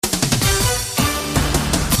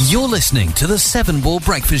You're listening to the Seven Ball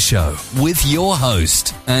Breakfast Show with your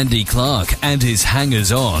host, Andy Clark, and his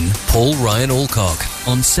hangers-on, Paul Ryan Alcock,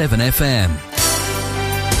 on 7FM. 7FM.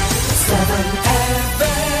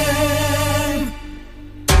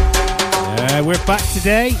 We're back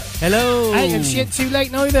today. Hello. Hey, and she ain't too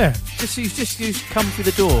late neither. Just who's come through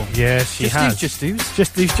the door? Yes, she has. Just who's.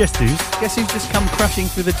 Just who's. Guess who's just come crashing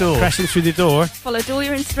through the door? Crashing through the door. Followed all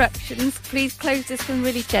your instructions. Please close this one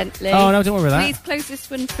really gently. Oh, no, don't worry about that. Please close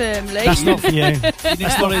this one firmly. That's not for you. You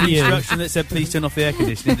didn't follow the instruction that said please turn off the air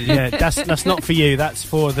conditioning, did you? Yeah, that's not for you. That's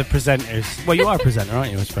for the presenters. Well, you are a presenter,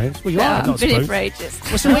 aren't you, I suppose? Well, you are, I've been here for ages.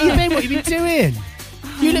 Well, so where you been? What have you been doing?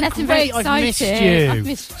 You look Nothing great. very I've missed you. I've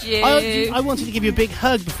missed you. I wanted to give you a big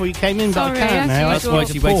hug before you came in, Sorry, but I can't now. That's why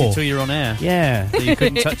she waited till you're on air. Yeah. So you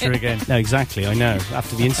couldn't touch her again. No, exactly. I know.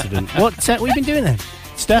 After the incident. What have you been doing then?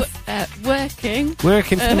 Stuff? Working.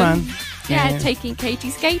 Working for the man. Yeah, taking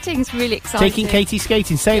Katie skating. It's really exciting. Taking Katie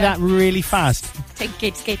skating. Say that really fast. Taking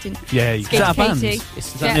Katie skating. Yeah. Is that a band? Katie.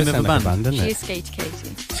 Is that the name of a band? Doesn't She it? is Skatey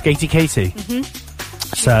Katie. Skatey Katie. Mm-hmm.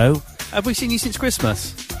 So? Have we seen you since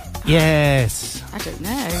Christmas? Yes. I don't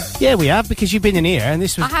know. Yeah, we have, because you've been in here, and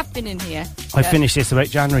this was... I have been in here. I finished this about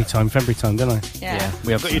February time, didn't I? Yeah.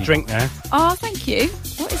 We have Got your drink now. Oh, thank you.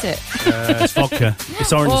 What is it? It's vodka.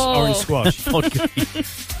 It's orange squash. Vodka.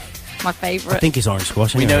 My favourite. I think it's orange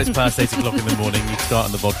squash. We Anyway. know it's past 8 o'clock in the morning. You start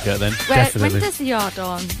on the vodka then. Definitely. When does the yard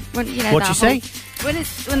arm? When, you know, What'd you say? When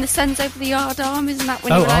the sun's over the yard arm, isn't that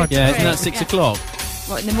when Oh, you're allowed to Yeah, drink? isn't that 6 o'clock?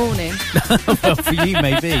 What, in the morning? Well, for you,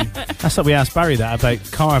 maybe. That's what we asked Barry that about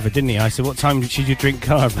Carver, didn't he? I said, what time should you drink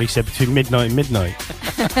Carver? He said, between midnight and midnight.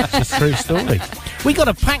 It's a true story. We got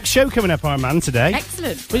a packed show coming up, our man, today.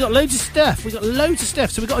 Excellent. We got loads of stuff.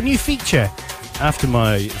 So we got a new feature after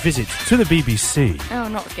my visit to the BBC. Oh,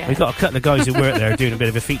 not again. We've got a couple of guys who work there doing a bit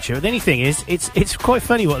of a feature. The only thing is, it's quite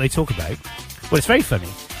funny what they talk about. Well, it's very funny.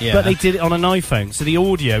 Yeah. But they did it on an iPhone, so the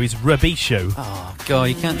audio is rubbisho. Oh, God,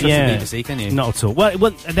 you can't trust Yeah. the BBC, can you? Not at all.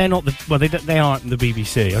 Well, they're not the. Well, they aren't the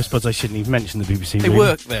BBC. I suppose I shouldn't even mention the BBC. They really.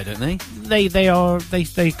 work there, don't they?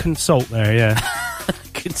 They consult there. Yeah.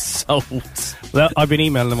 Consult. Well, I've been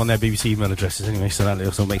emailing them on their BBC email addresses anyway, so that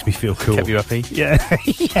also makes me feel cool. Kept you happy? Yeah,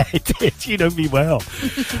 yeah, it did. You know me well.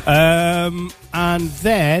 And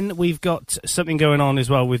then we've got something going on as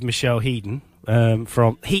well with Michelle Heaton.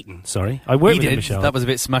 From Heaton, sorry. I work with Michelle. That was a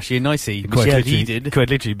bit smashy and nicey. Quite Michelle literally, Heaton. Quite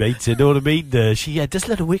literally, mate. You know what I mean? She does a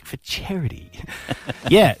lot of work for charity.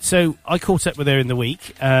 Yeah, so I caught up with her in the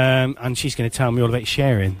week, and she's going to tell me all about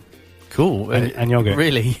sharing. Cool. And yoghurt.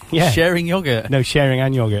 Really? Yeah. Sharing yoghurt? No, sharing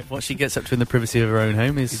and yoghurt. What she gets up to in the privacy of her own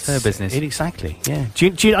home is her business. Exactly, yeah. Do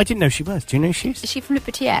you, I didn't know she was. Do you know who she is? Is she from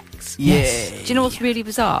Liberty X? Yes. Do you know what's really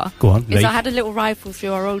bizarre? Go on, Is Lee. I had a little rifle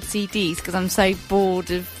through our old CDs because I'm so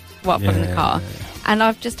bored of what I've got in the car. And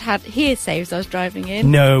I've just had Hearsay as I was driving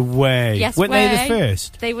in. No way. Yes Weren't way. they the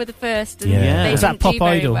first? They were the first. And Yeah. they Was that didn't Pop do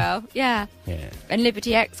very Idol? well. Yeah. Yeah. And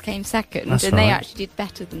Liberty X came second, That's and they right. actually did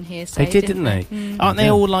better than Hearsay. They didn't they? Aren't they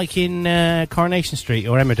Yeah. all like in Coronation Street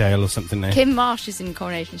or Emmerdale or something there? Kim Marsh is in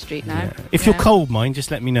Coronation Street now. Yeah. If you're cold, mind,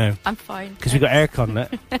 just let me know. I'm fine. Because we've got aircon there.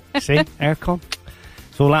 See? Aircon.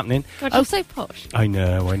 It's all happening. God, you're so posh. I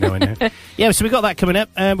know. Yeah, so we've got that coming up.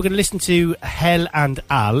 We're going to listen to Hell and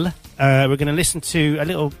Al. We're going to listen to a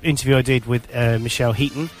little interview I did with Michelle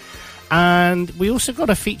Heaton. And we also got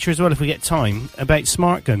a feature as well, if we get time, about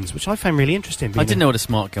smart guns, which I found really interesting. I didn't know what a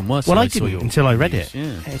smart gun was. Well, so I saw didn't your until I read reviews,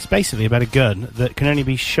 it. Yeah. It's basically about a gun that can only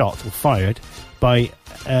be shot or fired by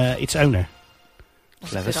its owner.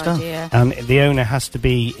 That's Clever a good stuff. idea. And the owner has to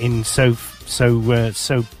be in so far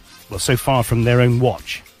from their own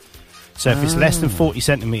watch. So if it's less than 40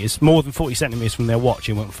 centimetres, more than 40 centimetres from their watch,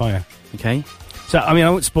 it won't fire. Okay. So, I mean, I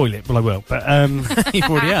won't spoil it, but I will. But You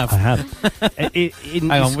already have. I have.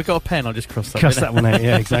 Hang on, we've got a pen. I'll just cross that. Cuss bit that one out,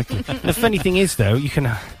 yeah, exactly. The funny thing is, though,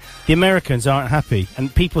 the Americans aren't happy,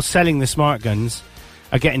 and people selling the smart guns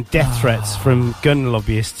are getting death threats from gun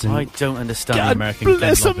lobbyists. And I don't understand the God American gun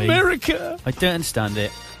bless lobby. America! I don't understand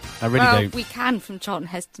it. I really Well, don't. we can from Charlton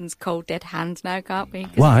Heston's Cold Dead Hand now, can't we?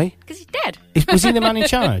 Why? Because he's dead. Was he the man in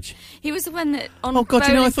charge? He was the one that on. Oh God!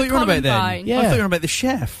 You know, I Bowling thought for you were on about then. Columbine. Yeah. I thought you were on about the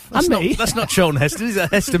chef. That's And not. me. That's not Charlton Heston. Is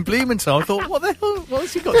that Heston Blumenthal? I thought, what the hell?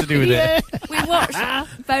 What's he got to do with it? We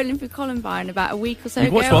watched Bowling for Columbine about a week or so You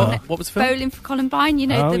ago. watched what? What was the film? Bowling for Columbine. You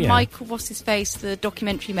know, Oh, the yeah. Michael what's his face, the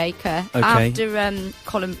documentary maker Okay. after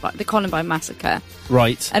the Columbine massacre.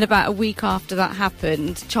 Right. And about a week after that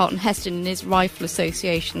happened, Charlton Heston and his Rifle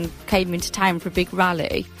Association came into town for a big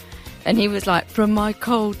rally. And he was like, from my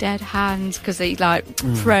cold dead hands, because he's like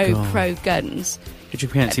pro guns. Did you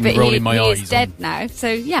can't see But me rolling my he eyes? is dead now, so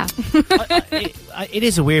yeah. It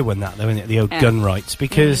is a weird one, that, though, isn't it? The old gun rights,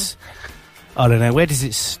 because I don't know. Where does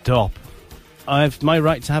it stop? I've my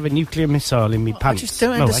right to have a nuclear missile in me pants. I just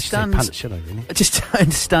don't No, understand. I should say pants, should I, really? I just don't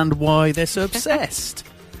understand why they're so obsessed.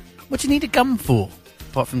 What do you need a gun for?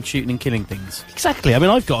 Apart from shooting and killing things. Exactly. I mean,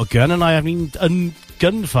 I've got a gun and I haven't even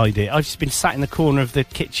gunfied it. I've just been sat in the corner of the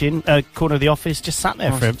kitchen, corner of the office, just sat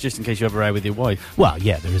there for Just in case you have a row with your wife. Well,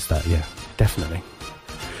 yeah, there is that, yeah, definitely.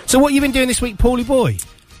 So what have you been doing this week, Paulie boy?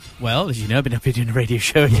 Well, as you know, I've been up here doing a radio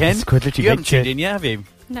show again. Yes, quite literally, you haven't Richard. tuned in yet, have you?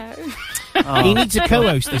 No. Oh. He needs a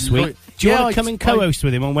co-host this week. Do you Yeah, want to come and co-host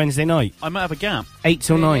with him on Wednesday night? I might have a gap. 8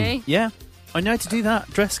 till 9. Really? Yeah. I know how to do that.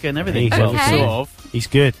 Dress code and everything. He's Well, okay. sort of. He's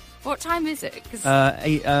good. What time is it? 'Cause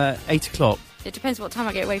 8 o'clock. it depends what time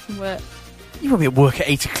I get away from work. You won't be at work at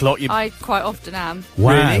 8 o'clock. You I quite often am.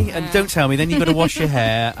 Wow. Really? And Yeah. don't tell me, then you've got to wash your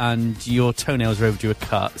hair and your toenails are overdue a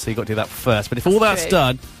cut, so you've got to do that first. But if all that's true.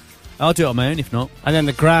 done, I'll do it on my own, if not. And then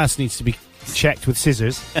the grass needs to be checked with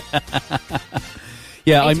scissors.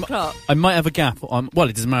 Yeah, 8 o'clock. I might have a gap. Well,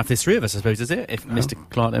 it doesn't matter if there's three of us, I suppose, does it? If Mr.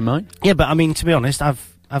 Clark don't mind. Yeah, but I mean, to be honest,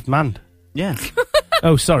 I've manned. Yeah.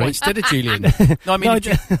 Oh, sorry. Well, instead of Julian. No, I mean, No,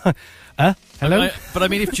 if hello? but I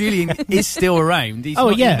mean, if Julian is still around, he's Oh,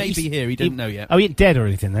 not, yeah, he may he's- be here. He doesn't know yet. Oh, he ain't dead or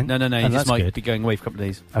anything then? No, he Oh, just that's might good. be going away for a couple of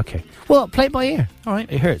days. Okay. Well, play it by ear. All right.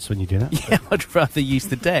 It hurts when you do that. Yeah, I'd rather use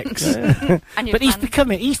the decks. And your But he's fan-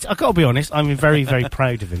 becoming. I've got to be honest. I'm very, very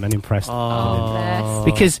proud of him and impressed. Oh, bless.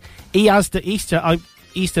 Because he has the Easter.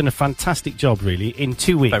 He's done a fantastic job, really. In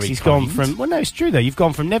 2 weeks, Very he's gone kind. from. Well, no, it's true though. You've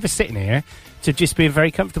gone from never sitting here to just being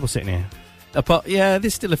very comfortable sitting here. Yeah,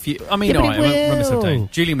 there's still a few. I mean, Yeah, but all right, it I won't run myself will. down.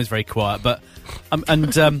 Julian was very quiet, but I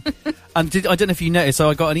don't know if you noticed. So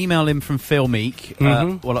I got an email in from Phil Meek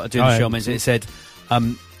Mhm. while I was doing Oh, the yeah. show. And it said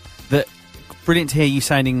that brilliant to hear you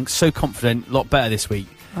sounding so confident, a lot better this week.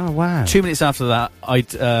 Oh wow! 2 minutes after that,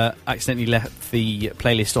 I'd accidentally left the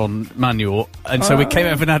playlist on manual, and so we came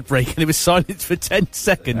out of an ad break, and it was silent for 10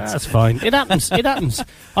 seconds. That's fine. It happens. It happens.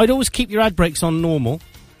 I'd always keep your ad breaks on normal,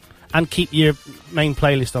 and keep your main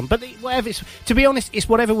playlist on. But whatever. To be honest, it's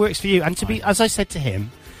whatever works for you. And to be, as I said to him,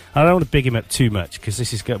 I don't want to big him up too much because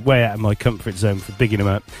this is way out of my comfort zone for bigging him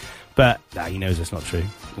up. But he knows that's not true.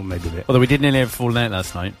 Or maybe a bit. Although we did nearly have a falling out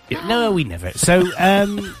last night. No, we never. So,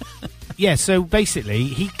 yeah. So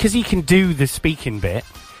basically, because he can do the speaking bit,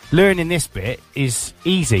 learning this bit is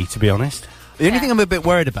easy. To be honest. The only Yeah. thing I'm a bit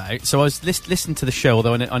worried about, so I was listening to the show,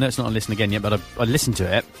 although I know it's not on Listen Again yet, but I listened to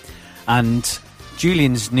it, and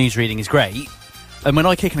Julian's news reading is great. And when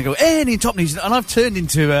I kick and I go, and in top news, and I've turned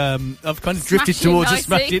into, I've kind of drifted Smashing towards a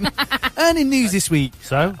nicely. smashing. And in news this week.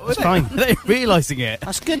 So it's fine. They're realising it.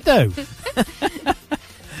 That's good though.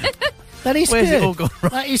 That is Where's good. it all gone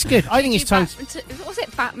wrong? That is good. I think it's time. Was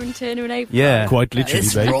it Batman, Turner and April? Yeah. Quite literally,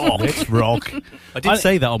 It's mate. rock. It's rock. I did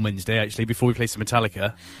say that on Wednesday, actually, before we played some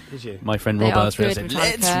Metallica. Did you? My friend They Rob are Asbury good, said,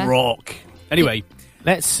 let's Metallica. rock. Anyway,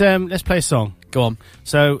 Let's play a song. go on.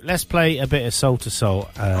 So let's play a bit of Soul to Soul.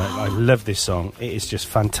 I love this song. It is just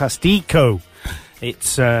fantastico. It's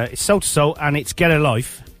Soul to Soul and it's Get a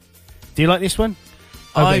Life. Do you like this one?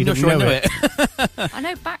 I bet I'm you not don't sure I know it. I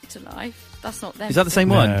know Back to Life. That's not them. Is that the same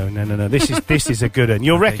one? No. This is a good one.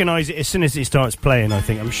 You'll recognise it as soon as it starts playing. I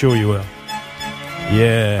think. I'm sure you will.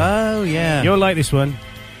 Yeah. Oh, yeah. You'll like this one.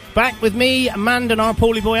 Back with me, Amanda, and our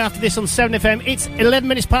Paulie boy after this on 7FM. It's 11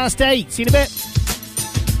 minutes past 8. See you in a bit.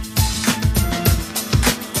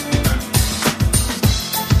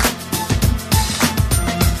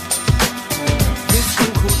 This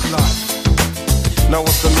thing called life. Now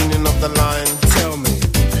what's the meaning of the line? Tell me.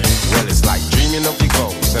 Well, it's like dreaming of your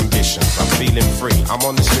goals, ambitions. I'm feeling free. I'm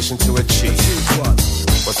on this mission to achieve.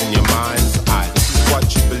 What's in your mind's eye? This is what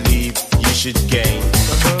you believe you should gain.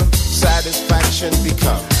 Satisfaction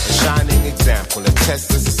become a shining example. A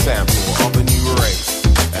test is a sample of a new race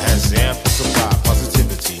that has ample supply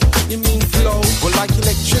positivity. You mean flow? Well, like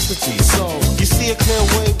electricity. So you see a clear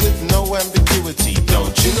way with no ambiguity,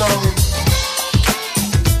 don't you know?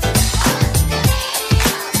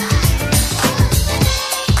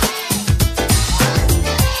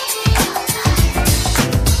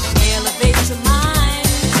 Elevate your mind,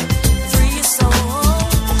 free your soul.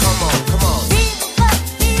 Come on, come on. Feel the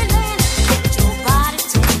feeling, let your body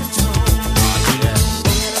take control.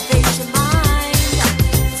 Elevate your mind,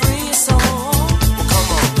 free your soul. Come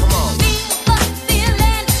on, come on. Feel the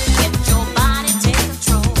feeling, let your body take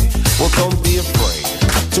control. Well, don't be afraid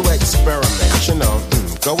to experiment, you know.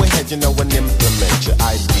 Go ahead, you know, and implement your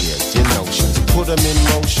ideas, your notions. Put them in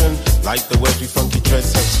motion like the words we funky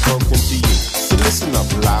dreads have spoken to you. So listen up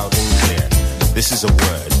loud and clear. This is a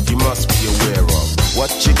word you must be aware of.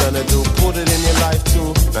 What you gonna do, put it in your life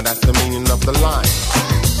too. Now that's the meaning of the line.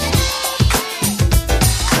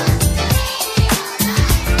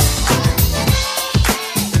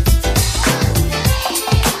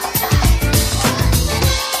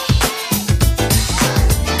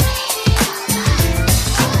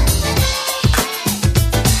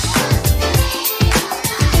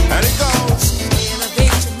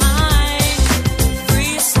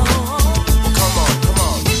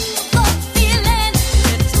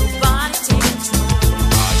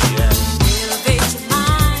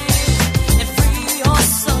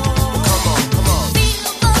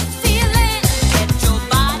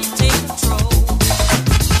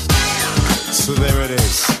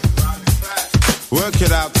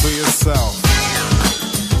 it out for yourself.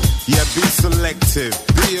 Yeah, be selective,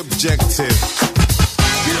 be objective,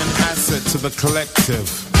 be an asset to the collective.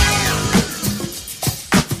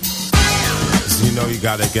 'Cause you know you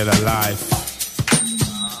gotta get a life.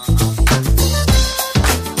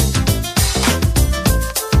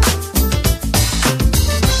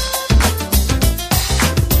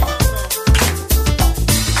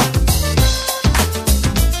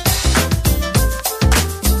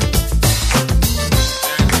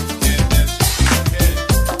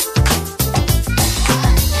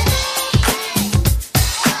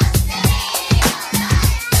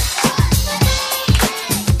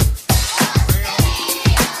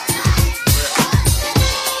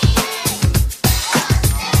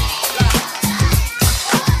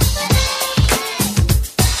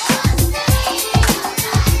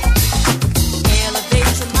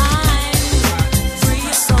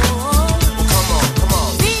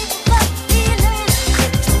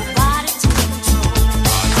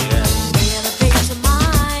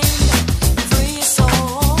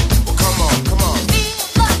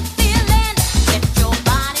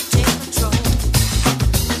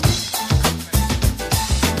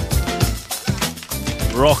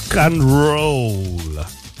 Rock and roll.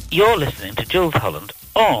 You're listening to Jules Holland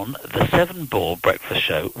on the 7 Ball Breakfast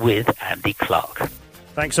Show with Andy Clark.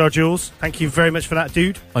 Thanks, our Jules. Thank you very much for that,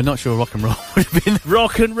 dude. I'm not sure rock and roll would have been,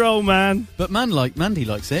 Rock and roll, man. but Mandy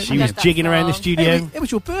likes it. She was that jigging around the song. studio. It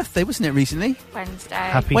was your birthday, wasn't it, recently? Wednesday.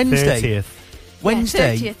 Happy Wednesday. 30th.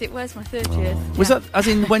 Wednesday. Yeah, 30th. It was my 30th. Was that as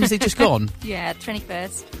in Wednesday just gone? Yeah,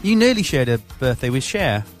 21st. You nearly shared a birthday with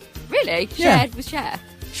Cher. Really? Yeah. Shared with Cher.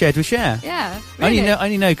 Shared with Cher. Yeah. I Really?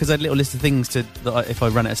 only know because I had a little list of things if I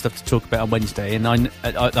run out of stuff to talk about on Wednesday, and I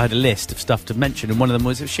had a list of stuff to mention, and one of them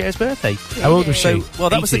was Cher's birthday. How old was So, she? well,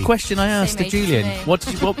 that was the 80? question I asked Same to age as Julian. me.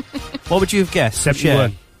 What would you have guessed? for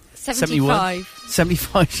 71. Cher? 75.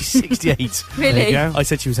 75. She's 68. There Really? you go. I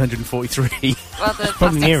said she was 143. Well, the Probably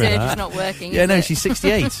plastic nearer surgery's that. not working. yeah, is no, it? she's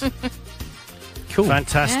 68. Cool.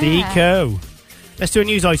 Fantastico. Let's do a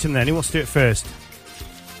news item then. Who wants to do it first?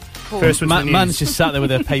 Cool. First one's the news. Man's just sat there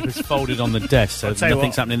with her papers folded on the desk, so I'll tell you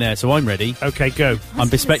nothing's what. happening there. So I'm ready. Okay, go. I'm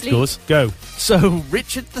bespectacles. Go. So,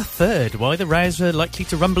 Richard III, why the rows are likely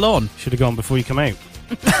to rumble on? Should have gone before you come out.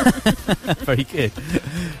 Very good.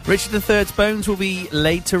 Richard III's bones will be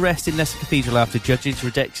laid to rest in Leicester Cathedral after judges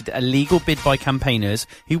rejected a legal bid by campaigners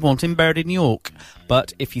who want him buried in York.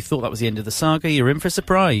 But if you thought that was the end of the saga, you're in for a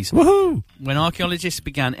surprise. Woohoo! When archaeologists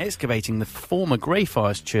began excavating the former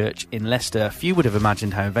Greyfriars Church in Leicester, few would have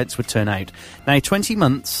imagined how events would turn out. Now, 20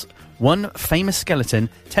 months, one famous skeleton,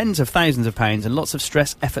 tens of thousands of pounds, and lots of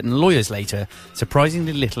stress, effort, and lawyers later,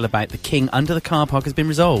 surprisingly little about the king under the car park has been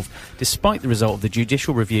resolved. Despite the result of the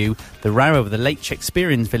judicial review, the row over the late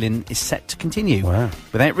Shakespearean villain is set to continue. Wow.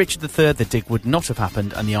 Without Richard III, the dig would not have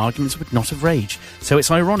happened, and the arguments would not have raged. So it's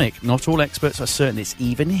ironic, not all experts are certain it's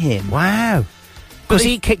even him. Wow. Because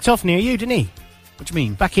he kicked off near you, didn't he? What do you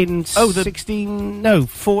mean? Back in Oh, the-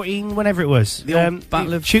 14, whenever it was. The old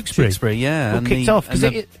Battle of Tewkesbury. yeah. All and kicked the, off, 'cause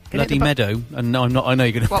and it- the bloody meadow. And no, I'm not. I know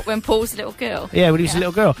you're going to. What, when Paul's a little girl? Yeah, when he was a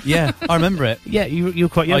little girl. Yeah, I remember it. Yeah, you were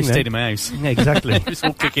quite young I then. stayed in my house. Yeah, exactly. It was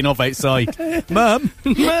all kicking off outside. Mum,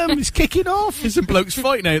 Mum, it's kicking off. there's some blokes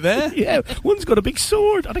fighting out there. Yeah, one's got a big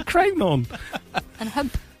sword and a crown on. And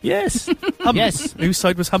hump. Yes. Hump. Yes. Whose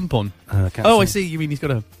side was Hump on? I I see. You mean he's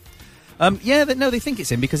got a... yeah, they think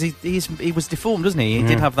it's him because he was deformed, wasn't he? He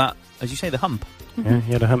did have that, as you say, the hump. Yeah,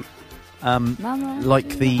 he had a hump. Mama.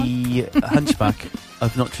 Like the hunchback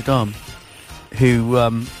of Notre Dame, who,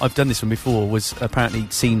 I've done this one before, was apparently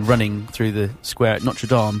seen running through the square at Notre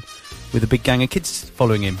Dame with a big gang of kids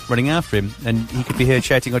following him, running after him, and he could be heard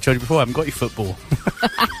shouting, I told you before, I haven't got your football.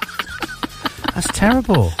 That's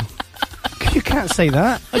terrible. You can't say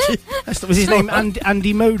that. Was his name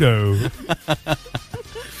Andy Modo?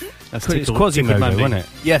 That's It's Quasimodo, wasn't it?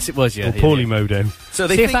 Yes, it was, yeah. Or Paulie Modo. So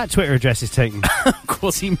they See if think that Twitter address is taken.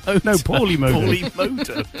 Quasimodo. No, Paulie Modo. Paulie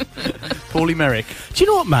Modo. Paulie Merrick. Do you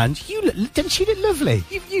know what, man? Didn't she look lovely?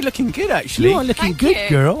 You looking good, actually. You are looking Thank good, you.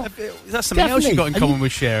 girl. That's something else you got in Definitely. common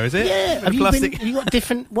with Cher, is it? Yeah. A Have you, plastic have you got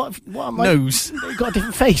different... What am I... nose. You got a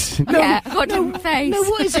different face. No, Yeah, I've got a different face. No,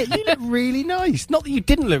 what is it? You look really nice. Not that you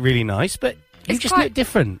didn't look really nice, but you It's just quite- look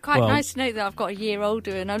different. Quite Well- nice to know that I've got a year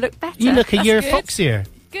older and I look better. You look a That's year good. foxier.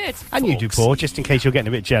 Good. And you do, Paul, just in case you're getting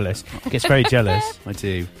a bit jealous. Gets very jealous. I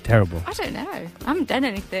do. Terrible. I don't know. I haven't done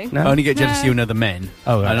anything. No? I only get jealous of No. you and other men.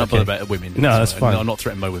 Oh, right, I'm not okay. bothered about women. No, that's fine. I'm not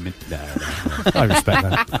threatened by women. I respect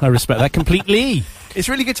that. I respect that completely. It's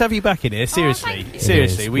really good to have you back in here. Seriously, thank you.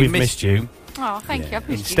 seriously, It is. we've We've missed missed you. you. Oh, thank you. I've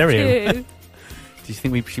missed you stereo. too. Do you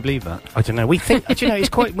think we should believe that? I don't know. We think, do you know, it's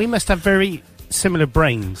quite... We must have very similar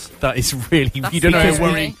brains. That is really... That's you don't know scary. how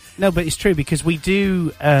worrying... No, but it's true because we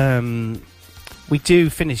do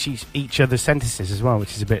finish each other's sentences as well,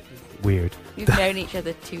 which is a bit weird. We've known each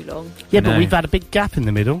other too long. Yeah, No. but we've had a big gap in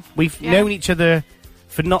the middle. We've Yeah. known each other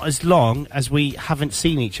for not as long as we haven't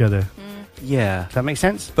seen each other. Yeah. Does that make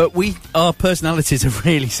sense? But our personalities are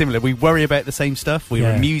really similar. We worry about the same stuff. We're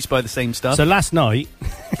Yeah. amused by the same stuff. So last night...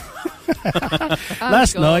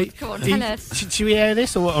 last God. night... Come on, tell us. Should we air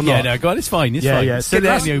this or not? yeah, no, go on, it's fine. It's Yeah, fine. yeah. It's still So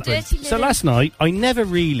out last- in the open. Dirty So little- last night, I never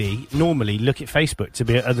really normally look at Facebook to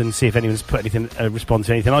be other than see if anyone's put anything, respond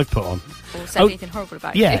to anything I've put on. Or said Oh, anything horrible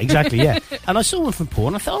about Yeah, you. exactly, yeah. And I saw one from Paul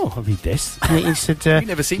and I thought, oh, I'll read this. And he said, You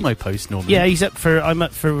never see my post normally. yeah, I'm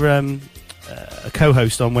up for a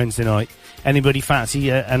co-host on Wednesday night. Anybody fancy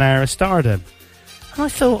an hour of stardom? And I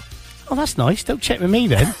thought, oh, that's nice. Don't check with me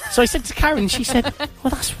then. So I said to Karen, she said, well,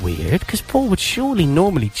 that's weird because Paul would surely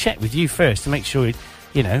normally check with you first to make sure,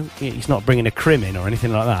 he's not bringing a crim in or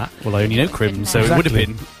anything like that. Well, I only know Crim, so it would have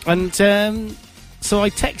been. And so I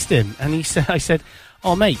texted him, and I said,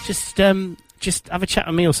 "Oh mate, just have a chat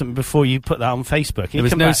with me or something before you put that on Facebook." And There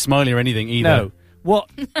was no smiley or anything either. no. What?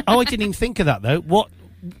 Oh, I didn't even think of that though. What?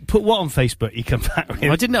 Put what on Facebook? He come back with, I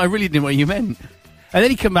really didn't know what you meant. and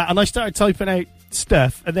then he come back, and I started typing out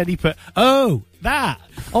stuff, and then he put, "Oh, that.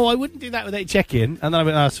 Oh, I wouldn't do that without checking." And then I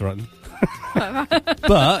went, "Oh, that's all right."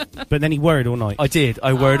 but then he worried all night. I did.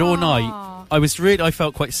 I worried all night. I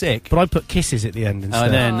felt quite sick. But I put kisses at the end and stuff.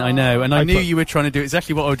 And then I know, and I knew put- you were trying to do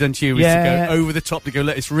exactly what I would done to you, was Yeah. to go over the top to go.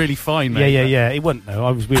 Look, it's really fine, mate. Yeah. It wasn't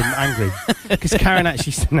though. We were angry because Karen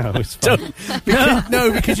actually said, "No, it's fine."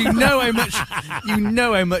 because you know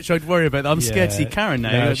how much I'd worry about that. I'm scared to see Karen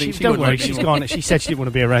now. No, I think she don't wouldn't worry, like she's me. gone. She said she didn't want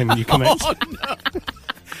to be around when you come out. Oh, no.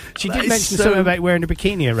 She That did is mention so- something about wearing a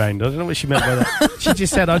bikini around. I don't know what she meant by that. She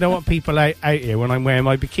just said, "I don't want people out here when I'm wearing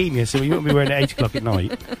my bikini." So you won't be wearing it at 8 o'clock at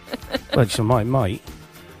night. Well, she might.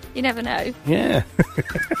 You never know. Yeah.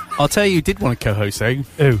 I'll tell you, who did want to co-host though.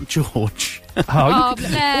 Who? George. Oh,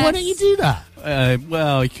 bless. Why don't you do that?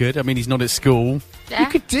 Well, he could. I mean, he's not at school. Yeah. You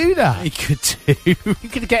could do that. He could too. You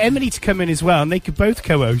could get Emily to come in as well, and they could both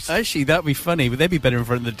co-host. Actually, that'd be funny, but they'd be better in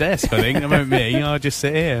front of the desk, I think. About me, I'll just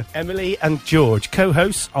sit here. Emily and George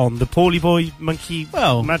co-hosts on the Paulie Boy Monkey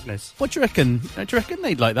Well, Madness. What do you reckon? Do you reckon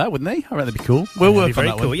they'd like that, wouldn't they? I reckon that'd be cool. We'll work on very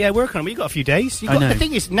that cool. one. Yeah, work on it. You've got a few days. I know. The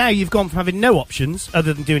thing is, now you've gone from having no options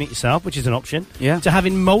other than doing it yourself, which is an option, Yeah. to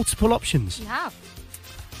having multiple options. You have.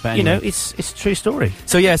 But You know, anyway. it's a true story.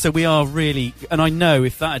 So we are really, and I know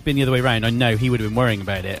if that had been the other way around, I know he would have been worrying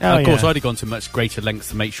about it. Oh, Of course, yeah. I'd have gone to much greater lengths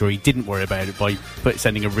to make sure he didn't worry about it by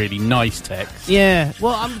sending a really nice text. Yeah.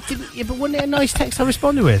 Well, but wasn't it a nice text I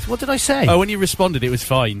responded with? What did I say? Oh, when you responded, it was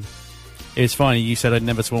fine. It was fine. You said I'd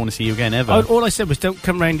never want to see you again ever. All I said was, "Don't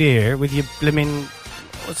come round here with your blimmin'."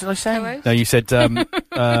 What did I say? Co-host? No, you said With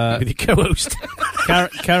your co-host.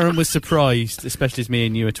 Karen was surprised, especially as me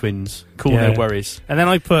and you are twins. Cool, Yeah. no worries. And then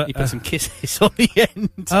I put. You put some kisses on the end.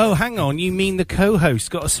 Oh, hang on. You mean the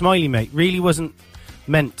co-host got a smiley mate? Really wasn't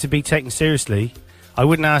meant to be taken seriously. I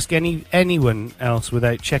wouldn't ask anyone else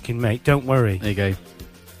without checking, mate. Don't worry. There you go.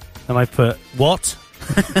 And I put what?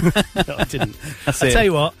 No, I didn't. That's I'll it. tell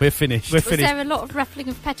you what. We're finished. We're Was finished. there a lot of ruffling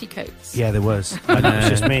of petticoats? Yeah, there was. And it was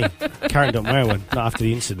just me. Karen don't wear one. Not after the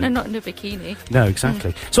No, incident. not in a bikini. No,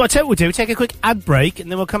 exactly. So I tell you what we'll do. We'll take a quick ad break, and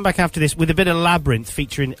then we'll come back after this with a bit of Labyrinth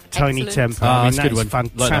featuring Tiny Excellent. Temper. Ah, that's a good is one. a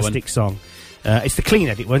Like that one. fantastic song. It's the clean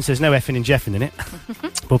edit one, so there's no effing and jeffing in it.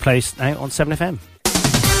 We'll play it now on 7FM.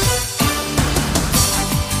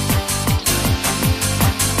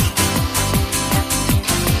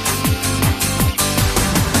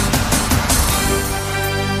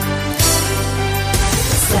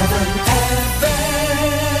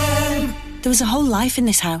 There was a whole life in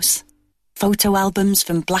this house. Photo albums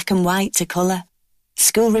from black and white to colour.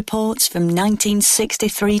 School reports from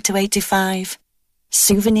 1963 to 85.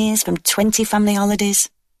 Souvenirs from 20 family holidays.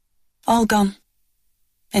 All gone.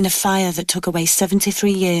 In a fire that took away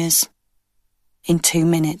 73 years. In 2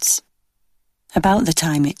 minutes. About the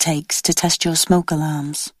time it takes to test your smoke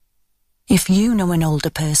alarms. If you know an older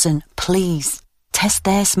person, please test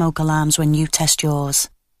their smoke alarms when you test yours.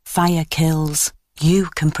 Fire kills. You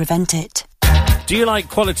can prevent it. Do you like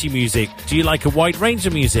quality music? Do you like a wide range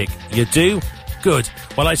of music? You do? Good.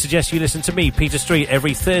 Well, I suggest you listen to me, Peter Street,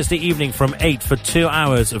 every Thursday evening from 8 for 2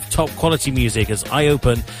 hours of top quality music as I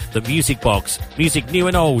open the Music Box. Music new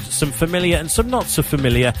and old, some familiar and some not so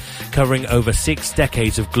familiar, covering over 6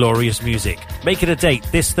 decades of glorious music. Make it a date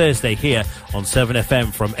this Thursday here on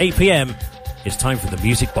 7FM from 8 p.m. It's time for the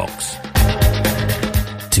Music Box.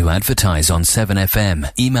 To advertise on 7FM,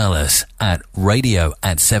 email us at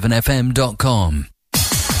radio@7fm.com.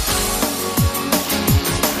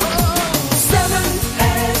 7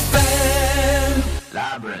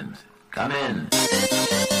 come in.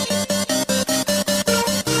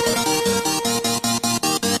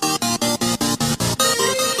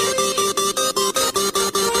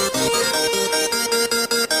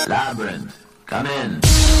 Labyrinth, come in.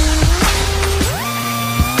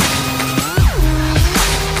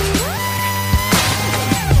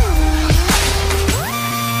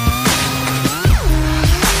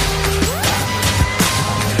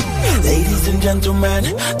 Ladies and gentlemen,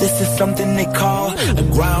 this is something they call a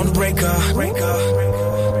groundbreaker.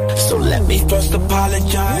 So let me first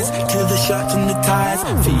apologize to the shirts and the ties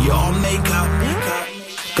for your makeup.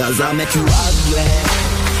 Cause I met you ugly.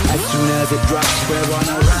 As soon as it drops, we're on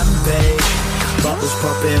a rampage. Bubbles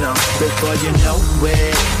popping up before you know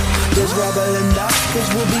it. There's rubble and dust, cause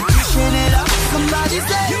we'll be pushing it up. Somebody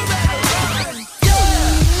say, you better run.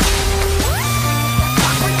 Yeah.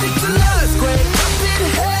 I predict an earthquake up in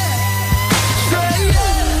here.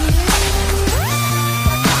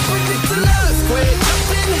 Earthquake up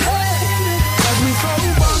in here. Cause we throw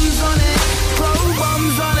bombs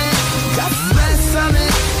on it, got mess on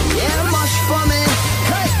it, yeah, mush for me.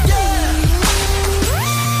 Hey, yeah.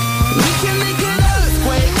 We can make an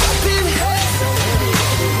earthquake up in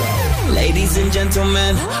here. Ladies and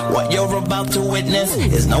gentlemen, what you're about to witness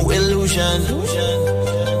is no illusion.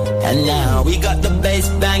 And now we got the bass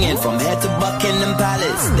banging from here to Buckingham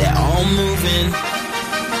Palace. They're all moving.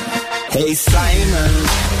 Hey Simon,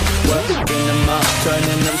 working them up,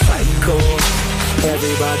 turning them psycho.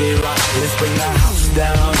 Everybody rock, let's bring the house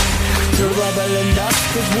down to rubble and dust,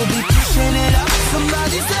 cause we'll be pushing it up.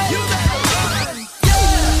 Somebody say, you better run.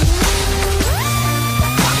 Yeah.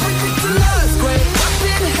 I predict an earthquake up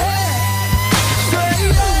in here. Say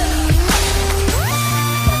yeah.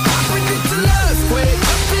 I predict an earthquake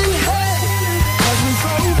up in here. Cause we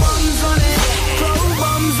throw bombs on it,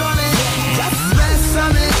 just mess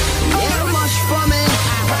on it. For me,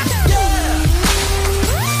 yeah.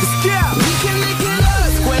 We can make an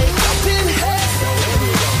earthquake up in here.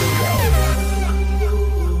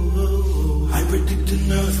 I predict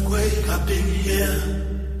an earthquake up in here.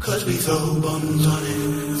 Cause we throw bombs on it,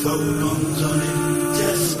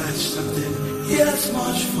 just smash something, yes,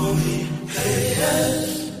 much for me, hey,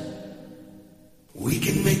 yes. We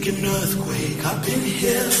can make an earthquake up in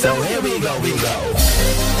here. So here we go.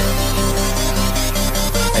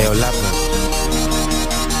 Hey, yo, Labyrinth.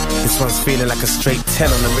 This one's feeling like a straight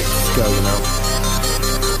 10 on the Richter scale, you know?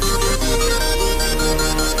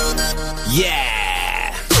 Yeah!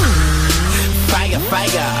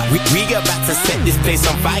 Fire. We about to set this place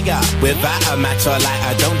on fire. Without a match or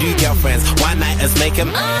lighter, don't do girlfriends. One-nighters make them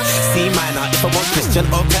C minor. If I want Christian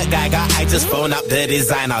or Kurt Geiger, I just phone up the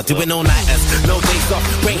designer. Doing all-nighters, no days off.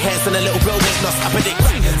 Great hairs and a little real weight loss. I predict.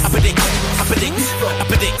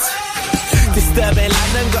 Disturbing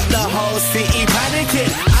London got the whole city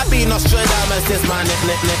panicking. I've been Nostradamus, this my nip.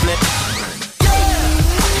 Yeah.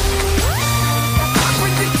 I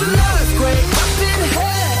predict an earthquake up in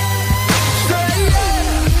here. Say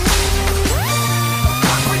yeah.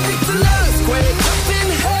 I predict an earthquake up in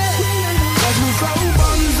here. Cause we throw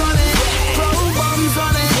bombs on it,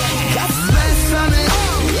 got mess on it,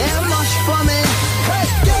 yeah, mush for me. Hey,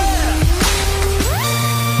 yeah.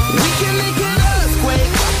 We can make an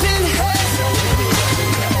earthquake up in here.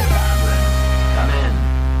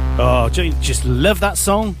 Oh, do you just love that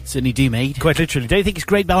song? Certainly do, mate. Quite literally. Don't you think it's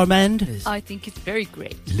great, Armand? I think it's very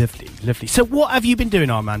great. Lovely. So what have you been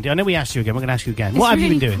doing, Armand? I know we asked you again. We're going to ask you again. What have you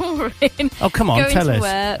been doing? Boring. Oh, come on, Going tell to us.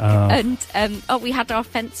 work and we had our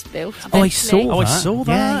fence built. Oh, I saw eventually, that. I saw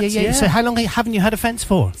that. Yeah. So how long haven't you had a fence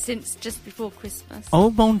for? Since just before Christmas.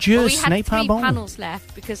 Oh, mon Dieu, Well, we had Snape 3 bon. panels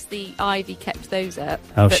left because the ivy kept those up.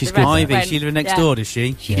 Oh, but she's the rest good. Ivy, went- she lives next yeah. door, does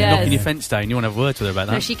she? She You're does. knocking your fence down. You want to have words with her about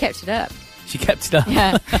that? No, she kept it up. She kept it up.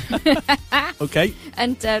 Yeah. Okay.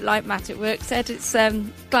 And like Matt at work said, it's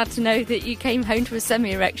glad to know that you came home to a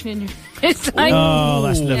semi-erection in your... It's like, Oh,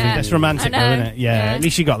 that's lovely. Yeah. That's romantic, I though, know. isn't it? Yeah. At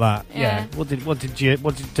least you got that. Yeah. What did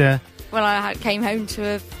well, I came home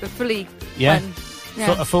to a fully Yeah. one.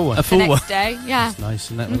 Yeah. a full one? A full the one. next day, yeah. That's nice,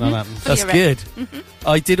 isn't it? When that happens. That's Fully good. erect.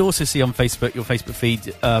 I did also see on Facebook, your Facebook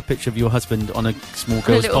feed, a picture of your husband on a small A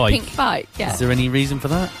girl's little bike. pink bike, yeah. Is there any reason for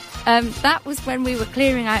that? That was when we were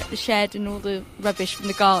clearing out the shed and all the rubbish from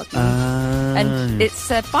the garden. And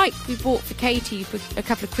it's a bike we bought for Katie for a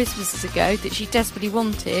couple of Christmases ago that she desperately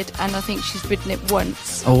wanted, and I think she's ridden it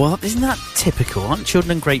once. Oh, well, isn't that typical? Aren't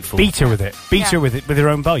children ungrateful? Beat her with it. Beat her with it with her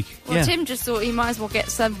own bike. Well, Yeah. Tim just thought he might as well get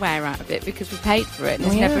some wear out of it because we paid for it and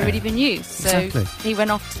Oh, it's never yeah. really been used. So Exactly. he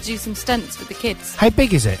went off to do some stunts with the kids. How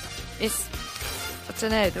big is it? It's, I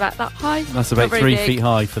don't know, about that high? That's Not about very 3 big. feet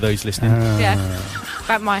high for those listening. Yeah.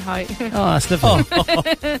 About my height. Oh, that's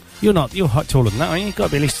lovely. You're hot taller than that, aren't you? You've got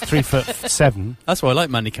to be at least 3'7". That's why I like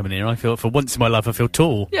Mandy coming in. I feel, for once in my life, I feel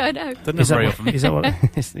tall. Yeah, I know. Doesn't very often. Is that what?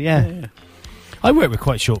 Yeah. I work with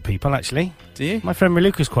quite short people, actually. Do you? My friend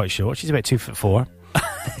Maluka's quite short. She's about 2'4".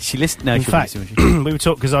 She listened. No, In she fact, wouldn't listen, we were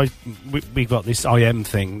talking because we got this IM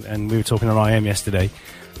thing, and we were talking on IM yesterday,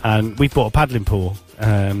 and we bought a paddling pool.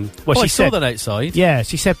 I saw that outside. Yeah,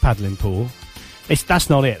 she said paddling pool. That's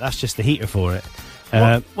not it. That's just the heater for it.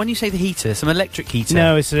 When you say the heater, some electric heater?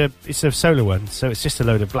 No, it's a solar one. So it's just a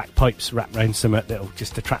load of black pipes wrapped around something that'll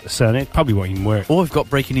just attract the sun. It probably won't even work. Oh, I've got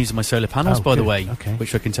breaking news on my solar panels, by the good. way, Okay.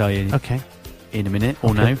 which I can tell you in a minute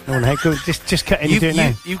or Okay. now. Oh, no. Go, just cut in and do it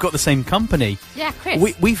now. You've got the same company. Yeah,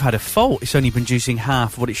 Chris. We've had a fault. It's only producing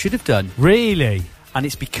half of what it should have done. Really? And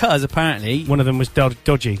it's because, apparently... One of them was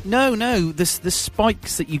dodgy. No, the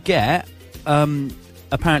spikes that you get,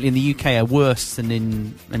 apparently in the UK are worse than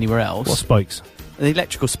in anywhere else. What spikes? The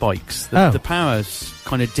electrical spikes. Oh. The power's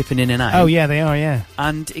kind of dipping in and out. Oh, yeah, they are, yeah.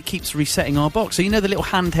 And it keeps resetting our box. So you know the little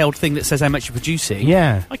handheld thing that says how much you're producing?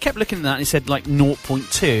 Yeah. I kept looking at that and it said like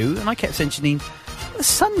 0.2, and I kept thinking, the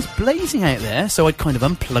sun's blazing out there, so I'd kind of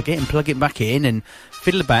unplug it and plug it back in and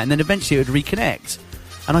fiddle about, and then eventually it would reconnect.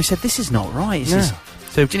 And I said, this is not right.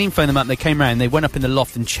 So Janine phoned them up, they came round, they went up in the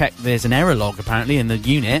loft and checked there's an error log apparently in the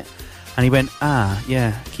unit, and he went,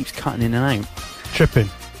 it keeps cutting in and out. Tripping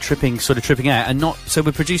out, and not, so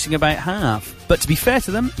we're producing about half. But to be fair to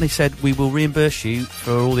them, they said, we will reimburse you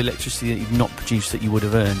for all the electricity that you've not produced that you would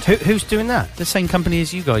have earned. Who's doing that? The same company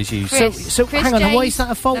as you guys use. So Chris hang on, James, why is that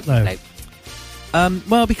a fault, though?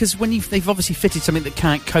 Well, because when they've obviously fitted something that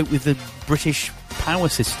can't cope with the British power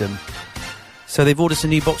system. So they've ordered a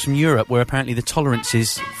new box from Europe where apparently the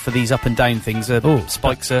tolerances for these up and down things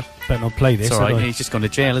spikes are... Better not play this. It's all right, have I? he's just gone to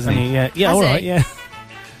jail, hasn't he? Yeah, Has all he? right, yeah.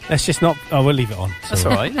 Let's just not... Oh, we'll leave it on. That's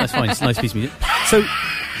all right, that's fine, it's a nice piece of music.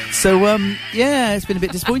 Yeah, it's been a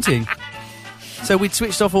bit disappointing. So we'd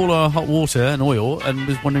switched off all our hot water and oil and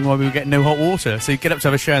was wondering why we were getting no hot water. So you'd get up to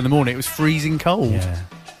have a shower in the morning, it was freezing cold. Yeah.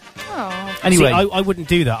 Oh. Anyway. See, I wouldn't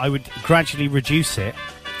do that. I would gradually reduce it.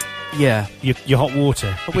 Yeah. Your hot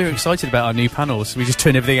water. But we were excited about our new panels, so we just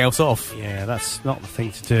turned everything else off. Yeah, that's not the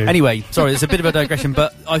thing to do. Anyway, sorry, it's a bit of a digression,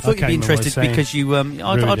 but I thought Okay, you'd be what was I interested saying? because you...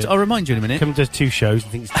 I'll remind you in a minute. Come does 2 shows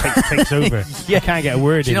and things takes over. Yeah. I can't get a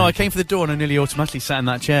word Do in. you know, I came for the door and I nearly automatically sat in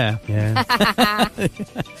that chair. Yeah. I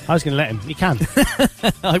was going to let him. You can.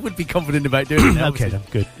 I would be confident about doing it now. Okay, then.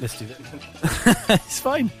 Good. Let's do that. It's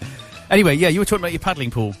fine. Anyway, yeah, you were talking about your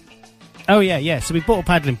paddling pool. Oh, yeah. So we bought a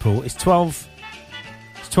paddling pool. It's 12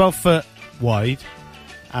 foot wide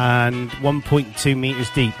and 1.2 metres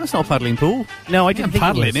deep. That's not a paddling pool. No, I didn't think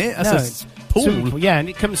paddle it was. in it. That's a pool. Swimming pool. Yeah, and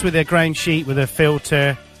it comes with a ground sheet, with a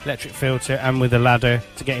filter, electric filter, and with a ladder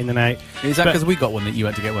to get in and out. Is that But- because we got one that you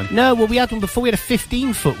had to get one? No, well, we had one before. We had a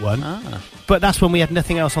 15-foot one. Ah. But that's when we had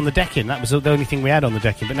nothing else on the decking. That was the only thing we had on the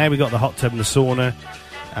decking. But now we've got the hot tub and the sauna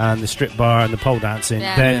and the strip bar and the pole dancing.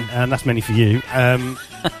 Yeah. Then, and that's mainly for you. I'm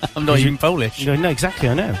not even Polish. No, exactly,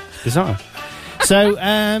 I know. Bizarre. So,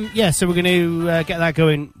 so we're going to get that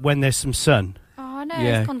going when there's some sun. Oh, no.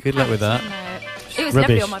 Yeah, it's gone good luck with past, that. hasn't It was Rubbish.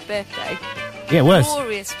 lovely on my birthday. Yeah, it was.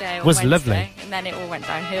 Glorious day on Was Wednesday, lovely. and then it all went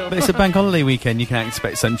downhill. But it's a bank holiday weekend. You can't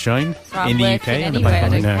expect sunshine So I'm in the UK. working on a anyway, bank I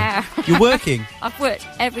don't holiday. care. You're working? I've worked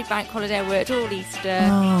every bank holiday. I worked all Easter.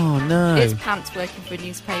 Oh, no. It's pants working for a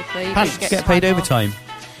newspaper. You Pants don't get paid time off. overtime.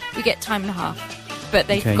 We get time and a half. But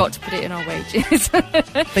they Okay. forgot to put it in our wages.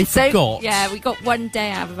 They forgot? Yeah, we got 1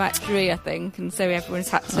 day out of about 3, I think, and so everyone's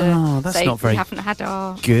had to Oh, that's say not very we haven't had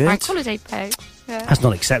our good. bank holiday pay. Yeah. That's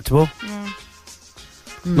not acceptable.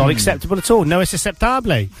 Not acceptable at all. No, it's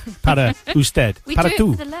acceptable. Para usted. We Para do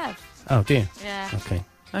tú. it for the love. Oh, dear. Yeah. Okay.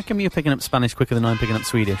 How come you're picking up Spanish quicker than I'm picking up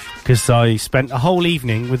Swedish? Because I spent a whole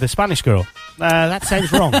evening with a Spanish girl. That sounds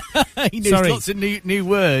wrong. He knows Sorry. lots of new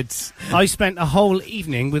words. I spent a whole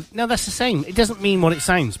evening with... No, that's the same. It doesn't mean what it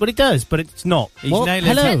sounds. But it does, but it's not. He's What? now lives-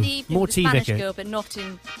 Hello. Spent the evening More with the tea, Spanish Vicar. girl, but not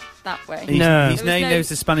in that way. No. He's now There was no- knows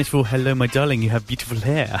the Spanish for "Hello, my darling. You have beautiful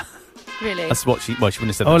hair." Really? That's what she. Well, she wouldn't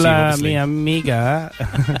have said that Hola, to mi you, amiga.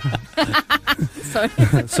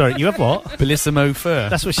 Sorry. Sorry, you have what? obviously. Bellissimo Fur.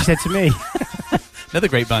 That's what she said to me. Another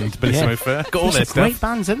great band, Bellissimo Yeah. Fur. Got all These their are stuff. great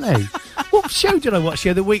bands, aren't they? What show did I watch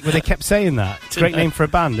the other week where they kept saying that? Great name for a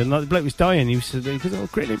band, and like, the bloke was dying. He said, "Oh,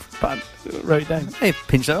 great name for a band." I wrote it down. Hey,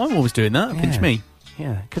 pinch that. I'm always doing that. Pinch Yeah. me.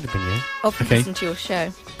 Yeah, it could have been you. Obviously Okay. listen to your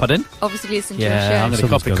show. Pardon? Obviously listen to Yeah, I'm your going show. to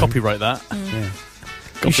Someone's got it. copyright that. Yeah.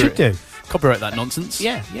 You should do. Copyright that nonsense.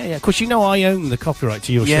 Yeah. Of course, you know I own the copyright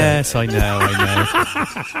to your Yes, show. I know.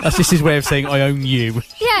 That's just his way of saying I own you.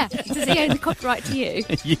 Yeah. Does he own the copyright to you?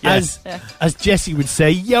 Yeah. As Jesse would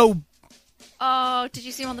say, yo, Oh, did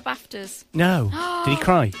you see him on the BAFTAs? No. Did he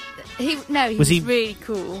cry? He Was was he- really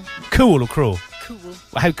cool. Cool or cruel? Cool.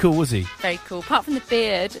 How cool was he? Very cool. Apart from the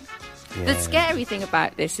beard. The scary thing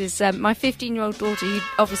about this is my 15-year-old daughter, who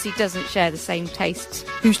obviously doesn't share the same tastes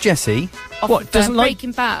Who's Jessie? of What, doesn't like-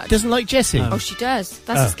 Breaking Bad. Doesn't like Jessie? Oh, she does.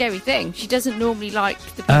 That's Oh. the scary thing. She doesn't normally like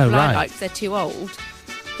the people Oh, I right. like 'cause they're too old,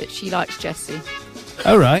 but she likes Jessie.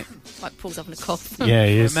 Oh, right. Like Paul's having a cough. Yeah,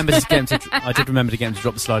 he is. I did remember to get him to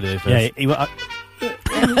drop the slider though first. Yeah,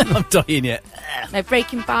 I'm dying yet. No,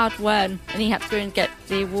 Breaking Bad won, and he had to go and get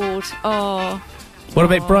the award. Oh, What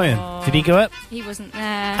about Brian? Did he go up? he wasn't there.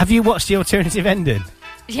 Have you watched the alternative ending?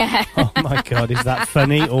 Yeah. Oh my God, is that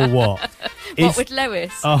funny or what? What with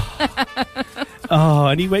Lois? Oh,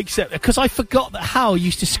 and he wakes up because I forgot that Hal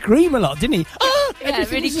used to scream a lot, didn't he? Ah, Yeah,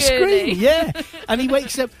 everything really was a good, scream. eh? Yeah, and he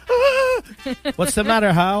wakes up. Ah! What's the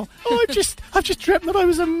matter, Hal? Oh, I've just dreamt that I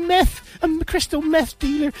was a crystal meth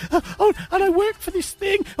dealer. Oh, and I worked for this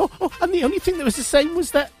thing. Oh, and the only thing that was the same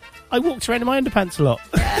was that I walked around in my underpants a lot.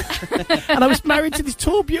 And I was married to this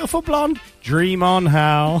tall, beautiful blonde. Dream on,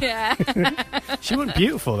 Hal. Yeah. She wasn't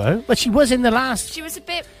beautiful though, but she was in the last. She was a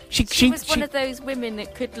bit. She- She was she- one of those women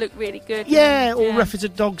that could look really good. Yeah, and, all rough as a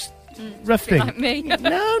dog's rough thing. like me.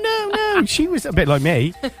 No. She was a bit like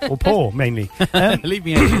me, or Paul mainly. Leave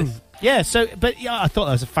me out. Yeah. So, but yeah, I thought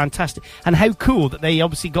that was a fantastic, and how cool that they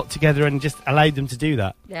obviously got together and just allowed them to do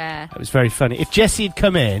that. Yeah. It was very funny. If Jessie had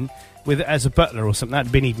come in with as a butler or something, that'd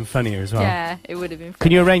have been even funnier as well. Yeah, it would have been.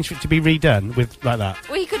 Can you arrange for it to be redone with like that?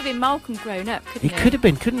 Well, he could have been Malcolm grown up, couldn't He he? could have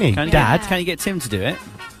been, couldn't he? Can't you Dad. Can't you get Tim to do it?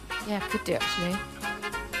 Yeah, could do actually.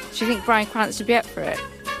 Do you think Bryan Cranston would be up for it?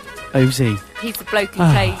 Who's he? He's the bloke who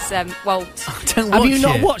plays Walt. Don't Have watch you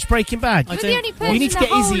not it. watched Breaking Bad? You're the only person We need to in get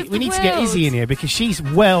the whole Izzy. of We the need to get world. Izzy in here because she's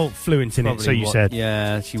well fluent in it. So you said.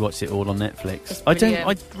 Yeah, she watched it all on Netflix. It's I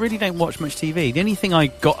brilliant. really don't watch much TV. The only thing I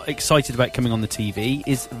got excited about coming on the TV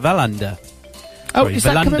is Valander. Oh, Sorry, is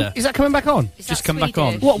that, Valander. coming back on? Is Just that come back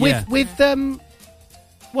on. Swedish? What Yeah. with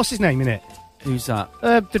what's his name in it? Who's that?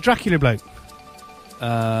 The Dracula bloke,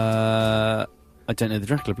 I don't know who the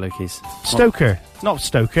Dracula bloke is. Stoker, not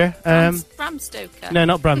Stoker. Bram Stoker. No,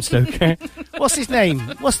 not Bram Stoker. What's his name?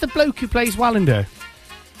 What's the bloke who plays Wallander?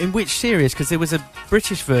 In which series? Because there was a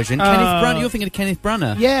British version. Oh. Kenneth Branagh. You're thinking of Kenneth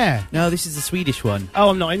Branagh. Yeah. No, this is the Swedish one. Oh,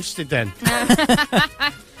 I'm not interested then.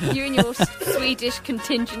 You and your Swedish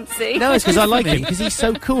contingency. No, it's Because I like him because he's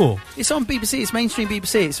so cool. It's on BBC. It's mainstream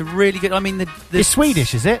BBC. It's a really good. I mean, the It's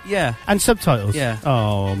Swedish, is it? Yeah. And subtitles. Yeah.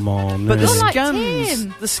 Oh, Mom. But the You're like scans,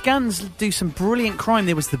 Tim. the scans do some brilliant crime.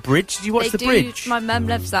 There was The Bridge. Did you watch They The do. Bridge? My mum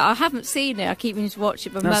loves that. I haven't seen it. I keep meaning to watch it,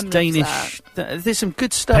 but That's mum Danish. loves that. There's some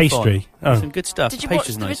good stuff. Pastry. On. Oh. Some good stuff. Did you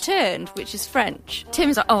Pastry's watch The nice. Returned, which is French?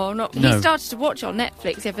 Tim's like, oh, not. No. He started to watch it on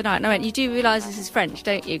Netflix the other night, and I went, you do realise this is French,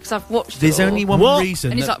 don't you? Because I've watched There's it all. only one What?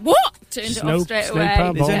 reason. And he's that- like, what? Turned it Snow- off straight snow away.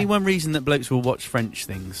 pub. There's Yeah. only one reason that blokes will watch French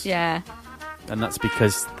things, Yeah, and that's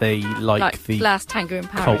because they like like the Last Tango in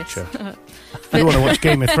Paris. culture. You want to watch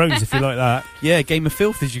Game of Thrones if you like that. Yeah, Game of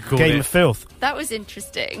Filth, as you call Game it. of Filth. That was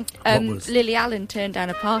interesting. What was? Lily Allen turned down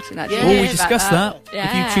a party that. Oh, we discussed that.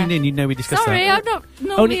 Yeah. If you tune in, you know we discussed Sorry, that. I'm not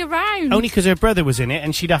normally around. Only because her brother was in it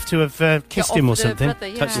and she'd have to have kissed Got him off or with her something. brother,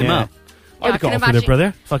 yeah. Touched him Yeah. up. I'd have got off with her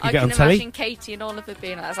brother if I could get on can telly. imagine Katie and Oliver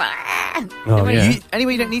being like, Oh, When yeah.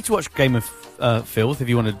 Anyway, you don't need to watch Game of Filth if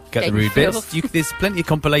you want to get Game the rude of bits. Filth. There's plenty of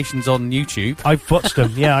compilations on YouTube. I've watched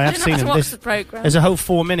them. Yeah, I have Don't seen have to them. watch There's, the programme. there's a whole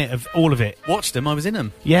 4 minute of all of it. Watched them, I was in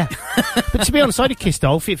them. Yeah. But to be honest, I'd have kissed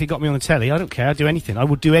Alfie if he got me on the telly. I don't care. I'd do anything. I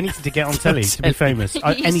would do anything to get on telly, to be famous. He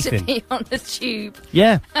used Anything. to be on the tube.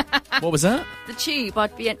 Yeah. What was that? The tube.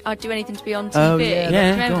 I'd do anything to be on TV. Oh, yeah. Yeah.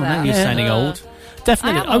 Remember Go on, that? now you're Yeah. sounding old.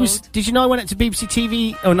 Definitely. I am was. old. Did you know I went up to BBC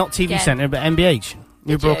TV? Oh, not TV Yeah. Centre, but MBH.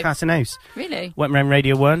 New Did you? Broadcasting House. Really? Went round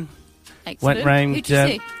Radio 1. Excellent. Went round. Who'd you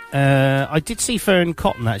see? I did see Fern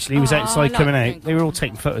Cotton actually. He was Oh, I outside like coming Fern out. They were all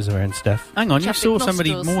taking photos of her and stuff. Hang on, you Chapstick saw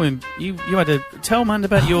somebody nostrils. more. You had to tell man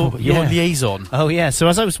about your yeah. liaison. Oh yeah. So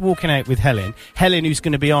as I was walking out with Helen, who's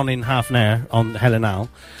going to be on in half an hour on Helen Al,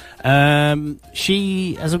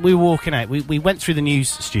 as we were walking out, we went through the news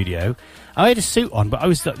studio. I had a suit on, but I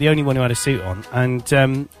was the only one who had a suit on,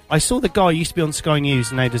 and I saw the guy who used to be on Sky News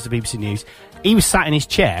and now does the BBC News. He was sat in his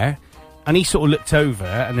chair, and he sort of looked over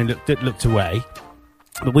and then looked away.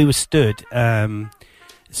 But we were stood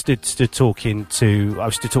talking to. I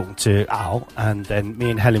was stood talking to Al, and then me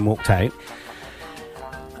and Helen walked out,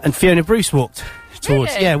 and Fiona Bruce walked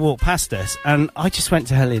towards. Really? Yeah, walked past us, and I just went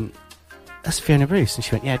to Helen. That's Fiona Bruce, and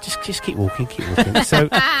she went, "Yeah, just keep walking, keep walking." So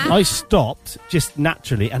I stopped just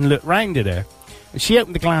naturally and looked round at her, and she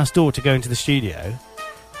opened the glass door to go into the studio,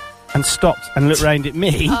 and stopped and looked round at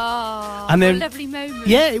me. Oh, And what then- a lovely moment.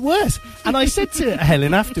 Yeah, it was. And I said to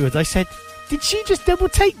Helen afterwards, I said, did she just double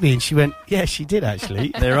take me? And she went, yeah, she did actually.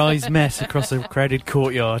 Their eyes met across a crowded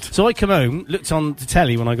courtyard. So I come home, looked on the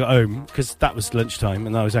telly when I got home, because that was lunchtime,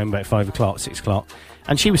 and I was home about 5 o'clock, 6 o'clock,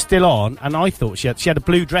 and she was still on, and I thought she had a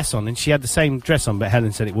blue dress on, and she had the same dress on, but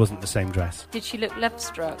Helen said it wasn't the same dress. Did she look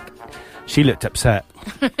love-struck? She looked upset.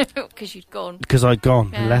 Because you'd gone. Because I'd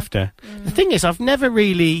gone and Yeah. left her. The thing is, I've never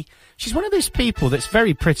really... She's one of those people that's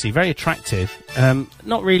very pretty, very attractive,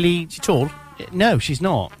 not really... She's tall? No, she's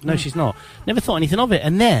not. No, she's not. Never thought anything of it.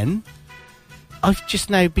 And then... I've just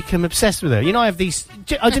now become obsessed with her. You know, I have these...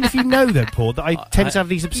 I don't know if you know, though, Paul, that I tend to have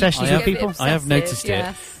these obsessions with people. I have noticed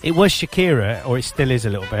it. It was Shakira, or it still is a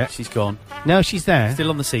little bit. She's gone. No, she's there. Still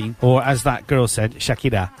on the scene. Or, as that girl said,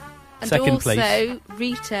 Shakira. And Second also place.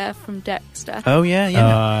 Rita from Dexter. Oh, yeah.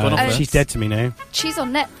 Gone off her. She's dead to me now. She's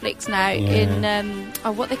on Netflix now Yeah. in,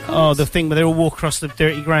 what they call Oh, the thing where they all walk across the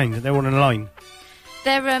dirty ground. They're all in a line.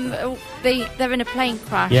 They're in a plane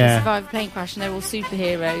crash. Yeah. They survive a plane crash, and they're all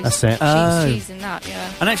superheroes. That's it. She's in that,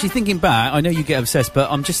 yeah. And actually thinking back, I know you get obsessed, but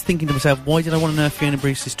I'm just thinking to myself, why did I want to know if Fiona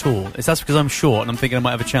Bruce is tall? That's because I'm short, and I'm thinking I might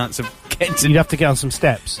have a chance of getting to You'd have to get on some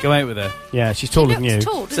steps. go out with her. Yeah, she's taller than you.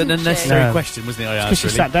 Tall, It's an doesn't she? unnecessary No. question, wasn't it? I Because asked, she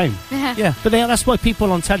really. sat down. Yeah. But that's why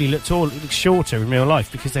people on telly look shorter in real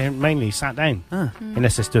life, because they mainly sat down.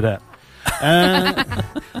 Unless they stood up.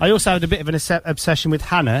 I also had a bit of an obsession with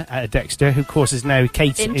Hannah at Dexter, who of course is now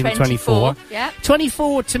Kate in 24. Yeah.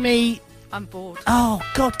 24 to me... I'm bored. Oh,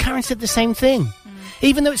 God, Karen said the same thing.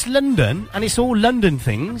 Even though it's London, and it's all London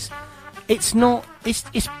things, it's not... Do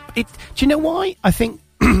you know why? I think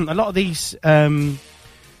a lot of these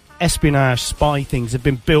espionage spy things have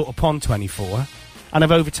been built upon 24 and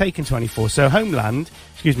have overtaken 24. So Homeland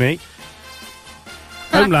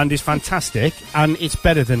is fantastic, and it's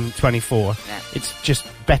better than 24. Yeah. It's just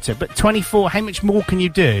better. But 24, how much more can you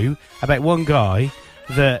do about one guy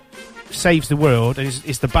that saves the world and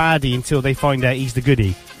is the baddie until they find out he's the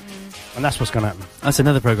goodie? And that's what's going to happen. That's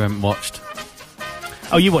another programme I watched.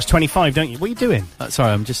 Oh, you watch 25, don't you? What are you doing?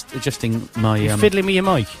 Sorry, I'm just adjusting my... You're fiddling with your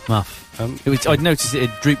mic. muff. I'd noticed it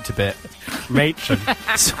had drooped a bit. Matron.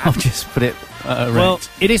 So I'll just put it Well,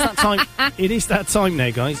 it is that time. It is that time now,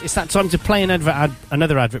 guys. It's that time to play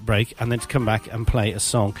another advert break, and then to come back and play a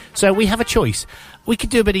song. So we have a choice. We could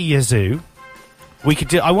do a bit of Yazoo. We could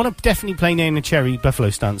do... I want to definitely play Nana Cherry Buffalo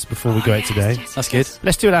Stance before we go out today. That's good.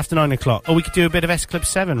 Let's do it after 9 o'clock. Or we could do a bit of S Club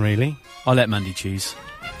 7, really. I'll let Mandy choose.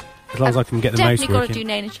 As long as I can get the mouse Definitely got to working. do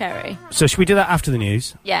Nana Cherry. So should we do that after the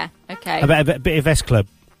news? Yeah, okay. A bit of S Club.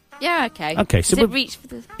 Yeah, okay. Okay, so Does it we'll- reach for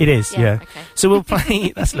the... It is, yeah. Okay. So we'll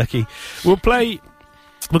play... That's lucky. We'll go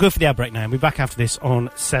for the ad break now. We'll be back after this on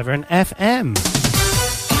 7FM.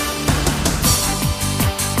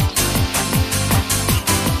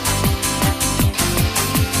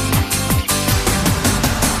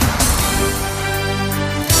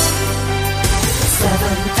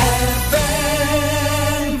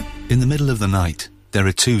 In the middle of the night, there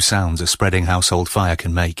are two sounds a spreading household fire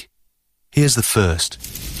can make. Here's the first.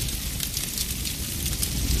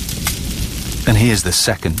 And here's the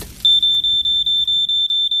second.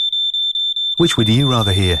 Which would you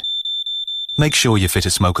rather hear? Make sure you fit a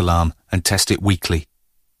smoke alarm and test it weekly.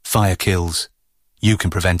 Fire kills. You can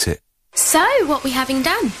prevent it. So, what we having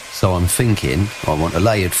done? So I'm thinking I want a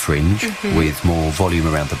layered fringe with more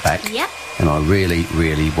volume around the back. Yep. And I really,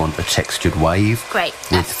 really want a textured wave. Great.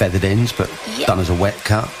 With feathered ends, but Yep. done as a wet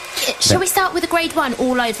cut. Shall we start with a grade 1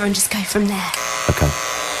 all over and just go from there? Okay.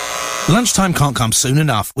 Lunchtime can't come soon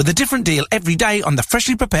enough, with a different deal every day on the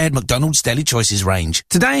freshly prepared McDonald's Deli Choices range.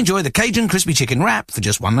 Today, enjoy the Cajun Crispy Chicken Wrap for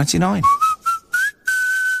just $1.99.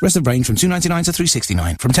 Rest of range from $2.99 to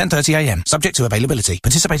 $3.69 from 10:30am, subject to availability.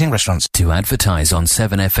 Participating restaurants. To advertise on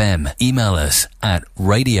 7FM, email us at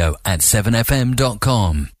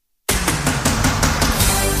radio@7fm.com.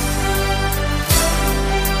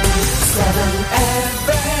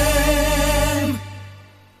 7FM.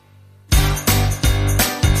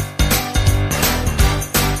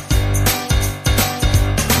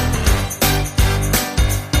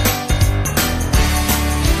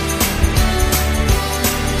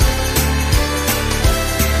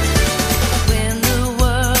 When the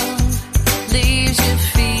world leaves you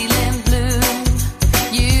feeling blue,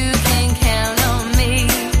 you can count on me.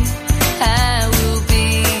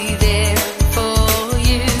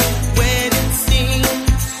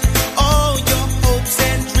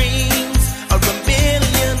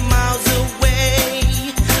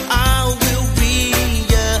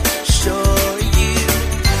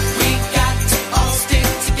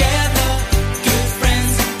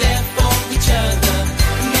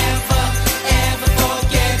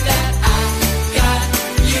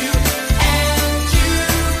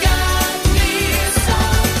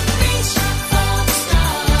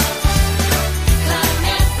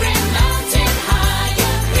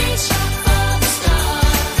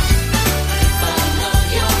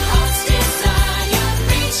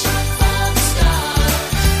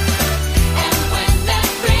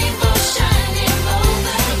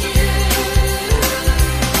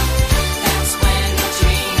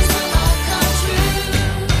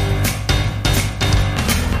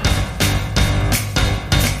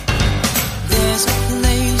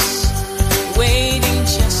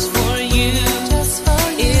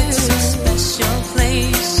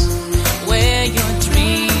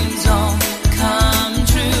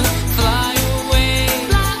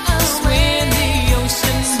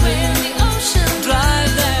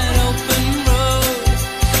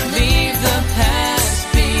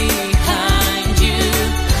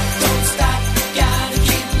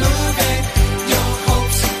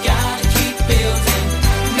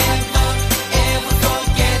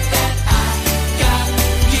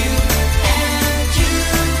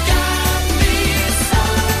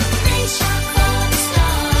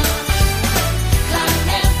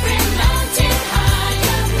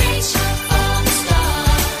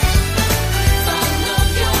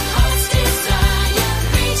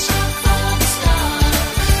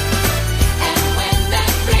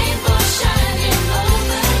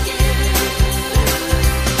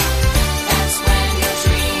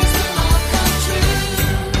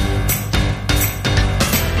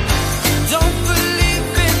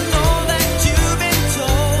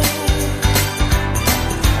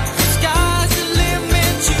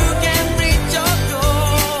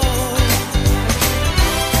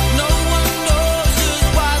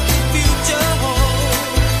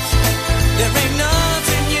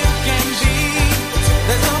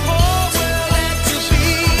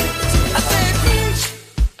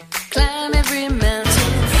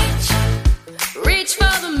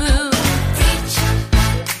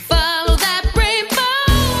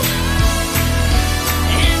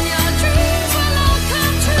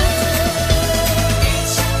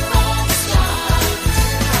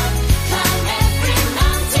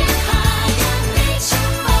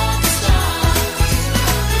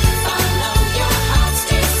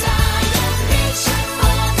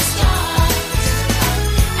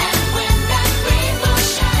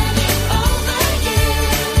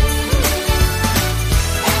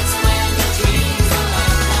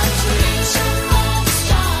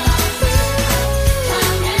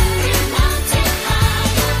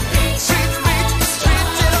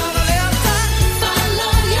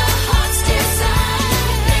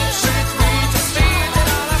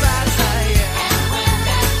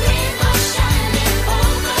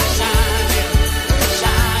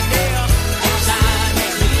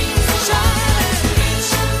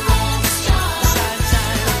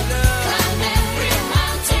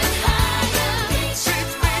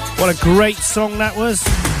 What a great song that was.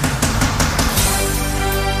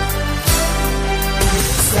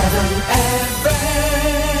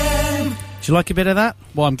 7FM. Do you like a bit of that?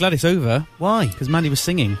 Well, I'm glad it's over. Why? Because Mandy was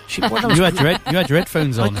singing. She, you had your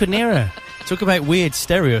headphones I on. couldn't hear her. Talk about weird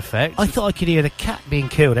stereo effect. I thought I could hear the cat being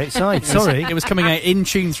killed outside. Sorry. It was coming out in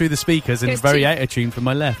tune through the speakers and very out of tune from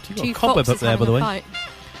my left. You've got a cobweb up there, by the way.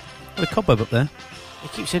 Got a cobweb up there. He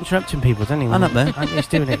keeps interrupting people, doesn't he? And up there. He's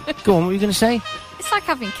doing it. Go on, what were you going to say? It's like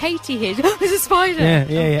having Katie here. There's a spider.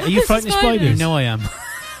 Yeah. Are you There's a frightened of spider. spiders? You know I am.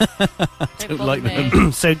 Don't like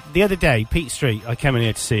them. So the other day, Pete Street, I came in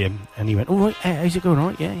here to see him, and he went, "All right, how's it going? All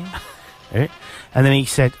right, yeah." Right. And then he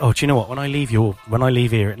said, "Oh, do you know what? When I leave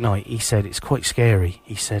here at night," he said, "it's quite scary."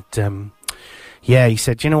 He said, "Yeah," he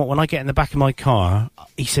said, "Do you know what? When I get in the back of my car,"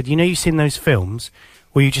 he said, "You know, you've seen those films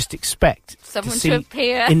where you just expect Someone to see to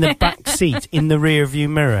appear in the back seat in the rear view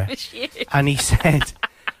mirror." And he said,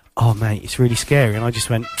 "Oh, mate, it's really scary." And I just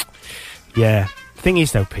went, "Yeah." Thing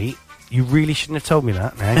is, though, Pete, you really shouldn't have told me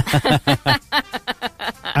that now.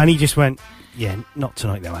 And he just went, "Yeah, not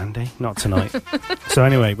tonight though, Andy, not tonight." So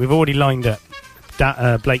anyway, we've already lined up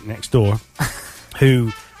Blake next door,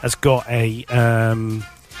 who has got a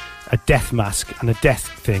death mask and a death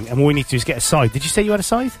thing, and all we need to do is get a scythe. Did you say you had a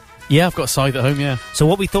scythe? Yeah, I've got a scythe at home, yeah. So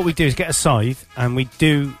what we thought we'd do is get a scythe, and we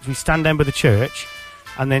stand down by the church,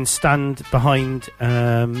 and then stand behind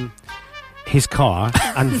his car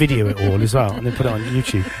and video it all as well, and then put it on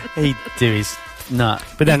YouTube. He'd do his nut.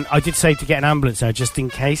 But then I did say to get an ambulance now, just in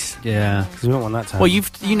case. Yeah. Because we don't want that to Well,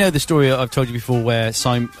 happen. you know the story I've told you before where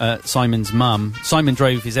Simon's mum... Simon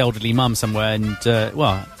drove his elderly mum somewhere and,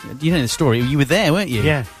 well, you know the story. You were there, weren't you?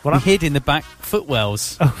 Yeah. We hid in the back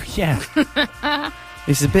footwells. Oh, yeah.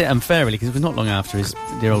 This is a bit unfair, really, because it was not long after his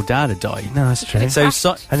dear old dad had died. No, that's true. So,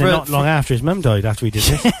 and then not long after his mum died, after we did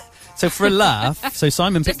this. So for a laugh,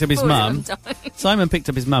 Simon picked up his mum. Simon picked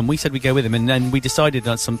up his mum. We said we'd go with him, and then we decided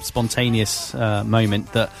on some spontaneous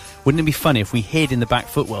moment that wouldn't it be funny if we hid in the back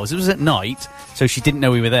footwells? It was at night, so she didn't know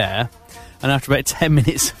we were there. And after about 10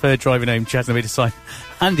 minutes of her driving home, chatting away to Simon,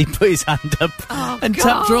 Andy put his hand up and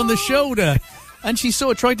tapped her on the shoulder. And she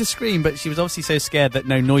sort of tried to scream, but she was obviously so scared that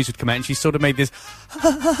no noise would come out, and she sort of made this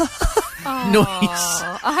noise.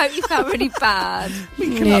 I hope you felt really bad.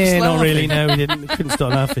 Yeah, not really, no, we didn't. We couldn't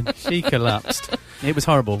stop laughing. She collapsed. It was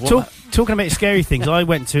horrible. Talking about scary things, I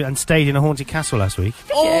went to and stayed in a haunted castle last week.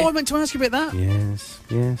 Oh, I meant to ask you about that.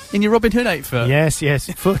 Yes. In your Robin Hood outfit? Yes,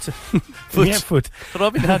 foot. Yeah, foot.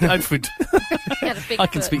 Robin Hood outfit. I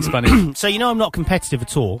can speak Spanish. So you know I'm not competitive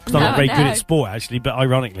at all, because I'm not very good at sport, actually, but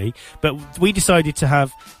ironically. But we decided to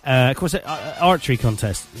have, of course, an archery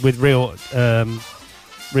contest with real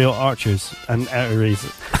archers and arteries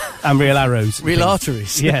and real arrows. Real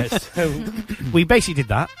arteries. Yes. So we basically did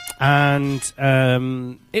that, and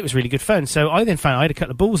it was really good fun. So I then found I had a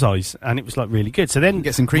couple of bullseyes, and it was like really good. So then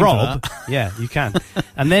get some cream Rob, for that. Yeah, you can.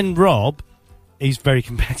 And then Rob, he's very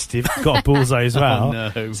competitive, got a bullseye as well.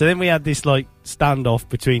 Oh, no. So then we had this like standoff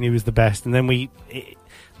between who was the best, and then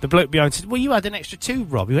the bloke behind said, "Well, you had an extra 2,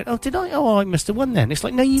 Rob." He went, "Oh, did I? Oh, I must have won then." It's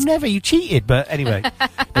like, no, you never. You cheated. But anyway,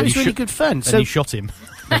 it was really good fun. And you shot him.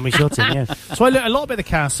 And we shot him, yeah. So I learned a lot about the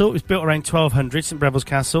castle. It was built around 1200, St Breville's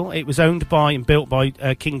Castle. It was owned by and built by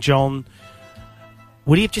King John.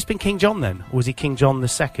 Would he have just been King John then? Or was he King John II?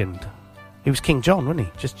 He was King John, wasn't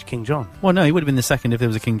he? Just King John. Well, no, he would have been the second if there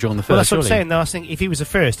was a King John the First. Well, that's what I'm surely. saying, though. I was thinking if he was the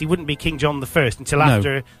first, he wouldn't be King John the First until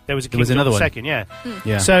after there was a King John another the one. Second, yeah.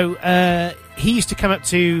 Yeah. So he used to come up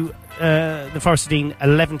to the Forest of Dean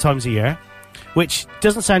 11 times a year, which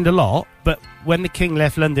doesn't sound a lot, but when the King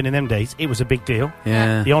left London in them days, it was a big deal.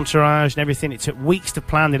 Yeah. The entourage and everything, it took weeks to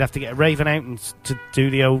plan. They'd have to get a raven out and to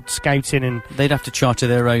do the old scouting and... They'd have to charter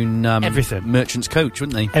their own everything. Merchant's coach,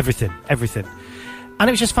 wouldn't they? Everything. And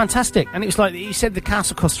it was just fantastic. And it was like, he said the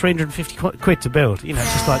castle cost 350 quid to build. You know,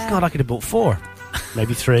 it's just like, God, I could have bought 4.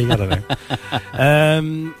 Maybe 3, I don't know.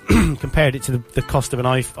 Compared it to the cost of an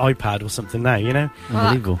iPad or something now, you know? Well,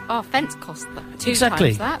 Unbelievable. Our fence cost 2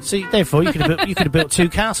 Exactly. times that. So therefore, you could have built 2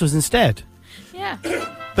 castles instead. Yeah.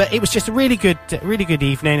 But it was just a really good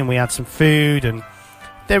evening, and we had some food, and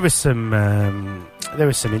there was some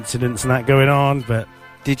incidents and that going on. But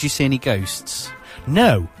did you see any ghosts?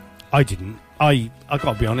 No, I didn't. I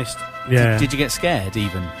got to be honest. Yeah. Did you get scared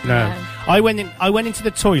even? No. I went into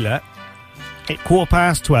the toilet at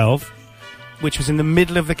 12:15, which was in the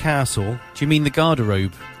middle of the castle. Do you mean the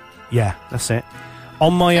garderobe? Yeah, that's it.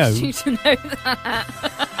 On my own. You to know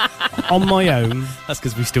that. On my own. That's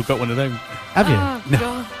because we still got one of them. Have you? Oh,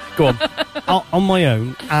 No. God. Go on. On my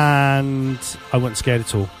own, and I wasn't scared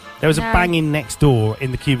at all. There was a No. banging next door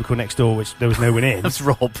in the cubicle next door, which there was no one in. That's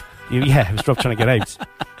Rob. Yeah, it was Rob trying to get out.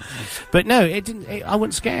 But no, it didn't. I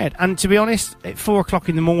wasn't scared. And to be honest, at 4 o'clock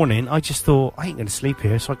in the morning, I just thought, I ain't going to sleep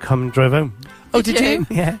here, so I come and drove home. Oh, did you?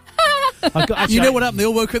 Yeah. You know what happened? They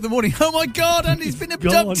all woke up in the morning. Oh my God! And he's been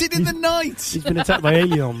abducted in the night. He's been attacked by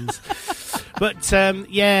aliens. But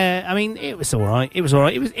yeah, I mean, it was all right. It was all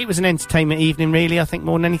right. It was an entertainment evening, really. I think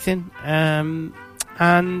more than anything. And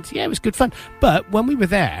yeah, it was good fun. But when we were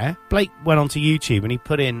there, Blake went onto YouTube and he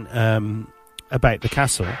put in about the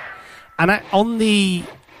castle, and on the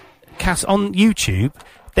on YouTube,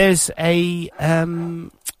 there's a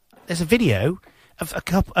video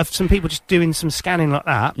of some people just doing some scanning like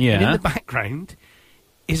that. Yeah. And in the background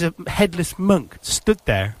is a headless monk stood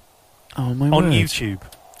there. Oh my on word. YouTube,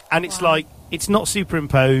 and it's like it's not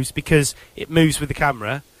superimposed because it moves with the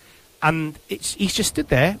camera, and he's just stood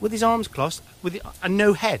there with his arms crossed and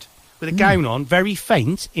no head, with a gown on, very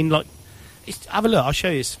faint. In like, have a look. I'll show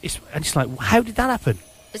you. And it's like, how did that happen?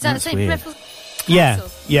 Is that the same Breville Yeah,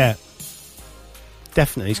 yeah,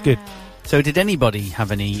 definitely. It's good. So, did anybody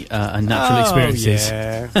have any unnatural experiences?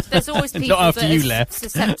 Yeah. There's always people Not after that you are left.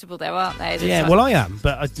 susceptible, though, aren't they? There's Yeah, like- well, I am,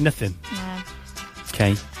 but nothing. Yeah.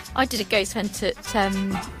 Okay. I did a ghost hunt at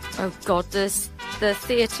the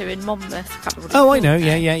theatre in Monmouth. Can't remember what it's Oh, I called know.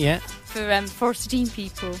 now. Yeah. For 14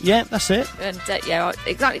 people. Yeah, that's it. And yeah,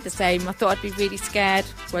 exactly the same. I thought I'd be really scared.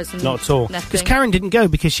 Wasn't. Not at all. Because Nothing. Karen didn't go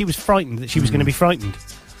because she was frightened that she was going to be frightened.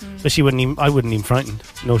 But she wouldn't even. I wouldn't even frightened.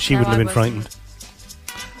 No, she No, wouldn't have I been frightened.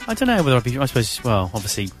 I don't know whether I'd be. I suppose. Well,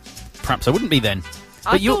 obviously, perhaps I wouldn't be then.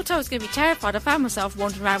 I thought I was going to be terrified. I found myself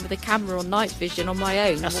wandering around with a camera on night vision on my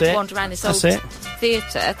own. That's it. Wandering around this That's old it.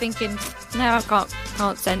 theatre, thinking, no, I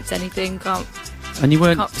can't sense anything. Can't. And you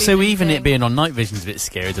weren't. Can't So feel even it anything. being on night vision's a bit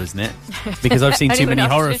scary, doesn't it? Because I've seen too Anyone many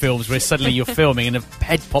else? horror films where suddenly you're filming and a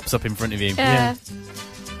head pops up in front of you. Yeah.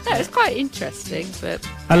 No, it's quite interesting, but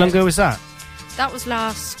How long ago was that? that was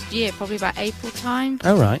last year, probably about April time.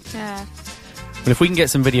 Oh, right. Yeah. Well, if we can get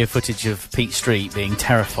some video footage of Pete Street being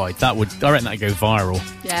terrified, I reckon that'd go viral.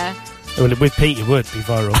 Yeah. Well, with Pete, it would be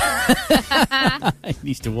viral. He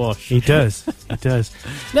needs to wash. He does. He does.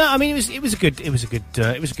 No, I mean it was a good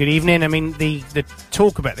evening. I mean the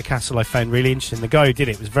talk about the castle I found really interesting. The guy who did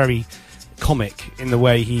it was very comic in the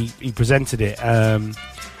way he presented it,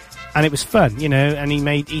 and it was fun, you know. And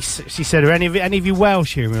she said, "Are any of you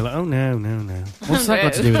Welsh here?" And we were like, "Oh no." What's that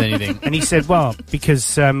got to do with anything? And he said, "Well,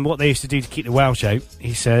 because what they used to do to keep the Welsh out,"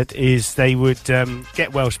 he said, "is they would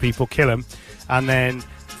get Welsh people, kill them, and then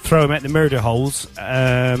throw them at the murder holes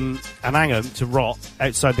and hang them to rot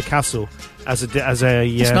outside the castle as a."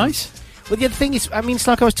 That's nice. Well, the other thing is, I mean, it's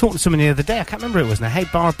like I was talking to someone the other day. I can't remember who it was now. How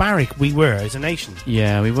barbaric we were as a nation.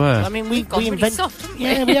 Yeah, we were. I mean, We've gone really invented. soft, haven't we?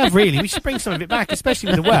 Yeah, we have really. We should bring some of it back,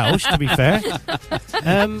 especially with the Welsh. To be fair,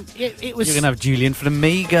 it was You're going to have Julian for the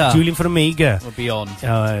Amiga. Julian for Amiga. We'll be on.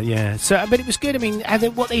 Yeah. So, but it was good. I mean, and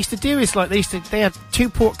then what they used to do is like they had 2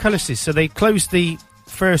 portcullises, so they closed the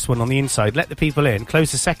first one on the inside, let the people in,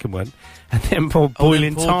 close the second one, and then pour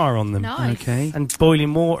boiling tar on them. Nice. Okay. And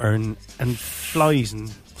boiling water and flies and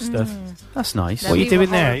stuff. That's nice. What are you we doing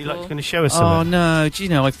were there? You're horrible. like going to show us Oh something? no, do you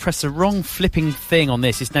know, I've pressed the wrong flipping thing on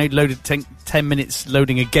this. It's now loaded 10 minutes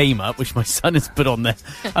loading a game up, which my son has put on there.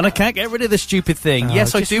 And I can't get rid of the stupid thing. Oh,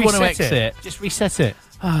 Yes, I just do want to reset exit. Just reset it.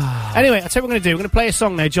 Anyway, I'll tell you what we're going to do. We're going to play a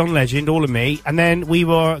song now, John Legend, All of Me, and then we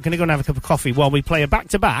were going to go and have a cup of coffee while we play a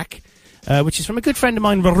back-to-back, which is from a good friend of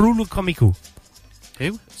mine, Rulu Komiku.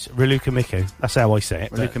 Who? Raluca Miku. That's how I say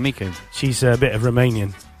it. Raluca Miku. She's a bit of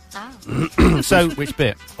Romanian. So Which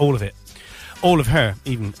bit? all of it, all of her,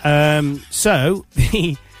 even. So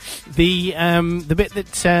the bit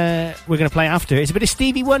that we're going to play after is a bit of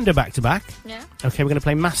Stevie Wonder back to back. Yeah. Okay, we're going to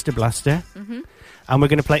play Master Blaster, and we're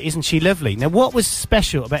going to play Isn't She Lovely? Now, what was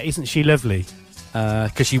special about Isn't She Lovely?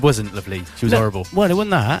 Because she wasn't lovely. She was No, horrible. Well, it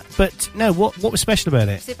wasn't that, but no. What was special about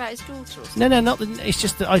it? Is it about his daughter or something? No, not. It's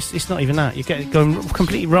just that it's not even that. You're going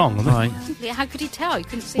completely wrong. On Right. Yeah, how could he tell? He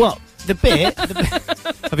couldn't see. Well, the bit.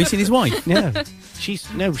 Have you seen his wife? No, she's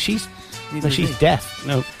deaf.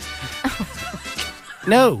 No,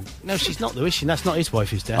 she's not though, is she? That's not his wife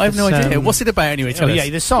who's deaf. I have no It's, idea. What's it about anyway? Tell us. Yeah,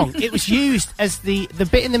 the song. It was used as the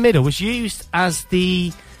bit in the middle was used as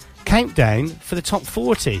the countdown for the top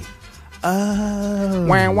 40. Oh.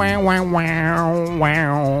 Wow, wow, wow, wow,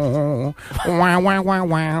 wow. Wow, wow, wow, wow,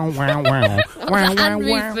 wow, wow. Wow, wow,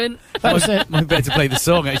 wow. That was it. Might be better to play the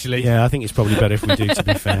song, actually. Yeah, I think it's probably better if we do, to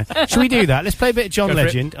be fair. Should we do that? Let's play a bit of John Go for it.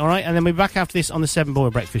 Legend, all right? And then we'll be back after this on the Seven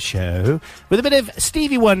Boy Breakfast Show with a bit of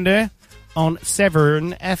Stevie Wonder on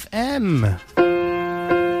Severn FM.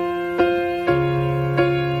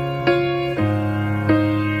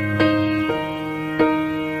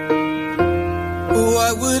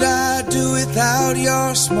 What would I do without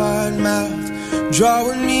your smile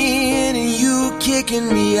drawing me in and you kicking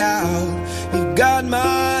me out. You've got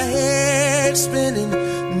my head spinning,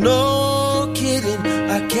 no kidding,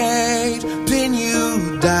 I can't pin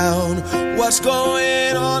you down. What's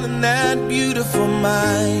going on in that beautiful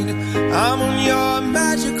mind? I'm on your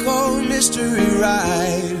magical mystery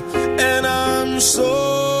ride, and I'm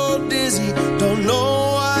so dizzy, don't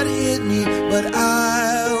know what hit me, but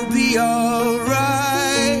I'll be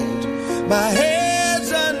alright. My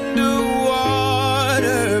head's underwater,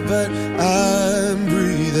 but I'm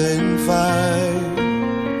breathing fine.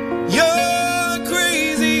 You're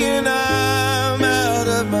crazy and I'm out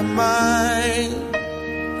of my mind,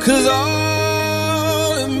 'cause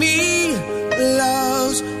all of me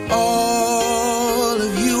loves all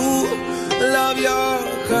of you. Love your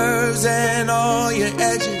curves and all your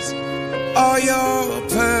edges, all your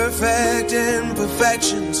perfect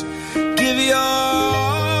imperfections. Give your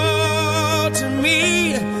all to me,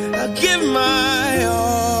 I'll give my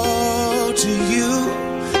all to you.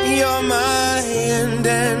 You're my end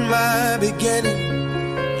and my beginning.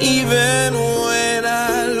 Even when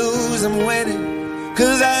I lose, I'm winning,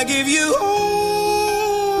 'cause I give you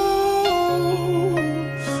all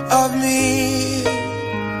of me,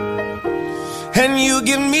 and you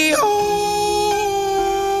give me all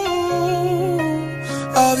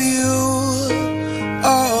of you.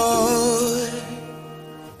 Oh,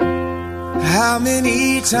 how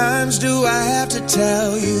many times do I have to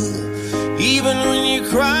tell you? Even when you're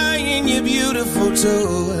crying, you're beautiful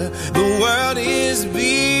too. The world is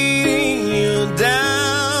beating you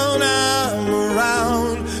down. I'm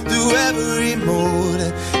around through every mood.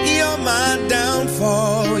 You're my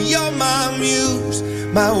downfall, you're my muse,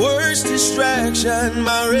 my worst distraction,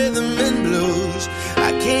 my rhythm and blues. I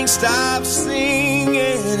can't stop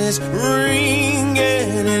singing, it's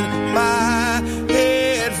ringing in my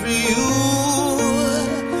head for you.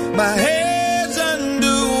 My head's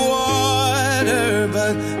underwater,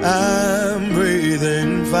 but I'm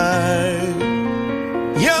breathing fine.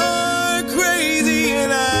 You're crazy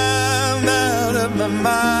and I'm out of my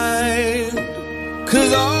mind,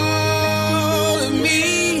 'cause all of me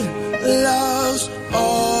loves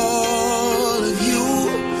all of you.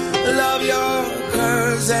 Love your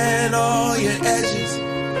curves and all your edges,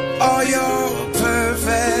 all your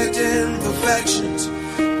perfect imperfections.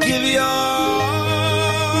 Give your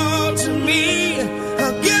all to me,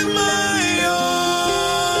 I'll give my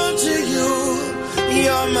all to you.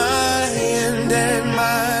 You're my end and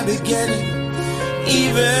my beginning.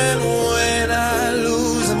 Even when I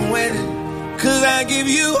lose, I'm winning, 'cause I give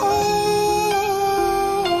you all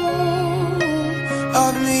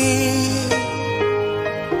of me,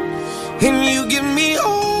 and you give me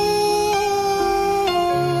all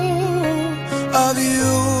of you.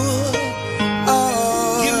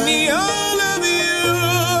 Oh, give me all of you.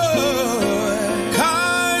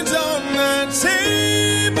 Cards on the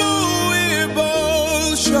table, we're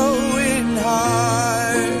both showing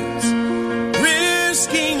hearts,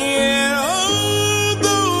 risking it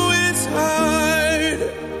although it's hard,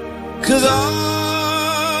 'cause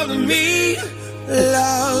all of me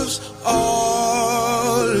loves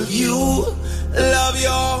all of you. Love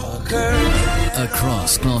your curves.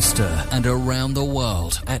 Across Gloucester and around the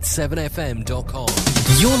world at 7fm.com.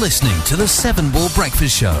 You're listening to the 7 Ball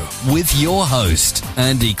Breakfast Show with your host,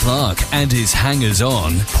 Andy Clark, and his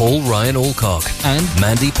hangers-on, Paul Ryan Alcock and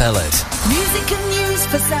Mandy Pellet. Music and news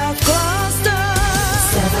for South Gloucester.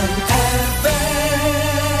 7FM.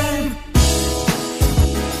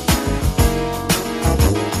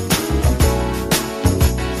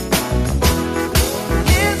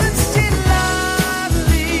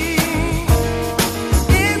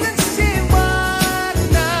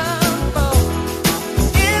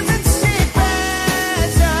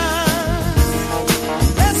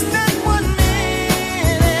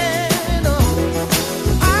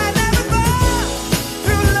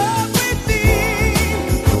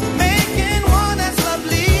 Making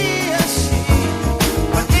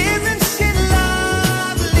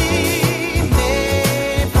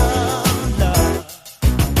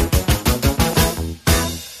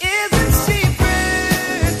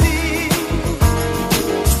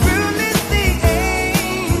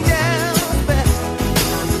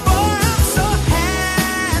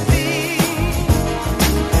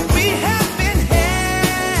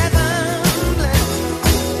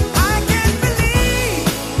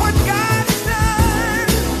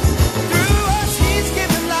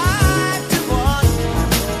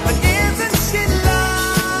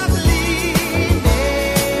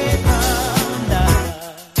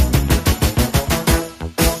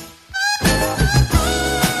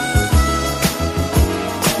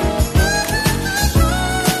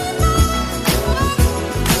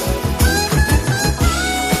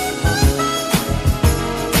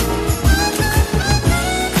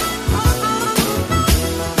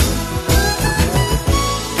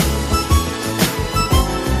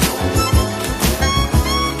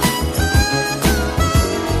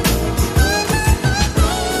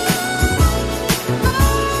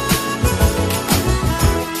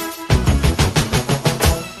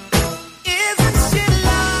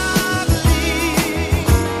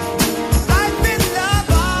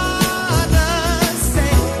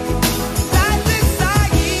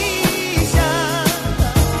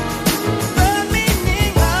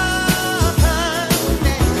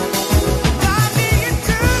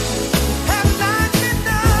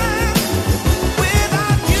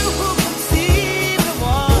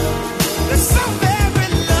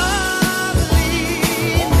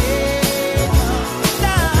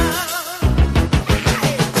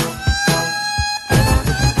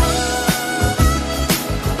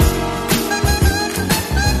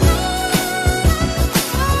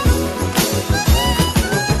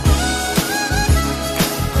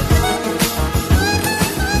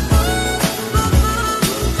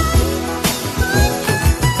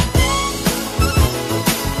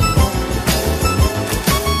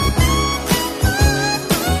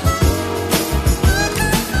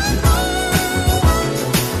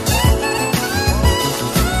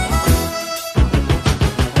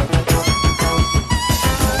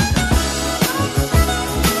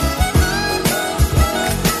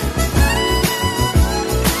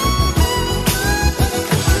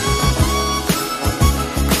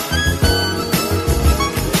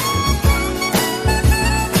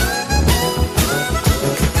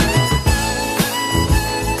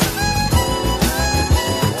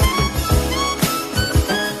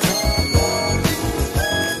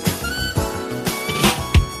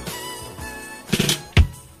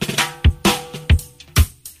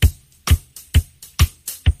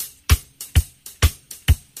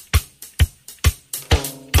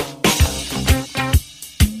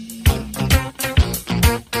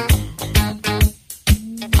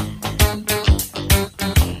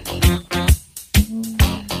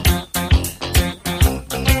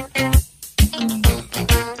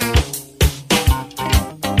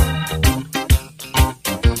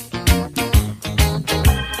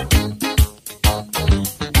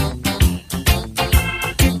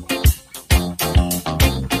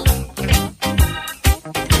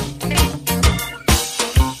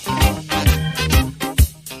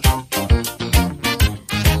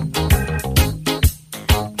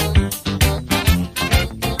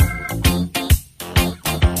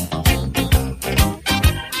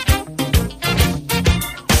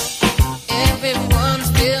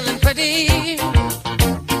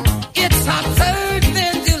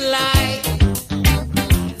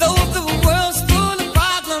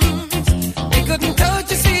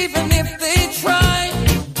even if they try.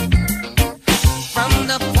 From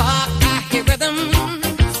the park, I hear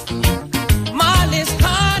rhythms. Marley's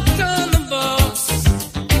heart on the box.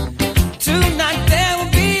 Tonight there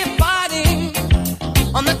will be a party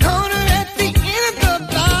on the corner at the end of the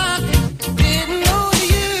block. Didn't know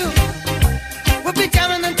you would be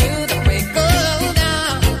jamming until the break of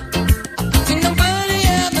dawn. Did nobody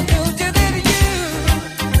ever told you that you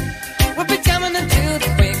would be jamming until the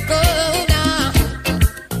break of dawn?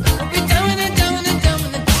 Would be jamming and jamming and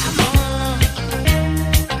jamming and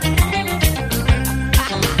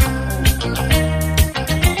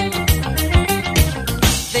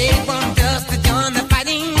They want us to join the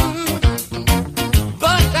fighting,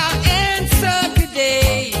 but our answer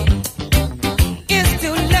today is to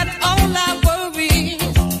let all our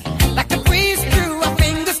worries, like a breeze through our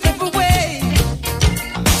fingers, slip away.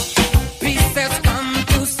 Peace has come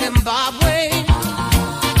to Zimbabwe.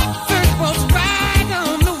 First was right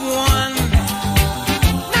on the one.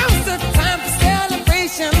 Now's the time for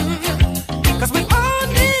celebration, 'cause we all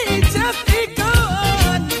need just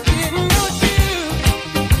begun. Didn't know you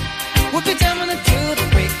would be jamming until the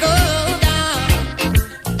break of dawn.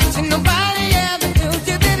 See, nobody ever told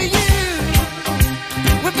you that you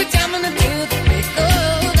would be jamming until the break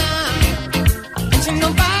of dawn. See,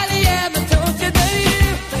 nobody ever told you that you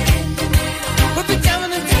would be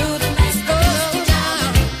jamming until the break of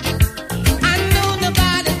dawn. I know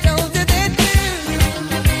nobody told you that you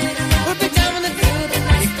would be jamming until the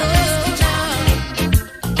break of dawn.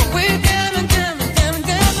 But we're jamming, jamming, jamming,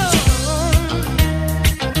 jamming on.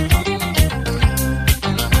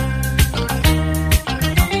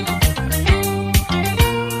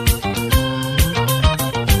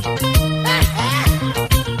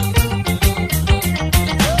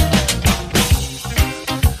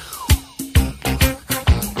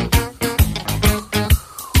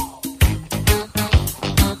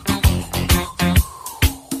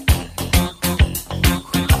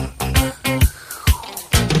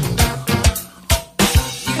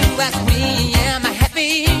 You ask me, am I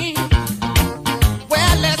happy?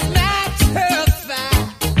 Well, let's not terrify.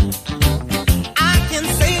 I can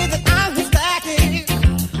say that I'm ecstatic,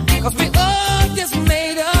 'cause we all just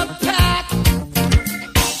made a pact.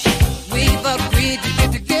 We've agreed to get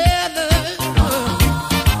together,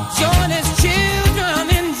 join as children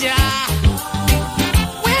in Jah.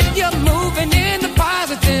 When you're moving in the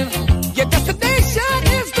positive, your destination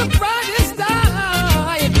is the brightest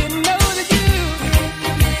star. You didn't know that you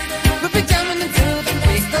would be jamming until the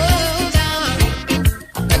break of dawn.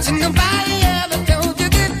 But you nobody ever told you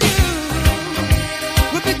that you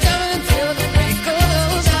would be jamming until the break of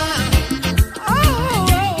dawn. Oh,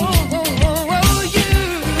 you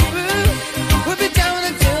would be jamming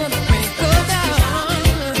until the break of dawn.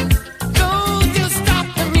 Don't you stop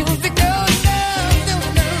the music, no, no,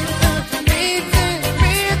 no, no. Breathe in,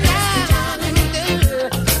 breathe out.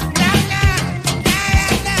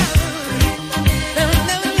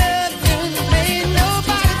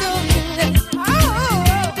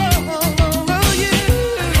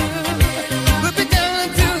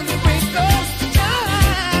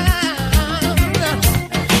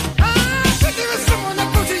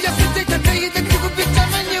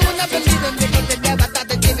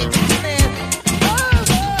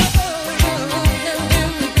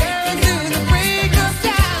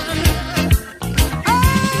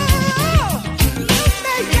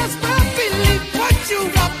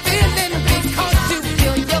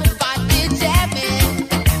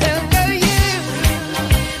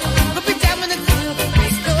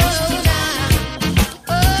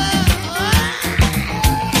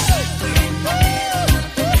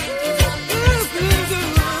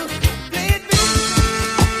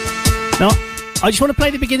 No, I just want to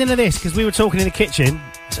play the beginning of this because we were talking in the kitchen,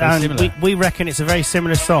 Very and similar. we reckon it's a very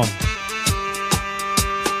similar song.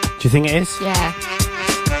 Do you think it is? Yeah.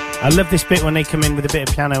 I love this bit when they come in with a bit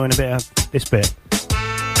of piano and a bit of this bit.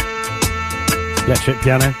 Electric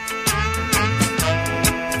piano.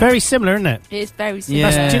 Very similar, isn't it? It is very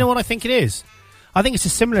similar. Do you know what I think it is? I think it's a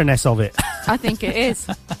similarness of it. I think it is.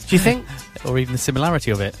 Do you think? Or even the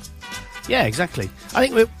similarity of it. Yeah, exactly. I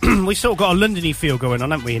think we've sort of got a London-y feel going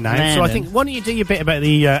on, haven't we, now? So I think, why don't you do your bit about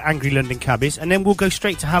the angry London cabbies, and then we'll go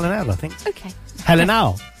straight to Hal and Al, I think. Okay. Hal and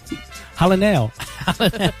Al. Hal and Al.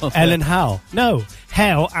 Ellen Hal. No,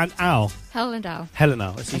 Hal and Al. Hell and Al. Hal and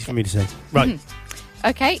Al. It's easy for me to say. Right.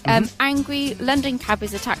 Okay, angry London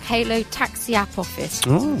cabbies attack Halo taxi app office.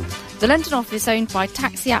 Oh. The London office, owned by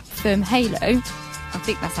taxi app firm Halo, I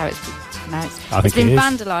think that's how it's pronounced, I has think been it is.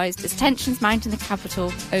 vandalised as tensions mount in the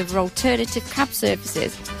capital over alternative cab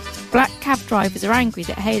services. Black cab drivers are angry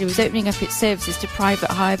that Halo is opening up its services to private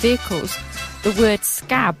hire vehicles. the word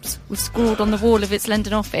scabs was scrawled on the wall of its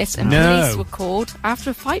London office, and police were called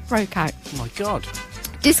after a fight broke out. Oh my God.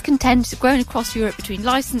 Discontent has grown across Europe between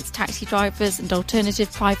licensed taxi drivers and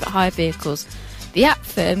alternative private hire vehicles. The app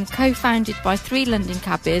firm, co-founded by 3 London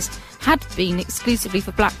cabbies, had been exclusively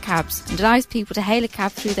for black cabs and allows people to hail a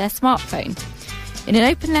cab through their smartphone. In an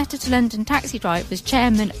open letter to London taxi drivers,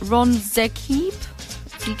 Chairman Ron Zaghib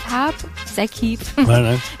I don't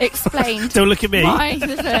know. explained Don't look at me. why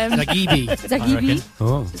the firm Zaghibi.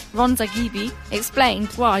 Ron Zaghib explained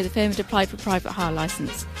why the firm had applied for a private hire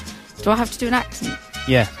licence. Do I have to do an accent?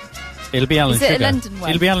 Yeah. It'll be Alan Is Sugar. it a London one?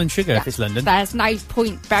 It'll be Alan Sugar if it's London. There's no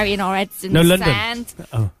point burying our heads in No, the London. sand.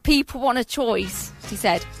 Oh. People want a choice, he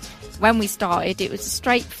said. When we started, it was a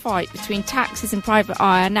straight fight between taxis and private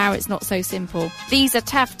hire. Now it's not so simple. These are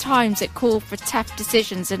tough times that call for tough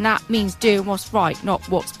decisions, and that means doing what's right, not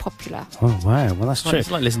what's popular. Oh, wow. Well, that's true. It's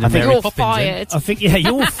like listening to think Mary you're Poppins. fired. I think, yeah,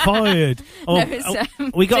 you're fired. No,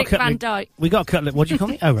 it's, we got Dick a couple Van of- Dyke. We got a couple of, what do you call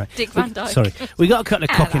me? Oh, right. Dick Van Dyke. Sorry. We got a couple of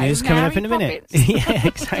Hello, cockiness coming up Mary in a minute. Poppins. Yeah,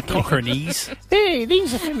 exactly. Cockernese. Hey,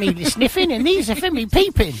 these are for me sniffing and these are for me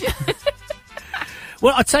peeping.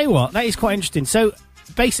 Well, I'll tell you what, that is quite interesting. So,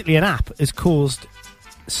 basically, an app has caused...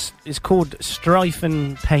 It's called strife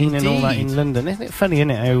and pain and all that in London. Isn't it funny, isn't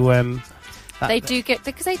it? How, They do get,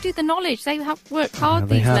 because they do the knowledge. They have worked hard,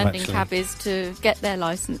 they these have, London actually. cabbies, to get their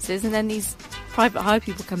licences, and then these private hire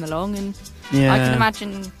people come along, and Yeah. I can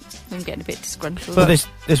imagine them getting a bit disgruntled. Well, there's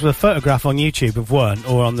a photograph on YouTube of one,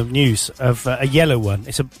 or on the news, of a yellow one.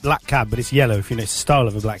 It's a black cab, but it's yellow. If you know, it's the style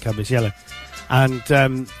of a black cab, it's yellow. And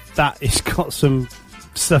that has got some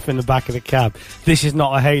stuff in the back of the cab. This is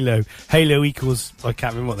not a halo. Halo equals, I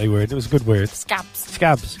can't remember what they were. It was a good word.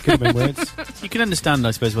 Scabs. Could have been words. You can understand,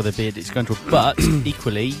 I suppose, why they'd be disgruntled, but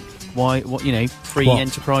equally, why? What free What?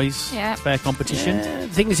 enterprise, Yeah. fair competition. The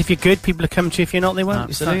thing is, if you're good, people will come to you. If you're not, they won't.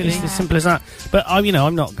 Absolutely. It's as simple as that. But I'm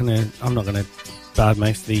not gonna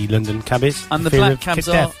badmouth the London cabbies. And the Fear black of cabs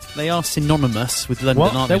death. they are synonymous with London,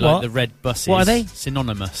 What? aren't they? They're Like what? the red buses. What are they?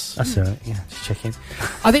 Synonymous. That's all right. Yeah, just checking.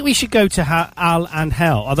 I think we should go to Al and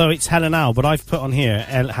Hell, although it's Hell and Al, but I've put on here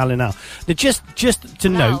Hell and Al. Now, just to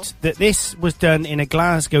note that this was done in a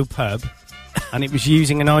Glasgow pub, and it was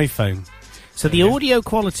using an iPhone, so the audio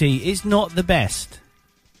quality is not the best.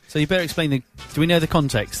 So you better explain do we know the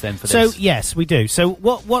context then for So this? yes, we do. So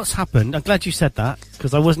what's happened? I'm glad you said that,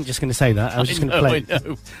 because I wasn't just going to say that. I was just going to play. I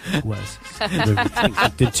know. It was. He thinks he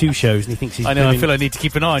did 2 shows, and he thinks he's. I know. I doing- feel I need to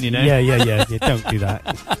keep an eye on you now. Yeah. Don't do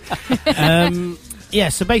that. Yeah.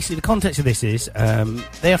 So basically, the context of this is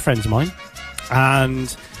they are friends of mine,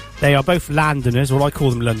 and they are both Londoners, or I call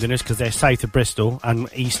them Londoners because they're south of Bristol and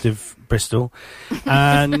east of Bristol,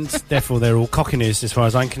 and therefore they're all cockiners as far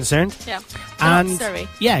as I'm concerned. Yeah. And Not Surrey.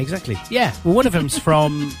 yeah, exactly. Yeah. Well, one of them's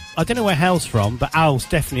from. I don't know where Hal's from, but Al's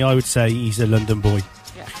definitely. I would say he's a London boy.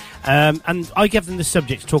 Yeah. And I gave them the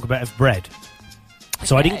subject to talk about of bread.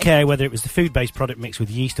 So I Okay. didn't care whether it was the food-based product mixed with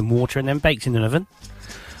yeast and water and then baked in an oven,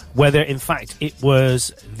 whether in fact it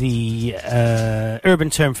was the urban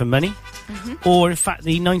term for money, or in fact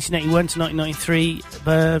the 1981 to 1993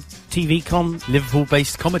 TV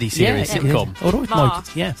Liverpool-based comedy series sitcom. Yeah. Or it Ma.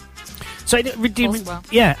 might, yeah. So it did, Oswell.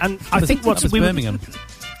 yeah, and I think what that was Birmingham.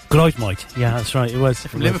 Glyde might, yeah, that's right. It was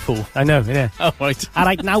From Liverpool. I know, yeah. Oh, right. All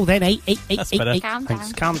right, now then, eight. That's better. Calm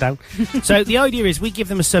Thanks, down. calm down. So the idea is we give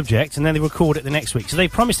them a subject and then they record it the next week. So they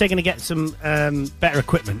promise they're going to get some better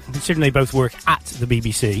equipment. Considering they both work at the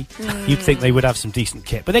BBC, you'd think they would have some decent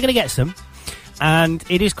kit. But they're going to get some. And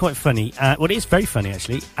it is quite funny. Well, it is very funny,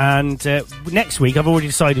 actually. And next week, I've already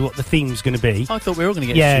decided what the theme's going to be. I thought we were all going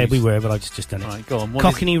to get Yeah, shoes. we were, but I've just done it. Right, go on. What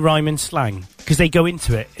is- Cockney rhyme and slang. Because they go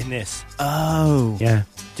into it in this. Oh. Yeah.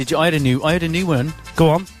 Did you? I had a new one. Go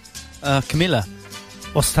on. Camilla.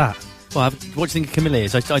 What's that? Well, what do you think of Camilla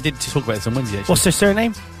is? I did talk about this on Wednesday. Actually. What's her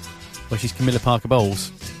surname? Well, she's Camilla Parker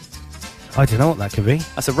Bowles. I don't know what that could be.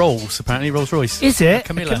 That's a Rolls, apparently, Rolls Royce. Is it?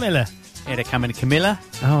 Camilla. Camilla. Yeah, they're coming to Camilla.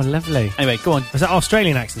 Oh, lovely. Anyway, go on. Was that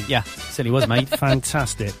Australian accent? Yeah, silly was, mate.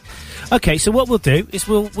 Fantastic. Okay, so what we'll do is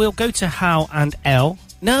we'll go to Hal and L.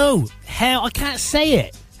 No, Hal, I can't say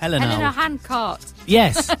it. Helena. Helena Handcart.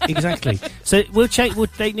 Yes, exactly. So we'll change.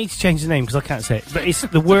 They need to change the name because I can't say it. But it's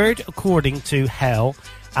the word according to Hal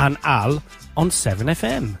and Al on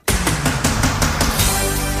 7FM.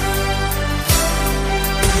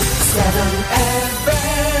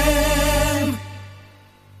 7FM.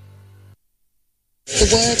 The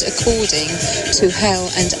word according to Hal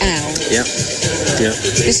and Al. Yeah.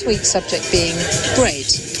 This week's subject being bread.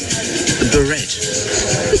 Bread.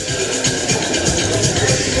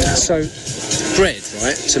 So, bread,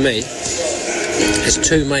 right, to me, has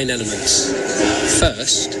 2 main elements.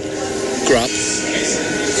 First, grub,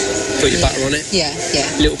 Put your butter on it. Yeah, yeah.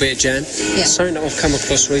 A little bit of jam. Yeah. Something that I've come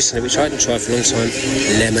across recently, which I hadn't tried for a long time,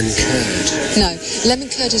 lemon curd. No, lemon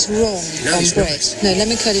curd is wrong No, on it's bread. not. No,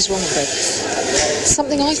 lemon curd is wrong on bread.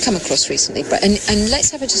 Something I've come across recently, and let's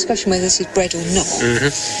have a discussion whether this is bread or not.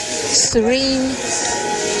 Serene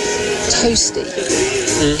toasty.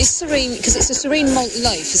 Is serene, because it's a serene malt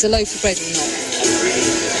loaf, is a loaf of bread or not?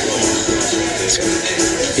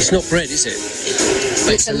 It's not bread, is it?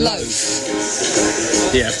 But It's a loaf.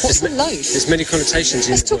 Yeah. What's a loaf? There's many connotations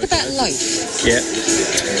in Let's the talk word about loaf. Yeah.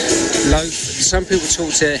 Loaf. Some people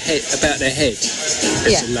talk to about their head. It's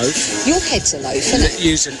Yeah. a loaf. Your head's a loaf, isn't it?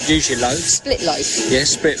 Use your loaf. Split loaf. Yeah,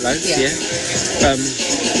 split loaf. Yeah. Yeah.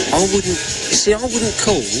 I wouldn't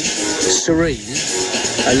call Serene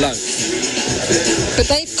a loaf. But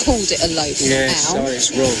they've called it a loaf Yeah, now. sorry,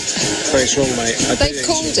 it's wrong. Sorry, it's wrong, mate. I do They've think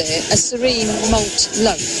called it a serene malt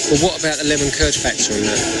loaf. Well, what about the lemon curd factor on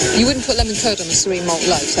that? You wouldn't put lemon curd on a serene malt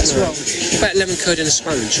loaf. That's No. wrong. What about lemon curd in a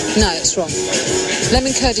sponge? No, that's wrong.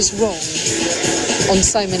 Lemon curd is wrong on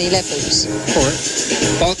so many levels. All right.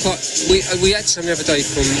 But we had some the other day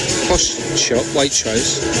from Posh Shop,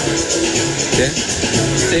 Waitrose. Yeah.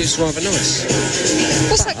 It was rather nice.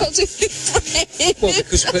 What's that got to do with bread? Well,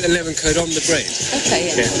 because we put the lemon curd on the bread. Okay,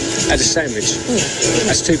 yeah. Yeah. As a sandwich.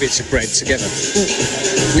 That's two bits of bread together.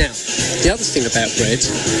 Now, the other thing about bread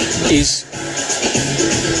is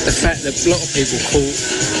the fact that a lot of people call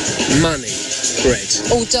money bread.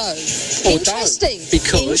 Or dough. Or Interesting. dough,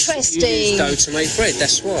 because Interesting. you use dough to make bread.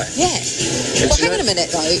 That's why. Yeah. And Well, do you hang on a know- minute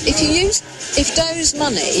though. If dough's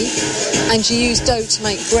money and you use dough to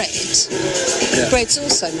make bread, bread's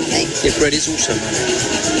also money. Yeah, bread is also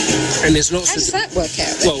money. And there's lots How of does that work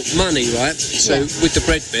out? well, money, right? So with the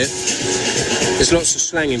bread bit, there's lots of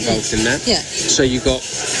slang involved in that. Yeah. So you've got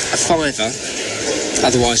a fiver,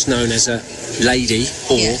 otherwise known as a lady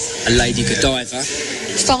or a lady Godiva.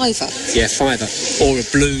 Fiver. Yeah, fiver. Or a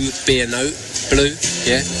blue beer note. Blue,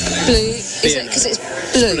 yeah. Blue. Is it because it's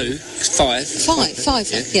blue? Blue,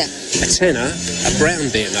 fiver. Yeah. A tenner, a brown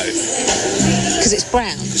beer note. Because it's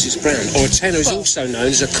brown. Because it's brown. Or a tenner is also known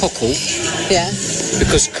as a cockle. Yeah.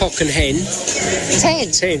 Because cock and hen.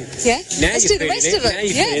 10. 10. Yeah. Now Let's you're do the feeling rest it. of Now them.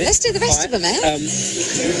 you're Yeah. feeling it. Let's do the rest of them out.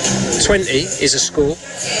 20 is a score.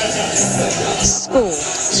 Score.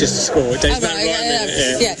 It's just a score. There's no right, rhyme in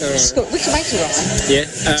it. yeah. All right. Score. We can make a rhyme. Yeah.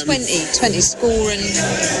 20 score and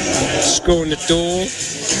Score on the door.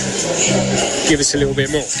 Give us a little bit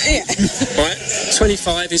more. yeah. Right.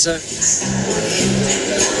 25 is a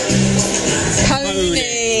pony.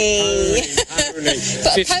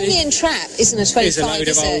 But a 50 pony and trap isn't a 25, is a load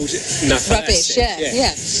of old it? Rubbish.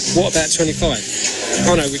 Yeah. What about 25?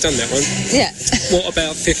 Oh no, we've done that one. Yeah. What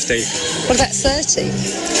about 50? What about 30?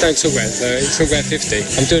 Don't talk about 30, talk about 50.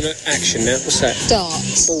 I'm doing an action now. What's that?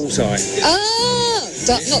 Darts. Bullseye. Ah,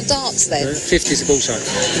 not darts then. 50 is a bullseye.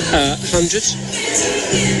 100.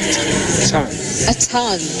 Ton. A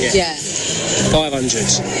ton. Yeah. Yeah. 500.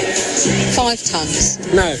 5 tons.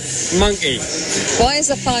 No, monkey. Why is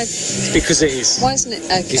a 5? Because it is. Why isn't it?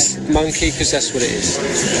 Okay. It's monkey because that's what it is.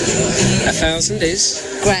 1,000 is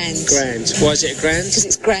Grand. grand. Why is it a grand? Because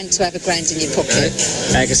it's grand to have a grand in your pocket.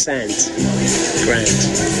 Bag of sand. Grand.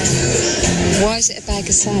 Why is it a bag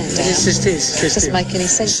of sand? Al? It's just is. Doesn't make any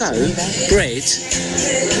sense So, to me, that. bread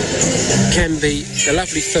can be a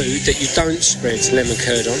lovely food that you don't spread lemon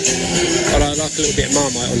curd on. But I like a little bit of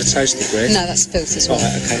Marmite on the toasted bread. No, that's filth as well.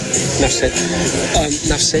 Right, okay. Enough said.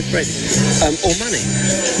 Enough said, bread. Or money.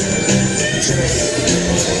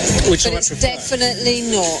 Which But I it's prefer. definitely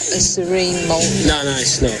not a serene malt. No,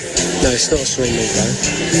 it's not. No, it's not a serene malt though.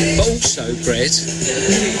 But also, bread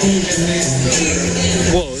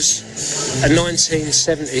was a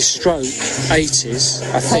 1970s stroke 80s,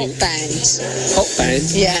 I think. Pop band.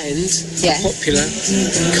 Yeah. And Yeah. a popular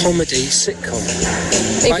comedy sitcom.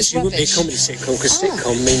 It was Actually, it wouldn't be a rubbish. comedy sitcom because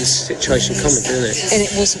sitcom means situation comedy, doesn't it? And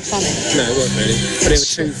it wasn't funny. No, it wasn't really. But there were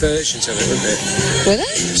two versions of it, weren't there? Were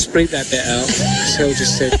there? Just bleep that bit out. Phil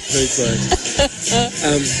just said rude word.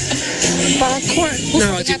 But I quite...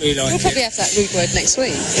 No, I didn't really like We'll it. probably have that rude word next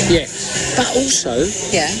week. Yeah. But also,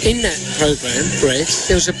 Yeah. in that programme, Bread,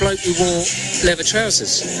 there was a bloke who wore leather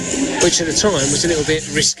trousers, which at the time was a little bit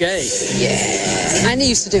risque. Yeah. And he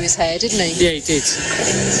used to do his hair, didn't he? Yeah, he did.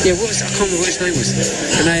 Yeah, what was I can't remember what his name was.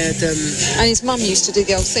 And they had... And his mum used to do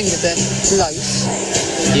the old thing with the loaf.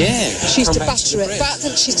 Yeah. She used to Come back butter the it.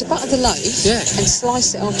 bread. She used to butter the loaf and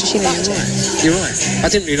slice it after she buttered it. You're right. I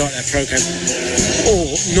didn't really like that programme.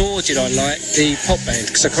 Nor did I like the pop band,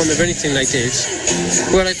 because I can't remember anything they did.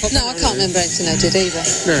 Well, they pop No, I can't remember anything they did either.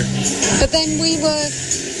 No. But then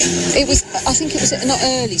I think it was not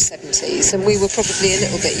early 70s, and we were probably a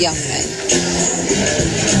little bit young then.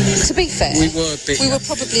 To be fair, We were a bit- we were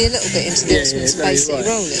probably a little bit into the Osmonds and Bay you're City right.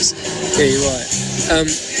 Rollers. Yeah, you're right.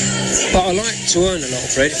 But I like to earn a lot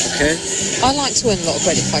of bread if I can. I like to earn a lot of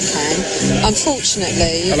bread if I can.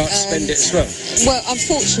 Unfortunately, I like to spend it as well. Well,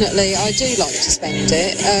 unfortunately, I do like to spend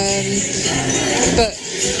it, but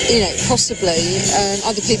you know, possibly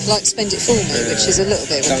other people like to spend it for me, which is a little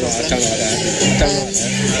bit of a problem. Don't like that. Don't like that.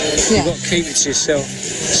 yeah. You've got to keep it to yourself.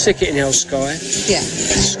 Stick it in the old sky. Yeah.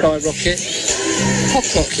 Skyrocket.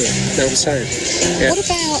 Pocket. Know what I'm saying? Yeah. What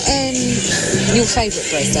about your favourite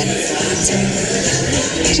bread then?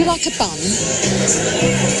 Do you like a bun?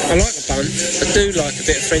 I like a bun. I do like a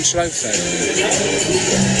bit of French loaf though.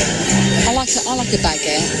 I like a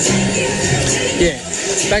baguette. Yeah.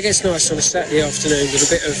 Baguette's nice on a Saturday afternoon with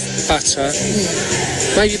a bit of butter,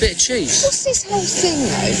 maybe a bit of cheese. What's this whole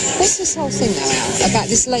thing though? Al, about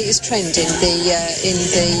this latest trend in the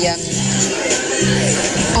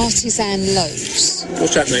artisan loaves?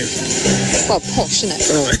 What's that mean? Well, posh, isn't it?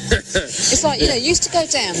 Right. It's like, you know, you used to go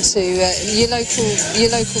down to your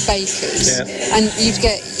local bakers and you'd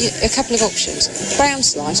get a couple of options. Brown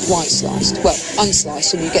sliced, white sliced, well,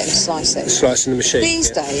 unsliced, and you get them to slice it. Slice in the machine. These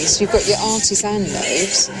days, you've got your artisan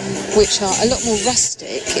loaves, which are a lot more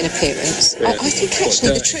rustic in appearance. Yeah. I think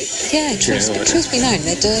actually the truth be known,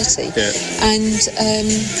 they're dirty. Yeah. And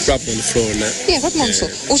Rub them on the floor and that. yeah, rub them on the floor,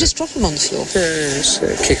 or just drop them on the floor. Yeah, just,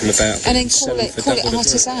 kick them about. And then sell call them it for double the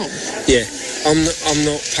artisan. price. Yeah, I'm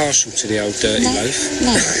not partial to the old dirty loaf.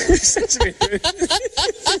 No.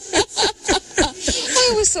 I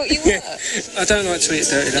always thought you were. I don't like to eat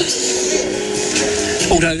a dirty loaf.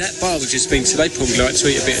 Although that bar we've just been to, they probably like to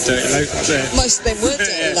eat a bit of dirty loaf up there. Most of them were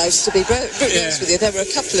dirty loaves, to be brutally honest with you. There were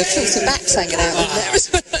a couple of filthy bats hanging out in there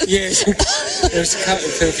as well. Yeah, there was a couple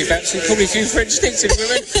of filthy bats and probably a few French sticks in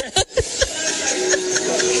them.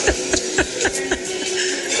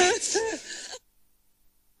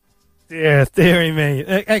 Yeah, dearie me.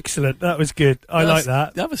 Excellent. That was good. I like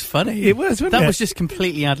that. That was funny. It was, wasn't that it? was just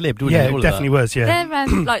completely ad-libbed, wasn't Yeah, it? it All of definitely that? was, yeah. They're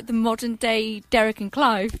like the modern day Derek and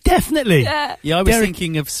Clive. Definitely. Yeah. Yeah, I was Derek-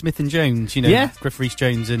 thinking of Smith and Jones, you know, Yeah. Griff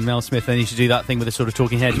Rhys-Jones and Mel Smith. They used to do that thing with the sort of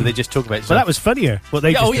talking heads where they just talk about stuff. Well, that was funnier, what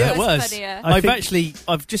they just oh, yeah, did. it was. funnier.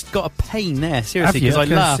 I've just got a pain there, seriously, Have you? because I I was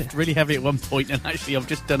gonna laughed really heavily at one point and actually I've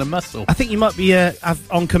just done a muscle. I think you might be have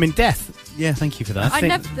oncoming death. Yeah, thank you for that. I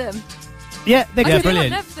loved them. Yeah, they're I good. still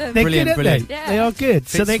brilliant. love them. They're Brilliant, good, aren't brilliant. they? Yeah. They are good.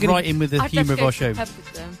 Fits they're gonna right in with the I'd humour love of our to go show. to the pub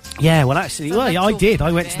with them. Yeah, well, actually, So well, let's I talk did. I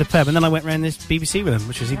about went to the it. pub and then I went around this BBC with them,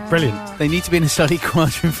 which was brilliant. They need to be in a slightly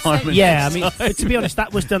quieter environment. Yeah, I mean, to be honest,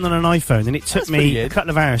 that was done on an iPhone, and it took That's pretty me good. a couple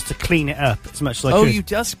of hours to clean it up as much as I Oh, could. you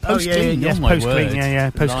just Oh, post yeah, clean. yes, oh, my post word. clean, yeah,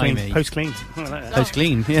 post clean, Blimey. post clean. Post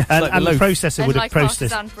clean, yeah. And, Like and the loaf. processor And would have like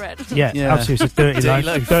processed. artisan bread. Yeah, Yeah. absolutely. It's a dirty Dirty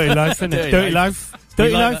loaf. loaf. Dirty loaf, isn't it? Dirty Dirty loaf. loaf.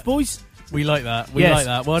 Dirty like loaf, that. boys. We like that. We Yes. like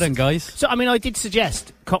that. Well done, guys. So, I mean, I did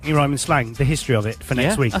suggest Cockney Rhyme and Slang, the history of it, for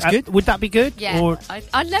next Yeah, week. that's good. Would that be good? Yeah, Or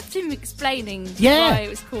I left him explaining Yeah. why it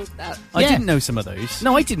was called that. I Yeah. didn't know some of those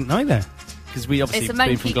No, I didn't either. because we obviously It's a been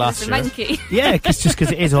monkey. from It's a Gloucester. monkey. Yeah, just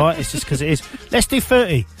because it is, all right? It's just because it is. Let's do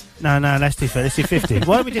 30. No, let's do 30. Let's do 50.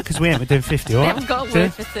 Why don't we do it? Because we haven't doing 50, all We right? haven't got a Do word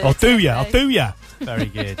it? for 30. I'll do ya. I'll do ya. Very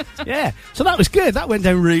good. Yeah. So that was good. That went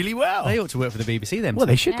down really well. They ought to work for the BBC then. Well,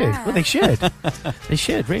 they should do. Yeah. Well, they should. They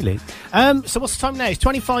should, really. So what's the time now? It's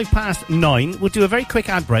 9:25. We'll do a very quick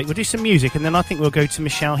ad break. We'll do some music, and then I think we'll go to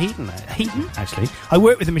Michelle Heaton. Heaton, actually. I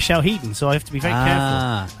work with Michelle Heaton, so I have to be very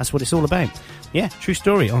careful. That's what it's all about. Yeah, true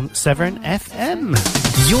story on Severn FM.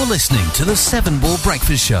 You're listening to the Seven Ball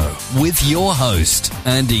Breakfast Show with your host,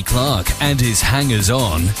 Andy Clark, and his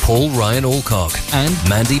hangers-on, Paul Ryan Alcock and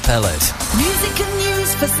Mandy Pellet. Music and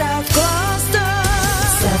news for South Gloucester.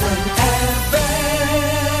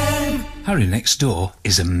 7FM. Harry next door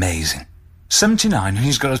is amazing. 79 and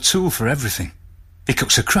he's got a tool for everything. He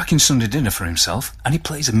cooks a cracking Sunday dinner for himself and he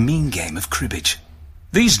plays a mean game of cribbage.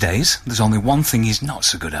 These days, there's only one thing he's not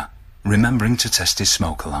so good at, remembering to test his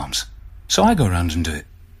smoke alarms. So I go round and do it,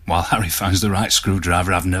 while Harry finds the right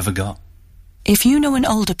screwdriver I've never got. If you know an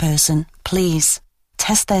older person, please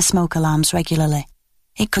test their smoke alarms regularly.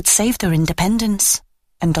 It could save their independence,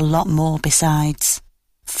 and a lot more besides.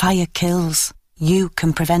 Fire kills. You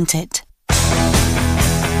can prevent it.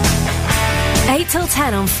 8 till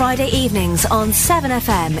 10 on Friday evenings on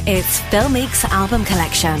 7FM. It's Phil Meek's album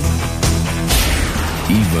collection.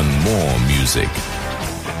 Even more music.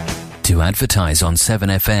 To advertise on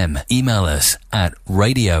 7FM, email us at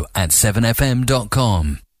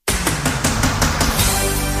radio@7fm.com.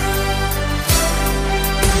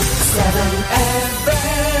 7FM.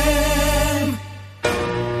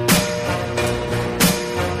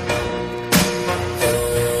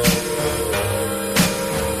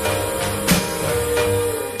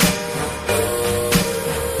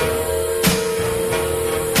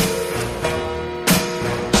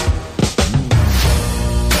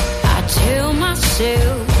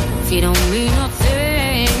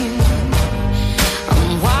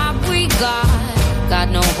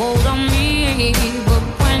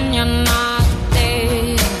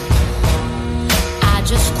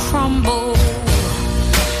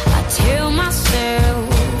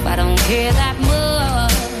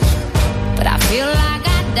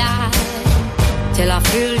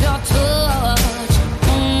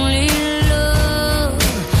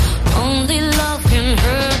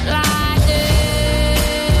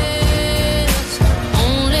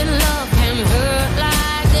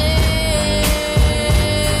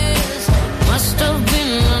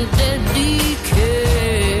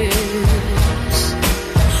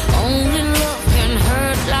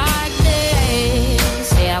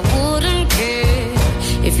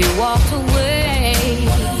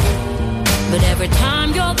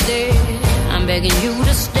 you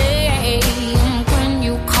to stay. When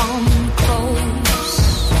you come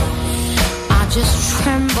close, I just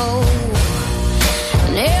tremble.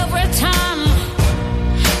 And every time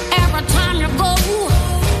you go,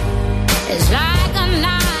 it's like a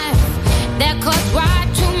knife that cuts right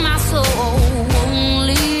to my soul.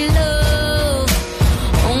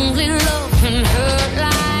 Only love can hurt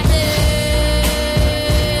like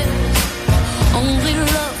this. Only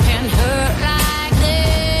love can hurt like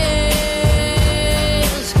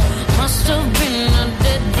this. Must have been a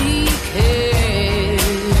deadly kiss.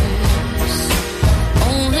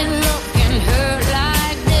 Only love can hurt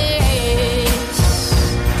like this.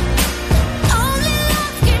 Only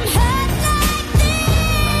love can hurt like this.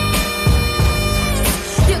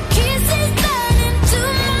 Your kiss is burning to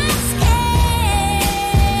my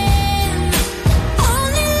skin.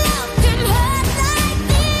 Only love can hurt like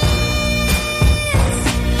this.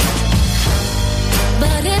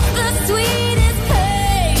 But it's the sweetest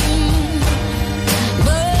pain,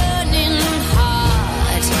 burning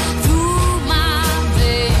hot through my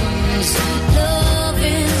veins. Love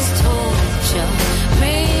is torture,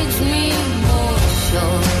 makes me more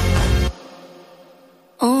sure.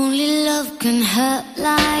 Only love can hurt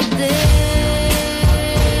like this.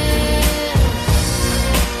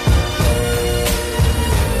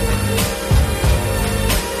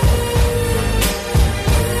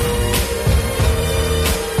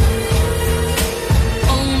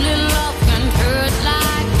 Only love can hurt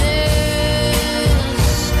like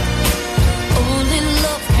this. Only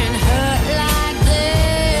love can hurt like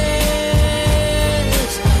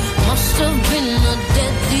this. Must have been a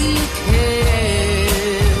deadly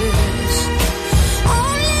kiss.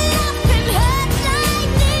 Only love can hurt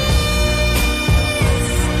like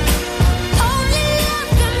this. Only love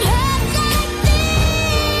can hurt like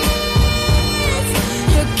this.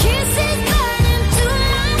 Your kiss is burning to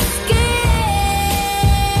my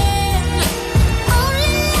skin.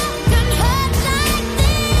 Only love can hurt like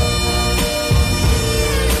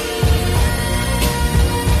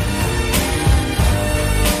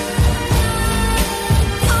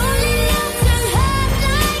Only love can hurt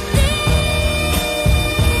like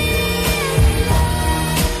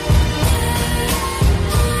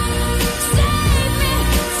Save me,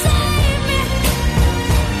 save me.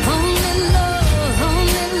 Only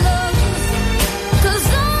love, 'cause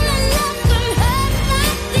only love can hurt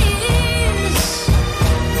like this.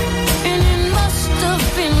 And it must have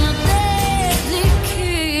been a deadly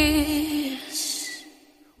kiss.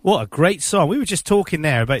 What a great song. We were just talking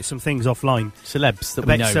there about some things offline. Celebs that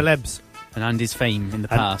about we know. celebs. And Andy's fame in the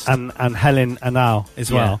past. And Helen and Al as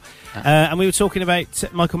Yeah. well. And we were talking about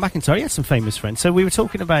Michael McIntyre. He had some famous friends. So we were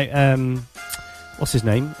talking about, what's his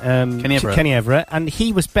name? Kenny Everett. Kenny Everett. And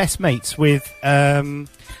he was best mates with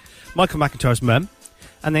Michael McIntyre's mum.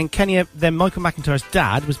 And then Michael McIntyre's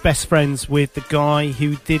dad was best friends with the guy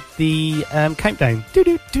who did the countdown.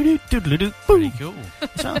 Pretty cool.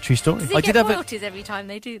 Is that a true story? Does he get royalties every time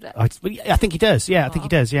they do that? I think he does. Yeah, I think he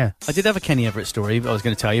does. Yeah. I did have a Kenny Everett story I was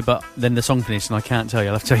going to tell you, but then the song finished and I can't tell you.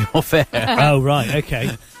 I'll have to tell you off air. Oh, right,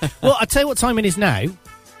 okay. Well, I'll tell you what time it is now.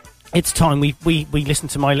 It's time we listen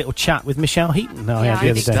to my little chat with Michelle Heaton that I had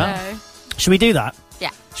the other day. Should we do that?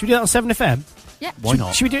 Yeah. Should we do that on 7FM? Yeah. Why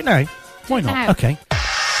not? Should we do it now? Why not? now. Okay.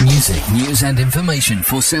 Music, news and information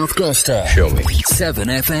for South Gloucester. Show me.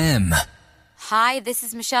 7FM. Hi, this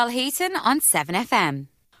is Michelle Heaton on 7FM.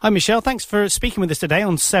 Hi, Michelle. Thanks for speaking with us today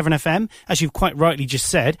on 7FM, as you've quite rightly just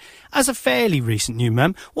said. As a fairly recent new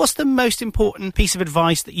mum, what's the most important piece of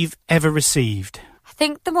advice that you've ever received? I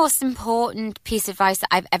think the most important piece of advice that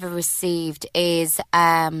I've ever received is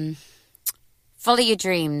follow your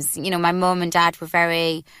dreams. You know, my mum and dad were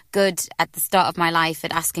very good at the start of my life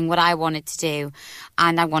at asking what I wanted to do,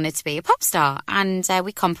 and I wanted to be a pop star. And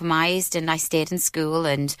we compromised, and I stayed in school,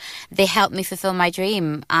 and they helped me fulfill my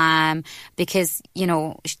dream because, you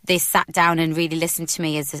know, they sat down and really listened to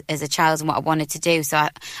me as a child and what I wanted to do. So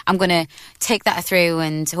I'm going to take that through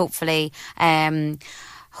and hopefully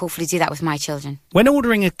do that with my children. When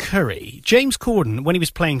ordering a curry, James Corden, when he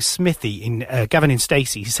was playing Smithy in Gavin and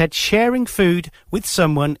Stacey, said sharing food with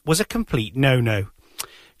someone was a complete no-no.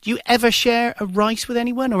 Do you ever share a rice with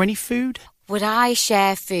anyone or any food? Would I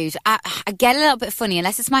share food? I get a little bit funny,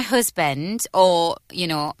 unless it's my husband or, you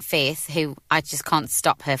know, Faith, who I just can't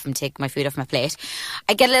stop her from taking my food off my plate.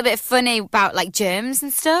 I get a little bit funny about, like, germs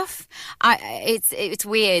and stuff. It's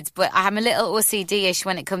weird, but I'm a little OCD-ish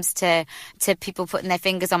when it comes to people putting their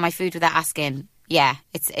fingers on my food without asking. Yeah,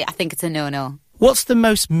 I think it's a no-no. What's the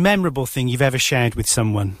most memorable thing you've ever shared with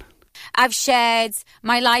someone? I've shared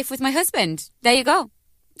my life with my husband. There you go.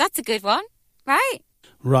 That's a good one, right?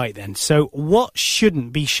 Right then, so what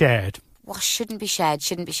shouldn't be shared what shouldn't be shared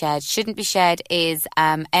is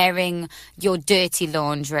airing your dirty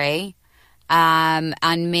laundry, and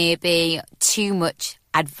maybe too much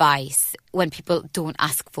advice when people don't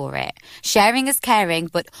ask for it. Sharing is caring,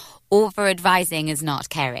 but over-advising is not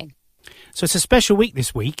caring. So it's a special week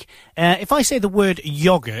this week. If I say the word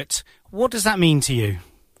yoghurt, what does that mean to you?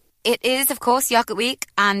 It is, of course, Yogurt Week,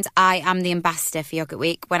 and I am the ambassador for Yogurt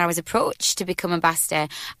Week. When I was approached to become ambassador,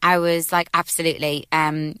 I was like, absolutely,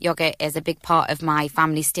 yogurt is a big part of my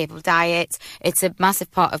family's staple diet. It's a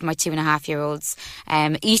massive part of my 2.5-year-old's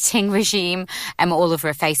eating regime, all over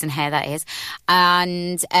her face and hair, that is.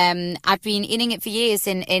 And I've been eating it for years,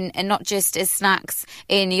 in not just as snacks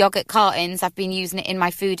in yogurt cartons. I've been using it in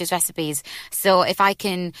my food as recipes. So if I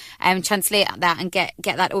can translate that and get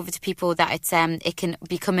that over to people, that it can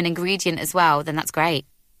become an ingredient as well, then that's great.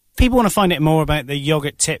 People want to find out more about the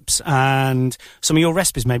yoghurt tips and some of your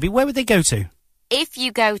recipes, maybe. Where would they go to? If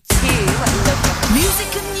you go to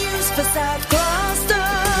Music and news for South Gloucester.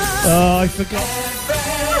 Oh, I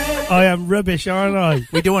forgot. I am rubbish, aren't I?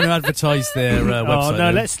 We do want to advertise their website. Oh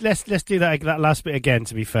no, let's do that last bit again.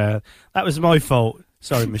 To be fair, that was my fault.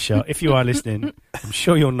 Sorry, Michelle. If you are listening, I'm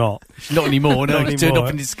sure you're not. Not anymore. No, Not it's turned anymore. up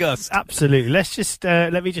and discussed. Absolutely. Let's just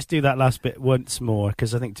let me just do that last bit once more,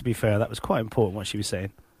 because I think, to be fair, that was quite important what she was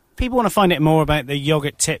saying. People want to find out more about the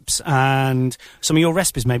yoghurt tips and some of your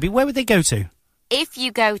recipes, maybe. Where would they go to? If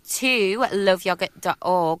you go to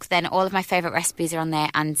loveyogurt.org, then all of my favourite recipes are on there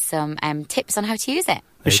and some tips on how to use it.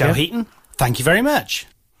 Michelle Heaton, thank you very much.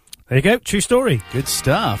 There you go. True story. Good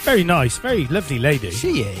stuff. Very nice. Very lovely lady.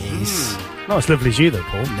 She is. Not as lovely as you, though,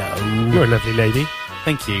 Paul. No. You're a lovely lady.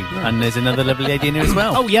 Thank you. Yeah. And there's another lovely lady in here as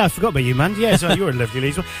well. Oh, yeah, I forgot about you, man. Yeah, so you're a lovely lady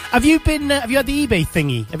as well. Have you had the eBay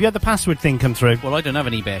thingy? Have you had the password thing come through? Well, I don't have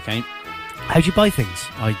an eBay account. How do you buy things?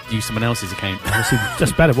 I use someone else's account.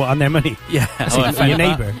 Just better. What, on their money? Yeah. I found your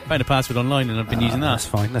neighbour. Found a password online and I've been using that.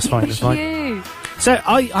 That's fine. So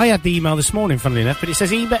I had the email this morning, funnily enough, but it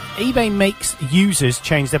says eBay makes users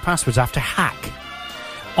change their passwords after hack.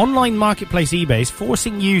 Online marketplace eBay is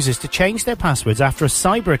forcing users to change their passwords after a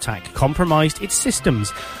cyber attack compromised its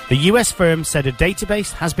systems. The US firm said a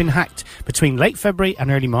database has been hacked between late February and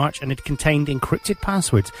early March, and it contained encrypted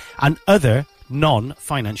passwords and other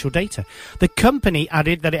non-financial data. The company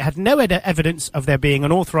added that it had no evidence of there being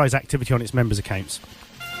unauthorized activity on its members' accounts.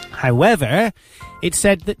 However, it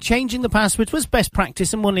said that changing the passwords was best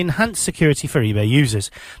practice and will enhance security for eBay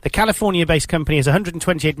users. The California-based company has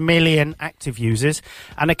 128 million active users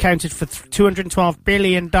and accounted for $212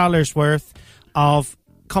 billion worth of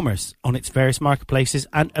commerce on its various marketplaces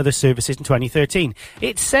and other services in 2013.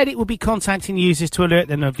 It said it would be contacting users to alert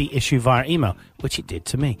them of the issue via email, which it did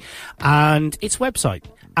to me, and its website,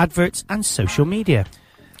 adverts and social media.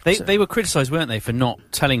 They were criticised, weren't they, for not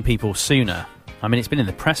telling people sooner. I mean, it's been in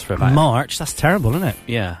the press for about... March, that's terrible, isn't it?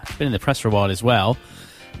 Yeah, it's been in the press for a while as well.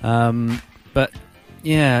 But,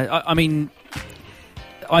 yeah, I mean,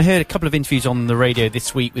 I heard a couple of interviews on the radio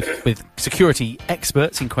this week with security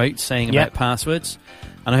experts, in quotes, saying about passwords.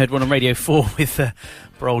 And I heard one on Radio 4 with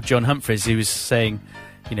poor old John Humphreys, who was saying,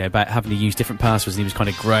 you know, about having to use different passwords, and he was kind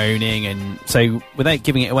of groaning. And so, without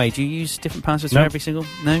giving it away, do you use different passwords for every single...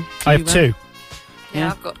 No? I have two.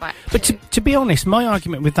 Yeah, I've got back. But to be honest, my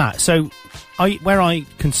argument with that, so where I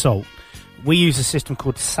consult, we use a system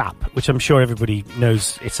called SAP, which I'm sure everybody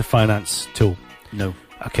knows it's a finance tool. No.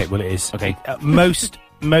 Okay, well it is. Okay. Most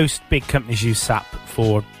big companies use SAP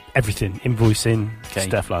for everything, invoicing,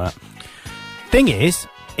 stuff like that. Thing is,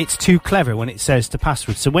 it's too clever when it says to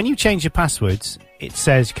passwords. So when you change your passwords, it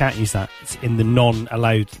says you can't use that. It's in the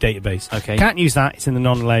non-allowed database. Okay. Can't use that. It's in the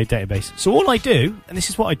non-allowed database. So all I do, and this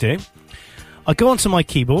is what I do, I go onto my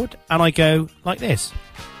keyboard and I go like this.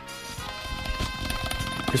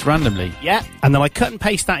 Just randomly? Yeah. And then I cut and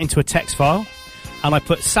paste that into a text file and I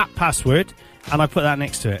put SAP password and I put that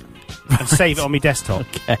next to it and save it on my desktop.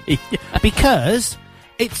 Okay. Because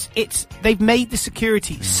they've made the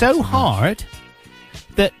security so hard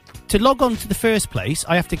that to log on to the first place,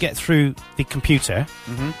 I have to get through the computer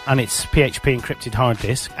and its PHP encrypted hard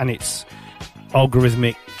disk and its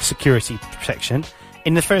algorithmic security protection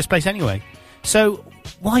in the first place anyway. So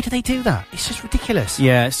why do they do that? It's just ridiculous.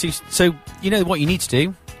 Yeah, so you know what you need to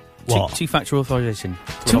do? What? Two-factor authorization.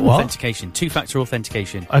 Authentication. Two-factor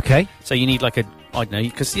authentication. Okay. So you need like a, I don't know,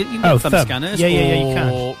 because you need thumb scanners. Yeah, you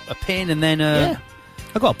can. Or a pin and then a... Yeah.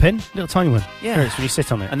 I've got a pin, little tiny one. Yeah. Hurts when you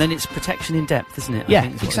sit on it. And then it's protection in depth, isn't it? Yeah, I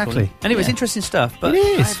think is what exactly. they call it. Anyway, it's interesting stuff. But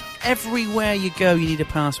it is. Everywhere you go, you need a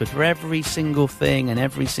password for every single thing and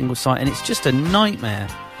every single site, and it's just a nightmare.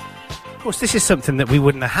 Of course, this is something that we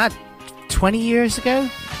wouldn't have had 20 years ago.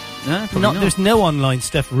 No, probably not. There's no online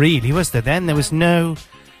stuff really, was there then? There was no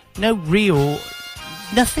no real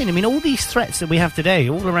nothing. I mean, all these threats that we have today,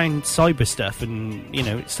 all around cyber stuff and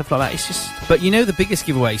stuff like that. It's just. But the biggest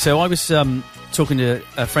giveaway. So I was talking to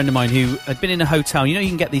a friend of mine who had been in a hotel. You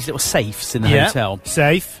can get these little safes in the hotel.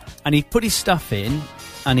 Safe. And he'd put his stuff in,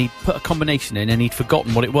 and he'd put a combination in, and he'd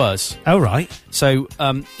forgotten what it was. Oh, right. So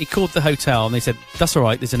he called the hotel, and they said, that's all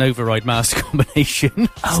right, there's an override master combination.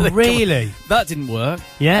 Oh, really? That didn't work.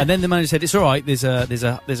 Yeah. And then the manager said, it's all right, there's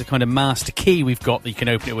a kind of master key we've got that you can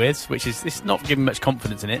open it with, which is it's not giving much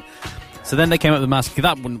confidence in it. So then they came up with the master key.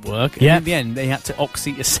 That wouldn't work. And in the end, they had to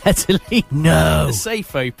oxyacetylene the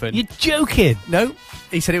safe open. You're joking? No.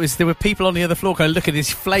 He said there were people on the other floor kind of looking at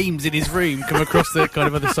his flames in his room come across the kind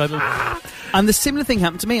of other side. And the similar thing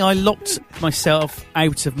happened to me. I locked myself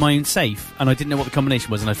out of my own safe, and I didn't know what the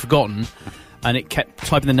combination was, and I'd forgotten. And it kept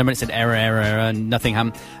typing the number, and it said error, and nothing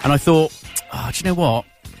happened. And I thought, do you know what?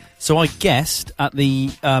 So I guessed at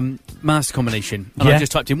the master combination, and I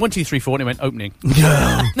just typed in 1, 2, 3, 4, and it went opening. No.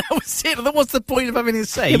 That was it. What's the point of having a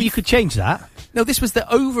safe? Yeah, but you could change that. No, this was the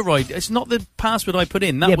override. It's not the password I put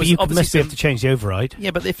in. That yeah, was but you obviously must be able to change the override.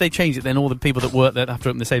 Yeah, but if they change it, then all the people that work there have to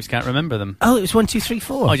open the safes can't remember them. Oh, it was 1, 2, 3,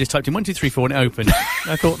 4. I just typed in 1, 2, 3, 4, and it opened.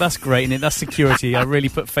 I thought, that's great, and that's security. I really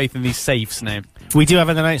put faith in these safes now. We do have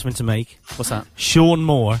an announcement to make. What's that? Sean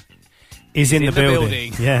Moore is in the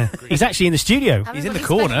building. Yeah. He's actually in the studio. Haven't He's you in got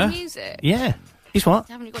the any corner. special music? Yeah. He's what?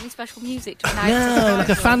 Haven't you got any special music to announce? No, like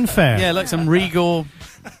a fanfare. Yeah, like some regal.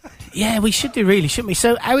 Yeah, we should do, really, shouldn't we?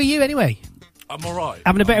 So, how are you anyway? I'm all right.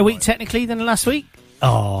 Having a better week technically than last week?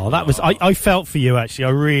 Oh, that was... I felt for you, actually. I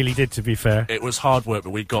really did, to be fair. It was hard work, but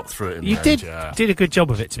we got through it in You the did end, did a good job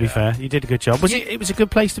of it, to be fair. You did a good job. It was a good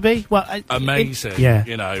place to be? Well, amazing. Yeah.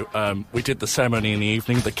 We did the ceremony in the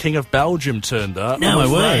evening. The King of Belgium turned up. No,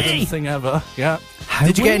 my word. Thing ever. Yeah.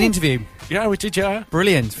 Did you get an interview? Yeah, we did, yeah.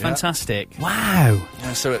 Brilliant. Yeah. Fantastic. Wow.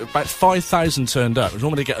 Yeah, so about 5,000 turned up. We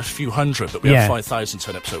normally get a few hundred, but we had 5,000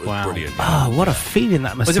 turn up, so it was brilliant. Oh, what a feeling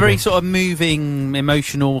that must Was have it a very been. sort of moving,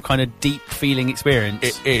 emotional, kind of deep feeling experience?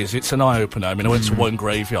 It is. It's an eye-opener. I mean, I went to one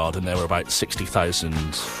graveyard and there were about 60,000,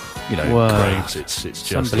 Whoa. graves. It's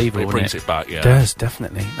just... unbelievable, It brings isn't it back, yeah. It does,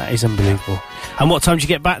 definitely. That is unbelievable. And what time did you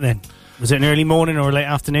get back then? Was it an early morning or a late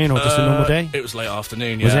afternoon or just a normal day? It was late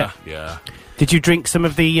afternoon, Was yeah. it? Yeah. Did you drink some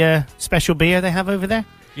of the special beer they have over there?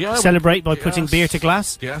 Yeah. Celebrate by putting beer to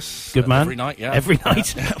glass? Yes. Good man. Every night, yeah. Every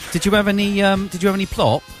night. Did you have any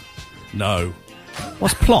plop? No.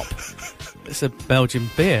 What's plop? It's a Belgian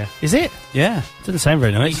beer. Is it? Yeah. Doesn't sound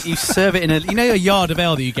very nice. You serve it in a yard of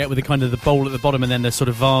ale that you get with the kind of the bowl at the bottom and then the sort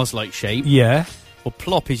of vase-like shape. Yeah. Well,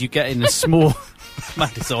 plop is you get in a small...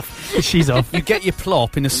 Matt is off. She's off. You get your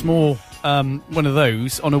plop in a small one of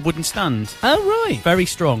those on a wooden stand. Oh, right. Very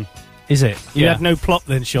strong. Is it? You Yeah. had no plop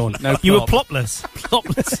then, Sean? No You were plop. plopless.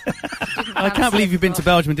 Plopless. I can't believe you've been to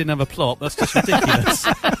Belgium and didn't have a plop. That's just ridiculous.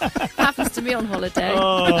 Happens to me on holiday.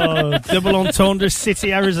 Oh, double entendre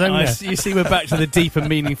City, Arizona. You see, we're back to the deep and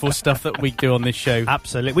meaningful stuff that we do on this show.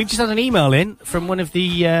 Absolutely. We've just had an email in from one of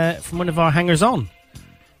our hangers-on.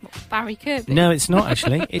 Barry Kirby. No, it's not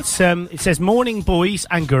actually. It's it says, morning boys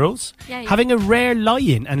and girls. Yeah, yeah. Having a rare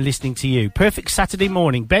lie-in and listening to you. Perfect Saturday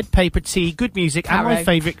morning. Bed, paper, tea, good music, and my Caro.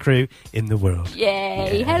 favourite crew in the world.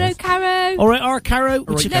 Yay. Hello, Caro. All right, our Caro,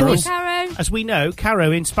 which of Love you, course, Caro. as we know,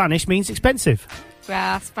 Caro in Spanish means expensive.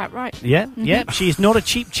 Well, that's about right. Yeah, yeah. She is not a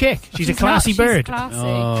cheap chick. She's a classy not, bird. She's classy.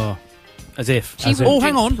 Oh, as if. She Oh, wouldn't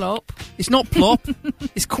hang on. plop. It's not plop.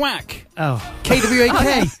 It's quack. Oh.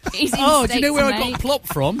 KWAK. He's in Oh, do you know States, where I mate. got plop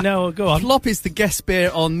from? No, go on. Plop is the guest beer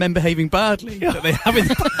on Men Behaving Badly that they have in...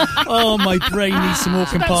 Oh, my brain needs some more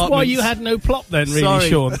compartments. That's why you had no plop then, really, Sorry.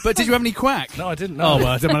 Sean. But did you have any quack? No, I didn't know. Oh,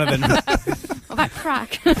 well, it doesn't matter then. What about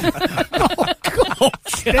crack?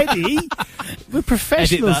 Steady. We're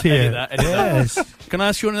professionals Edit that, here. edit that, edit that. Yes. Can I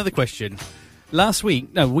ask you another question?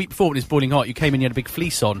 The week before when it was boiling hot, you came in, you had a big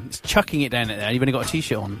fleece on. It's chucking it down at there, and you've only got a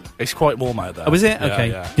T-shirt on. It's quite warm out there. Oh, was it? Yeah, Okay.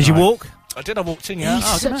 yeah. Did you Right. walk? I did. I walked in, yeah.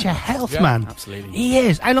 He's such a health Yeah, man. absolutely. He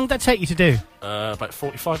is. How long did that take you to do? About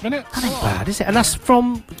 45 minutes. That ain't bad, is it? And that's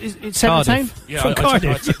from it's Seven Cardiff. Town? Yeah, From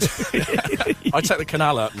Cardiff. I take the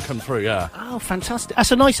canal up and come through, yeah. Oh, fantastic.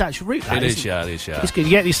 That's a nice actual route, that, It is, isn't yeah, it is, yeah. It's good.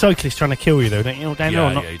 You get these cyclists trying to kill you, though, don't you? Down there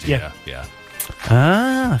or not? Yeah, you do, yeah.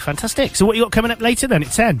 Ah, fantastic. So what you got coming up later then?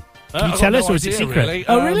 At 10? Can you I've tell got us, no or is it idea, secret? really.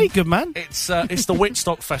 Oh, really? Good man. It's the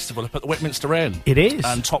Whitstock Festival up at the Whitminster Inn. It is.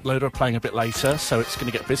 And Top Loader are playing a bit later, so it's going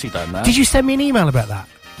to get busy down there. Did you send me an email about that?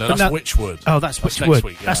 No, But that's Witchwood. Oh, that's That's Witchwood. next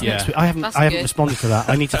week, yeah. That's next Yeah. week. I haven't That's haven't good. responded to that.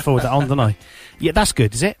 I need to forward that on, don't I? Yeah, that's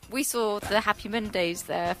good, is it? We saw the Happy Mondays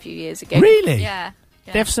there a few years ago. Really? Yeah.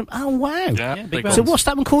 They have some... Oh, wow. Yeah, big So ones. what's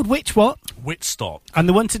that one called? Which what? Witstock. And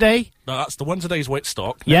the one today? No, that's the one today's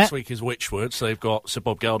Witstock. Yeah. Next week is Witchwood. So they've got Sir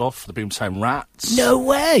Bob Geldof, the Boomtown Rats. No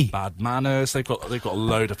way. Bad Manners. They've got a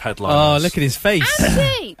load of Oh, headliners. look at his face.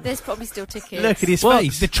 Andy! There's probably still tickets. Look at his Well,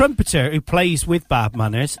 face. the trumpeter who plays with Bad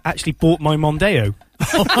Manners actually bought my Mondeo.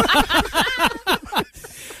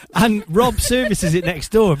 And Rob services it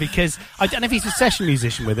next door because I don't know if he's a session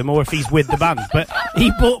musician with him or if he's with the band, but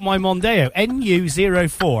he bought my Mondeo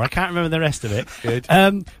NU04. I can't remember the rest of it. Good.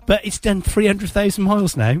 But it's done 300,000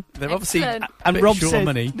 miles now. They're obviously Excellent. a And bit Rob short said, of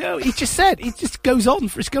money. no, he just said it just goes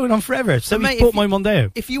on. It's going on forever. So But he mate, bought if my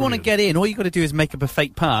Mondeo. If you want to get in, all you got to do is make up a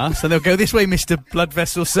fake pass, and they'll go this way, Mr. Blood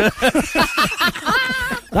Vessel, sir.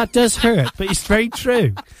 That does hurt, but it's very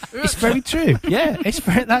true. It's very true. Yeah, it's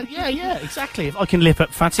very yeah, exactly. If I can lip up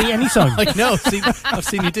Fatty anytime. I know. I've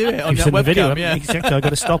seen you do it on You've that seen the webcam. video. Yeah. Exactly. I've got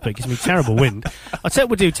to stop it. It gives me terrible wind. I'll tell you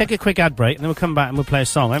what we'll do. Take a quick ad break, and then we'll come back and we'll play a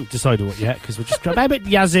song. I haven't decided what yet because we'll just grab a bit of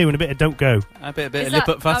Yazoo and a bit of Don't Go. A bit Is of lip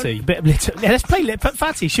that- up fatty. A bit of yeah, let's play Lip Up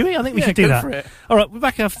Fatty, shall we? I think we Yeah, should do go that. for it. All right, we're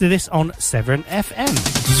back after this on Severn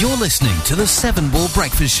FM. You're listening to the Seven Ball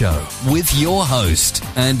Breakfast Show with your host,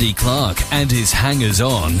 Andy Clark, and his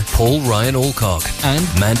hangers-on, Paul Ryan Alcock and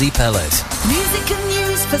Mandy Pellet. Music and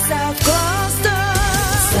news for South Gloucester.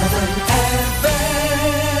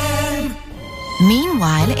 7FM.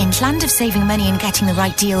 Meanwhile, in land of saving money and getting the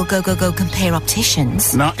right deal, go compare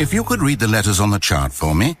opticians. Now, if you could read the letters on the chart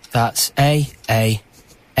for me. That's A.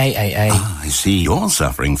 Ah, I see. You're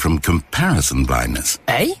suffering from comparison blindness.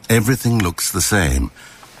 A? Everything looks the same.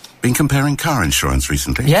 Been comparing car insurance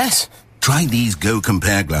recently? Yes. Try these Go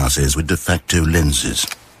Compare glasses with de facto lenses.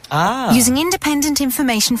 Using independent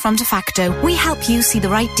information from De Facto, we help you see the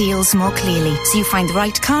right deals more clearly, so you find the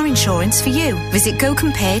right car insurance for you. Visit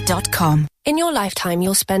gocompare.com. In your lifetime,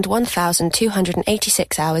 you'll spend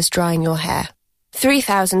 1,286 hours drying your hair,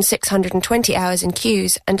 3,620 hours in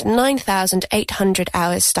queues, and 9,800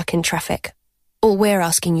 hours stuck in traffic. All we're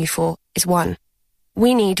asking you for is one.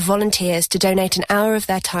 We need volunteers to donate an hour of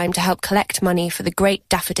their time to help collect money for the Great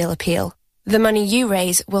Daffodil Appeal. The money you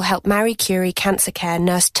raise will help Marie Curie Cancer Care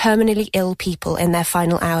nurse terminally ill people in their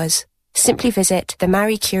final hours. Simply visit the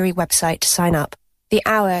Marie Curie website to sign up. The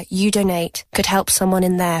hour you donate could help someone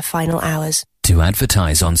in their final hours. To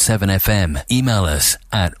advertise on 7FM, email us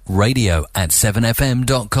at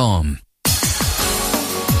radio@7fm.com.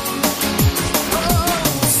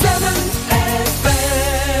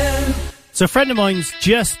 7FM. So a friend of mine's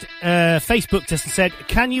just Facebooked us and said,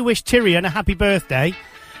 can you wish Tyrion a happy birthday?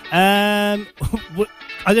 I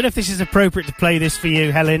don't know if this is appropriate to play this for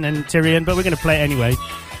you, Helen and Tyrion, but we're going to play it anyway.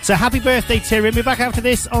 So happy birthday, Tyrion. We're back after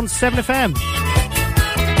this on 7FM.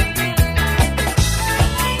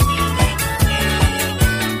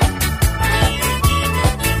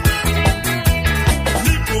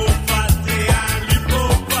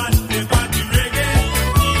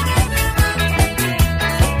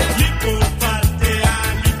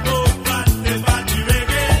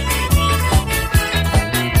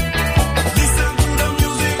 Listen to the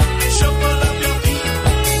music,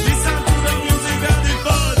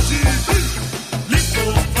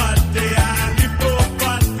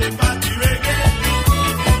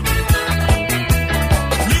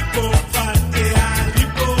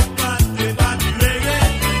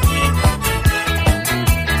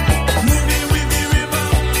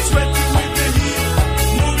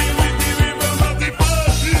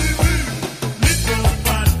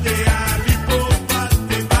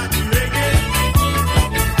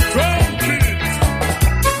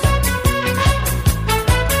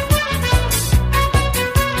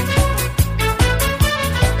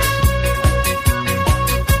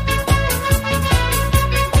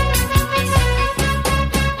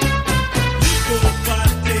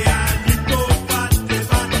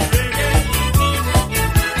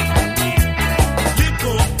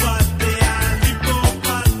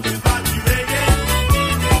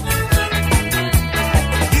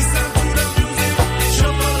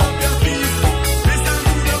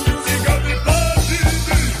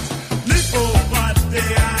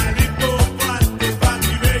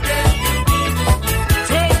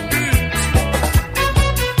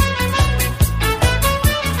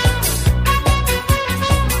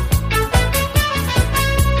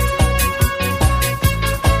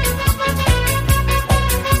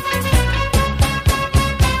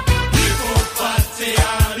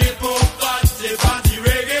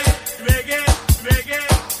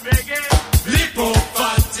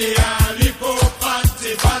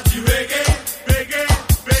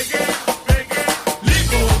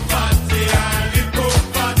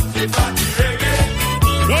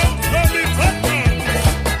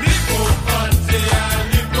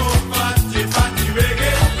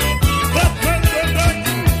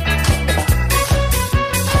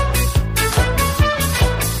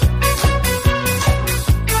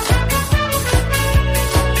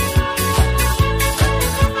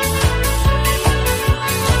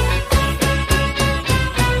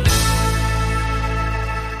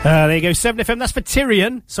 there you go, 7FM. That's for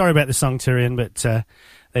Tyrion. Sorry about the song, Tyrion, but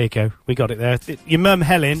there you go. We got it there. Your mum,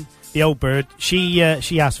 Helen, the old bird, she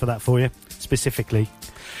asked for that for you, specifically.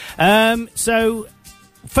 So,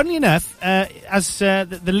 funnily enough, as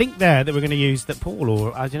the link there that we're going to use that Paul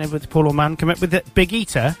or, I don't know, whether Paul or Man come up with, it, Big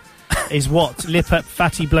Eater is what? Lip up,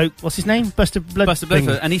 fatty bloke. What's his name? Buster Bloodford.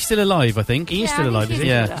 And he's still alive, I think. He is still alive, is he?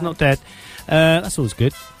 Yeah. He's not dead. That's always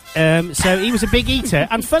good. So he was a big eater,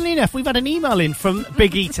 and funnily enough, we've had an email in from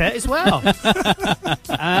Big Eater as well.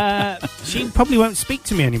 She probably won't speak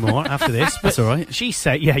to me anymore after this. But that's all right. She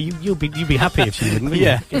said, "Yeah, you'd be happy if she wouldn't." Wouldn't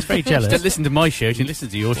yeah, you? It's very jealous. She doesn't listen to my show; she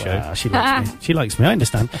listens to your show. She likes me. She likes me. I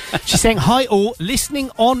understand. She's saying, "Hi all,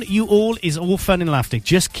 listening on you all is all fun and laughter.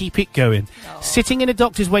 Just keep it going." Sitting in a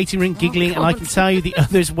doctor's waiting room, giggling, and I can tell you the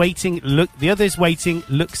others waiting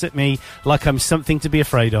looks at me like I'm something to be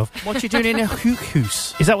afraid of. What you doing in a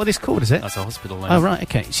hoose? Is that what it's called? Is it? That's a hospital name. Oh, right,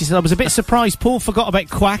 okay. She said, I was a bit surprised Paul forgot about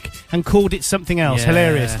quack and called it something else. Yeah.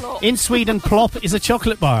 Hilarious. In Sweden, plop is a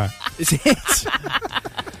chocolate bar. Is it?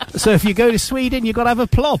 So if you go to Sweden, you've got to have a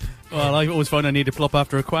plop. Well, I always find I need a plop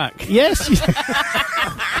after a quack. Yes.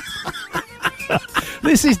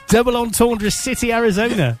 This is Double Entendre City,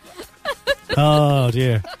 Arizona. Oh,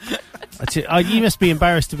 dear. You must be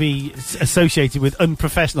embarrassed to be associated with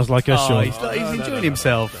unprofessionals like us, Sean. He's enjoying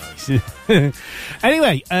himself.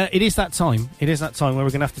 Anyway, it is that time. It is that time where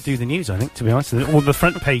we're going to have to do the news, I think, to be honest. Or the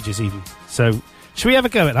front pages, even. So, should we have a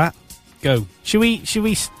go at that? Go. Should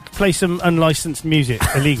we play some unlicensed music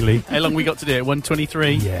illegally? How long we got to do it?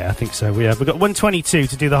 1:23? Yeah, I think so. We've got 1:22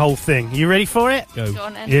 to do the whole thing. You ready for it? Go. Go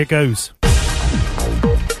on, then. Here it goes.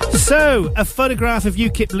 So, a photograph of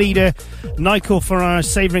UKIP leader Nigel Farage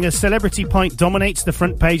savouring a celebrity pint dominates the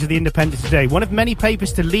front page of The Independent today, one of many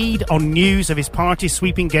papers to lead on news of his party's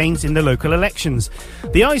sweeping gains in the local elections.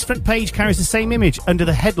 The Eye's front page carries the same image under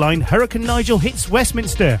the headline, Hurricane Nigel hits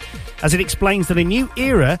Westminster, as it explains that a new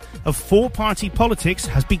era of four-party politics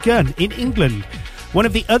has begun in England. One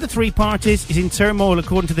of the other three parties is in turmoil,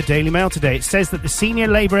 according to the Daily Mail today. It says that the senior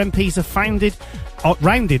Labour MPs have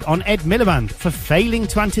rounded on Ed Miliband for failing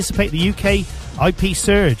to anticipate the UK IP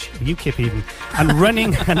surge, UKIP even, and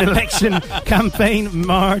running an election campaign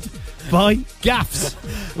marred by gaffes.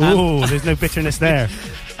 Oh, there's no bitterness there.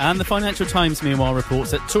 And the Financial Times, meanwhile, reports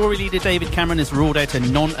that Tory leader David Cameron has ruled out a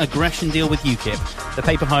non-aggression deal with UKIP. The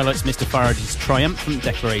paper highlights Mr Farage's triumphant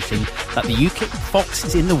declaration that the UKIP fox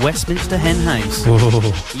is in the Westminster hen house.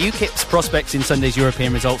 UKIP's prospects in Sunday's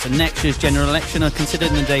European results and next year's general election are considered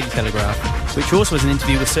in the Daily Telegraph, which also has an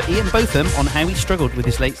interview with Sir Ian Botham on how he struggled with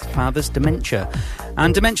his late father's dementia.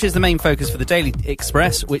 And dementia is the main focus for the Daily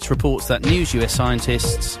Express, which reports that new US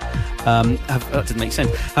scientists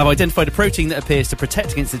have identified a protein that appears to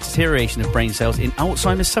protect against the deterioration of brain cells in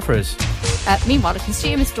Alzheimer's sufferers. Meanwhile, a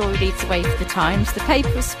consumer story leads the way for the Times. The paper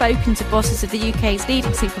has spoken to bosses of the UK's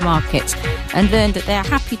leading supermarkets and learned that they are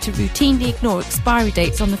happy to routinely ignore expiry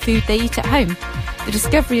dates on the food they eat at home. The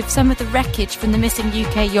discovery of some of the wreckage from the missing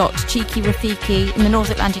UK yacht Cheeky Rafiki in the North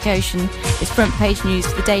Atlantic Ocean is front page news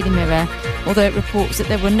for the Daily Mirror, although it reports that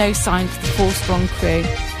there were no signs of the four-strong crew.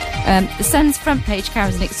 The Sun's front page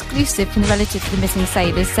carries an exclusive from the relatives of the missing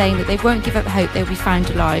sailors, saying that they won't give up hope they'll be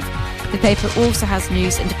found alive. The paper also has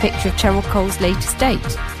news and a picture of Cheryl Cole's latest date.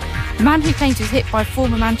 The man who claims he was hit by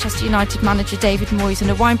former Manchester United manager David Moyes in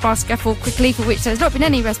a wine bar scuffle, quickly for which there has not been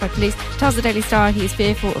any arrest by police, tells the Daily Star he is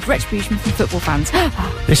fearful of retribution from football fans.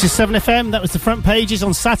 This is 7FM. That was the front pages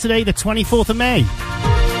on Saturday, the 24th of May.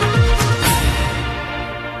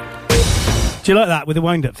 Do you like that with the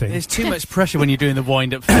wind-up thing? There's too much pressure when you're doing the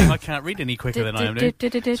wind-up thing. I can't read any quicker than I am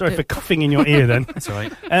doing. Sorry for coughing in your ear then. That's all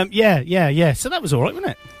right. Yeah. So that was all right,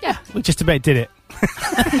 wasn't it? Yeah. We just about did it.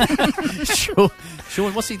 Sure.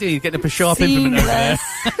 Sean, what's he doing? He's getting up a sharp implement over there.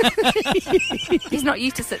 He's not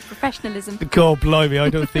used to such professionalism. God blimey,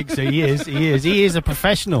 I don't think so. He is a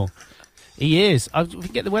professional. He is. We can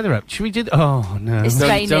get the weather up. Should we do oh, no. It's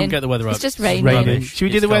raining. Don't get the weather up. It's just raining. Should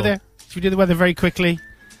we do the weather? Should we do the weather very quickly?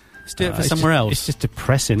 Let's do it for somewhere else. It's just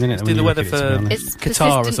depressing, isn't it? Let's do the weather for It's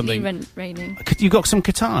Qatar or something. Raining. You got some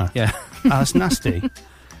Qatar? Yeah. Oh, that's nasty.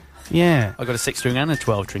 Yeah. I got a 6-string and a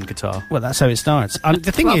 12-string guitar. Well, that's how it starts.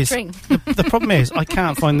 The thing is, the problem is, I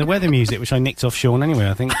can't find the weather music, which I nicked off Sean anyway,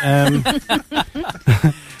 I think.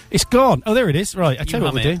 It's gone. Oh, there it is. Right, I tell you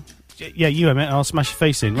what we'll do. Yeah, you hum it, I'll smash your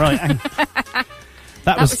face in. Right.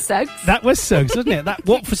 That was Suggs. That was Suggs, wasn't it?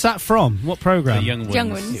 What was that from? What programme? The Young Ones. Young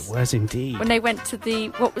Ones. It was indeed. When they went to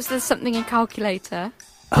what was the something in Calculator?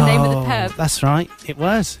 The name of the pub. That's right. It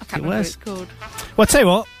was. I can't remember what it's called. Well, I'll tell you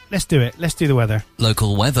what. Let's do it. Let's do the weather.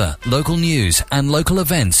 Local weather, local news and local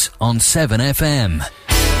events on 7FM.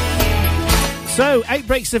 So,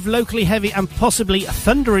 outbreaks of locally heavy and possibly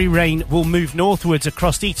thundery rain will move northwards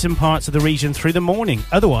across eastern parts of the region through the morning.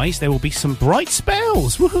 Otherwise, there will be some bright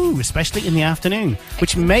spells, woohoo, especially in the afternoon,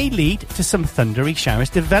 which may lead to some thundery showers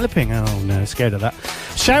developing. Oh no, scared of that.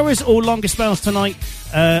 Showers or longer spells tonight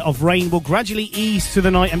of rain will gradually ease through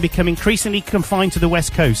the night and become increasingly confined to the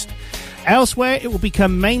west coast. Elsewhere, it will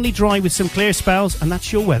become mainly dry with some clear spells, and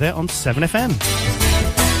that's your weather on 7FM.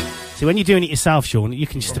 See, when you're doing it yourself, Sean, you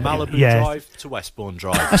can just... From Malibu Drive to Westbourne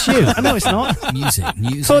Drive. That's you. I know it's not. Music.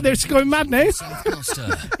 Oh, they're going mad now.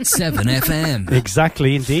 7FM.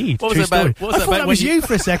 Exactly, indeed. What was True it about? story. What was I it thought about that when was you- you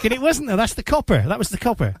for a second. It wasn't, though. That's the copper. That was the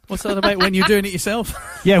copper. What's that about when you're doing it yourself?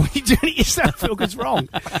 Yeah, when you're doing it yourself, it all goes wrong.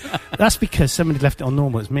 That's because somebody left it on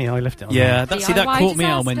normal. It's me. I left it on Yeah, normal. that caught me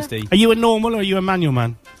out on Wednesday. Are you a normal or are you a manual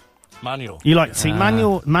man? Manual. You like to see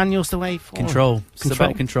manual's the way forward. Control. It's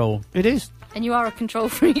about control. It is. And you are a control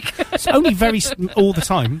freak. It's only very all the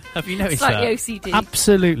time. Have you noticed Slightly that? OCD.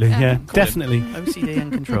 Absolutely, yeah, definitely. OCD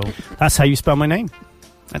and control. That's how you spell my name.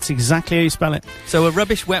 That's exactly how you spell it. So a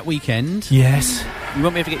rubbish wet weekend. Yes. You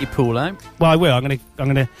won't be able to get your pool out. Well, I will.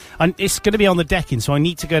 It's going to be on the decking, so I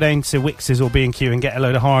need to go down to Wickes or B&Q and get a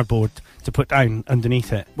load of hardboard to put down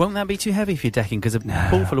underneath it. Won't that be too heavy for your decking? Because a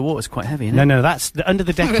pool full of water is quite heavy, isn't No, it? no, that's under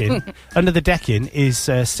the decking. Under the decking is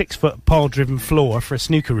a 6-foot pile-driven floor for a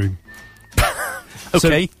snooker room.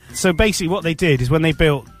 Okay. So basically, what they did is when they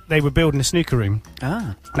were building a snooker room.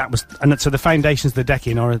 Ah. So the foundations of the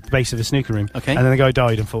decking are at the base of the snooker room. Okay. And then the guy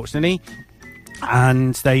died, unfortunately,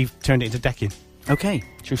 and they've turned it into decking. Okay.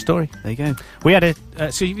 True story. There you go. We had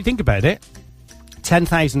so if you think about it,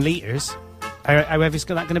 10,000 litres. How heavy is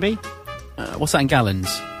that going to be? What's that in gallons?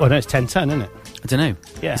 Well, no, it's 10 tonne, isn't it? I don't know.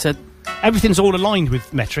 Yeah. It said everything's all aligned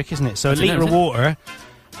with metric, isn't it? So a don't know, litre is of it? water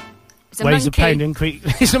It's a weighs monkey. a pound and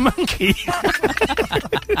It's a monkey.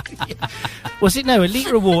 Was it? No, a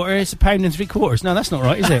litre of water is a pound and 3/4. No, that's not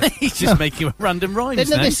right, is it? He's just making random rhymes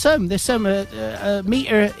now. There's some. A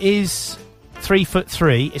metre is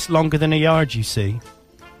 3'3". It's longer than a yard, you see.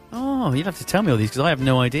 Oh, you'll have to tell me all these because I have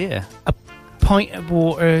no idea. A pint of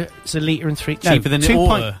water is a litre and 3... Cheaper than two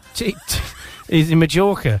water. Is in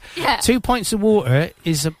Majorca. Yeah. 2 pints of water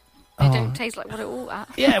is a... They don't taste like what it all at.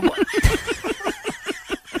 Yeah.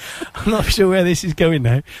 I'm not sure where this is going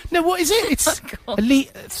now. No, what is it? It's a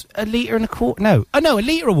litre and a quarter. No. Oh, no, a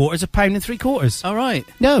litre of water is a pound and 3/4. All right.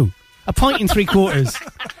 No. A pint and 3/4.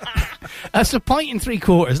 That's a pint and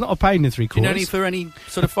 3/4, not a pound and 3/4. Do you know any for any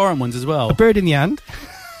sort of foreign ones as well? A bird in the hand.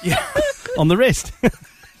 Yeah. On the wrist.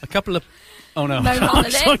 A couple of... Oh, no. No, not on the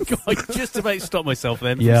lips. I just about stopped myself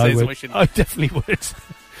then. from Yeah, I saying would. something I shouldn't. I definitely would.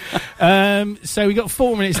 So we got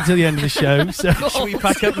 4 minutes until the end of the show. So Should we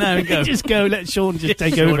pack up now and go? Just go. Let Sean just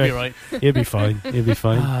take Sean will over. be right. He'll be fine. He'll be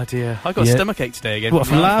fine. Oh, dear. I got a Yeah. stomachache today again. What,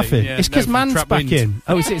 from laughing? Yeah, It's because from man's trap back wind. in.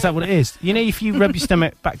 Oh, is that what it is? You know, if you rub your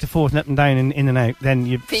stomach back to forth and up and down and in and out, then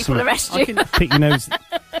you People arrest you. pick your nose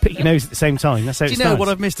at the same time. That's how Do it you know starts. what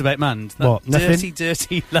I've missed about Mand? That What, nothing?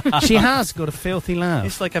 dirty laugh. She has got a filthy laugh.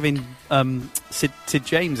 It's like having Sid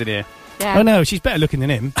James in here. Yeah. Oh no, she's better looking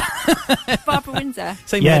than him. Barbara Windsor.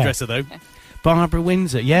 Same Yeah. hairdresser, though. Barbara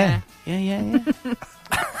Windsor, yeah. Yeah.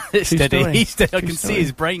 It's True steady. story. He's steady. I True can story. see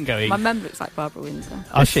his brain going. My mum looks like Barbara Windsor.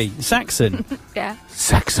 Is she? Saxon. Yeah.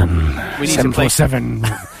 Saxon. We need to play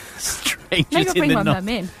 747. Maybe Strangers I'll in bring the my Night. mum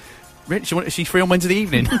in. Rich, is she free on Wednesday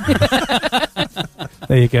evening?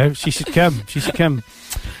 There you go. She should come. She should come.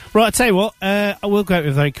 Right, I'll tell you what. I will go out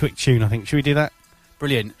with a very quick tune, I think. Should we do that?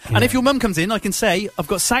 Brilliant. And if your mum comes in, I can say, I've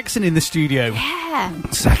got Saxon in the studio. Yeah.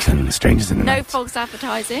 Saxon, Strangers in the No Night. false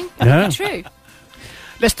advertising. No. True.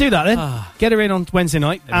 Let's do that then. Get her in on Wednesday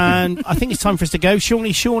night. And I think it's time for us to go. Sean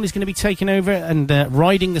is going to be taking over and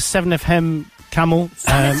riding the 7FM camel.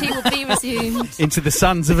 Sanity will be resumed. Into the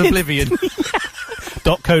sands of oblivion.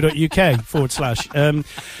 .co.uk/.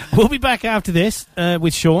 We'll be back after this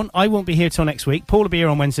with Sean. I won't be here till next week. Paul will be here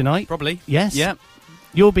on Wednesday night. Probably. Yes. Yeah.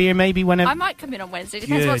 You'll be here maybe whenever. I might come in on Wednesday.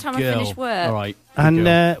 Depends what time I finish work. All right. And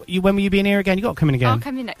when will you be in here again? You got to come in again. I'll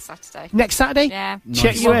come in next Saturday. Next Saturday? Yeah.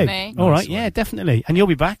 Check Nice you one. out. Me. All Nice right, yeah, definitely. And you'll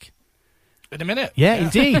be back. In a minute. Yeah,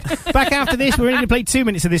 indeed. Back after this, we're only going to play 2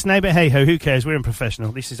 minutes of this now, but hey ho, who cares? We're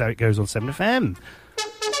unprofessional. This is how it goes on 7FM.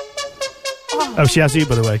 Oh, she has you,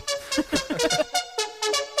 by the way.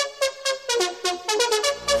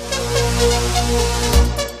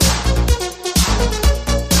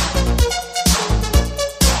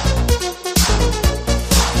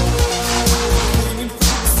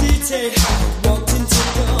 Walked into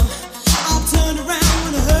the door. I'll turn around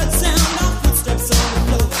when I heard the sound of footsteps on the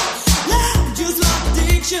floor. Loud, just like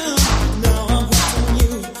addiction. Now I'm hooked on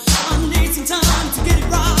you. I need some time to get it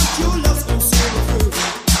right. Your love's gonna see me through.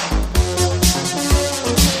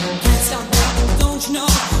 Can't stop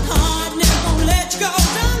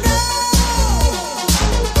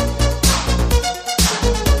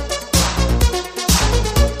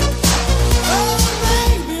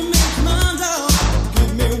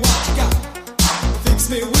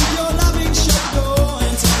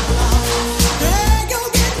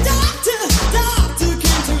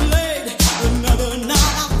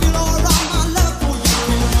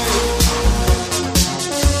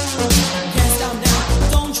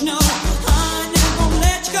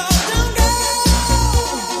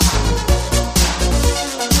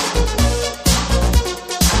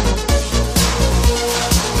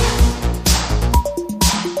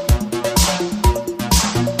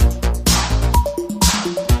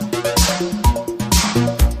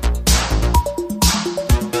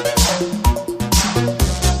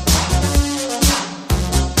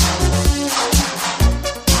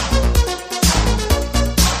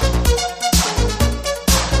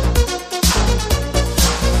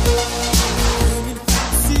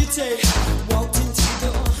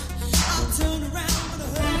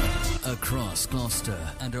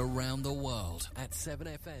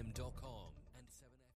 7fm.com.